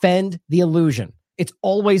to defend the illusion. It's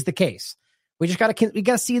always the case. We got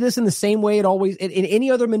to see this in the same way in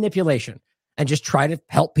any other manipulation, and just try to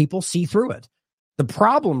help people see through it. The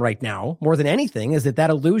problem right now, more than anything, is that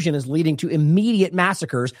illusion is leading to immediate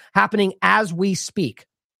massacres happening as we speak.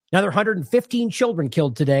 Another 115 children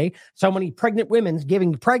killed today. So many pregnant women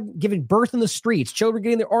giving birth in the streets. Children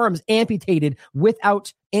getting their arms amputated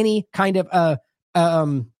without any kind of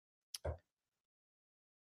I'm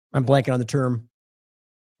blanking on the term.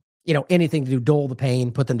 Anything to dull the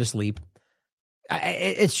pain, put them to sleep.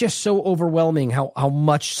 It's just so overwhelming how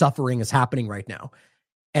much suffering is happening right now,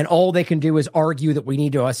 and all they can do is argue that we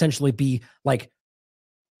need to essentially be like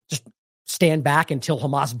just stand back until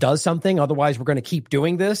Hamas does something. Otherwise, we're going to keep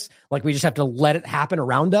doing this. Like, we just have to let it happen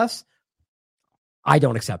around us. I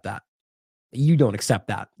don't accept that. You don't accept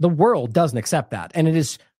that. The world doesn't accept that. And it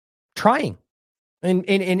is trying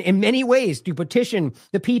in many ways to petition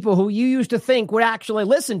the people who you used to think would actually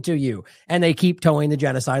listen to you. And they keep towing the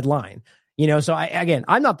genocide line. So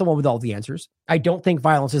I'm not the one with all the answers. I don't think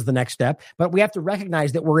violence is the next step, but we have to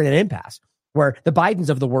recognize that we're in an impasse where the Bidens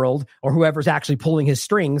of the world, or whoever's actually pulling his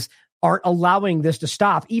strings, aren't allowing this to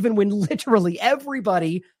stop, even when literally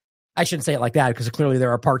everybody, I shouldn't say it like that, because clearly there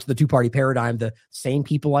are parts of the two-party paradigm, the same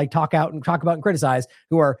people I talk about and criticize,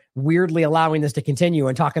 who are weirdly allowing this to continue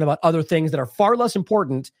and talking about other things that are far less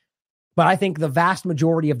important. But I think the vast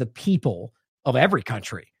majority of the people of every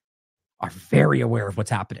country are very aware of what's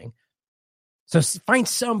happening. So find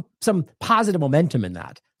some positive momentum in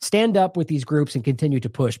that. Stand up with these groups and continue to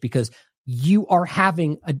push, because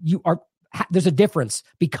there's a difference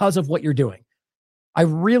because of what you're doing. I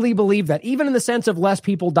really believe that, even in the sense of less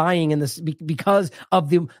people dying in this because of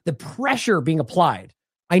the pressure being applied.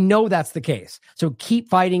 I know that's the case. So keep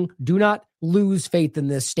fighting. Do not lose faith in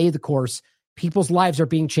this. Stay the course. People's lives are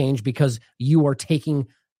being changed because you are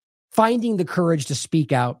finding the courage to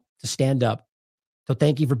speak out, to stand up. So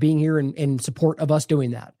thank you for being here in support of us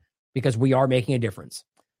doing that, because we are making a difference.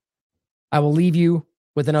 I will leave you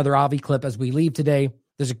with another Avi clip as we leave today.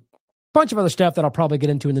 There's a bunch of other stuff that I'll probably get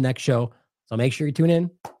into in the next show. So make sure you tune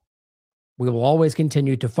in. We will always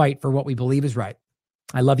continue to fight for what we believe is right.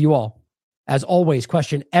 I love you all. As always,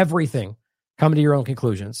 question everything. Come to your own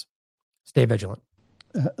conclusions. Stay vigilant.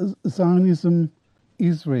 Zionism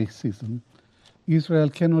is racism. Israel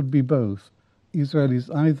cannot be both. Israel is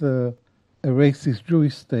either a racist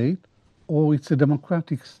Jewish state, or it's a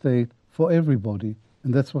democratic state for everybody.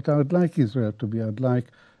 And that's what I would like Israel to be. I'd like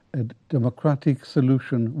a democratic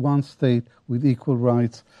solution, one state with equal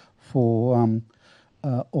rights for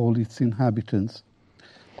all its inhabitants.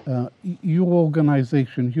 Your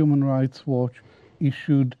organization, Human Rights Watch,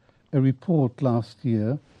 issued a report last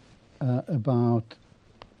year about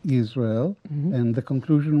Israel, and the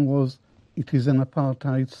conclusion was it is an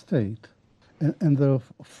apartheid state. And there are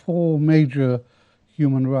 4 major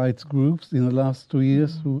human rights groups in the last 2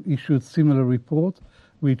 years who issued similar reports,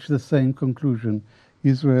 reached the same conclusion.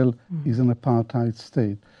 Israel is an apartheid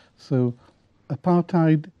state. So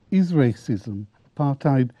apartheid is racism.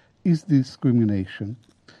 Apartheid is discrimination.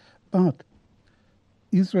 But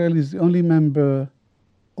Israel is the only member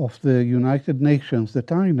of the United Nations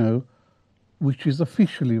that I know which is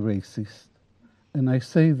officially racist. And I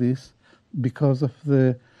say this because of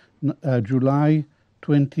the July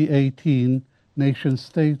 2018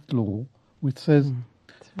 nation-state law, which says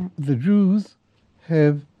the Jews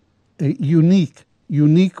have a unique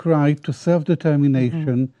right to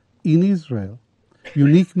self-determination in Israel.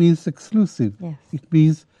 Unique means exclusive. Yes. It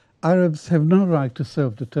means Arabs have no right to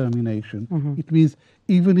self-determination. It means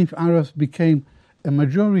even if Arabs became a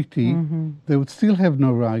majority, they would still have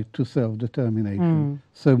no right to self-determination.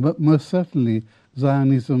 So most certainly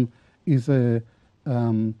Zionism is a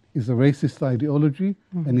racist ideology,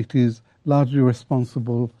 and it is largely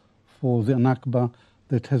responsible for the Nakba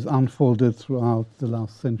that has unfolded throughout the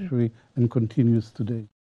last century and continues today.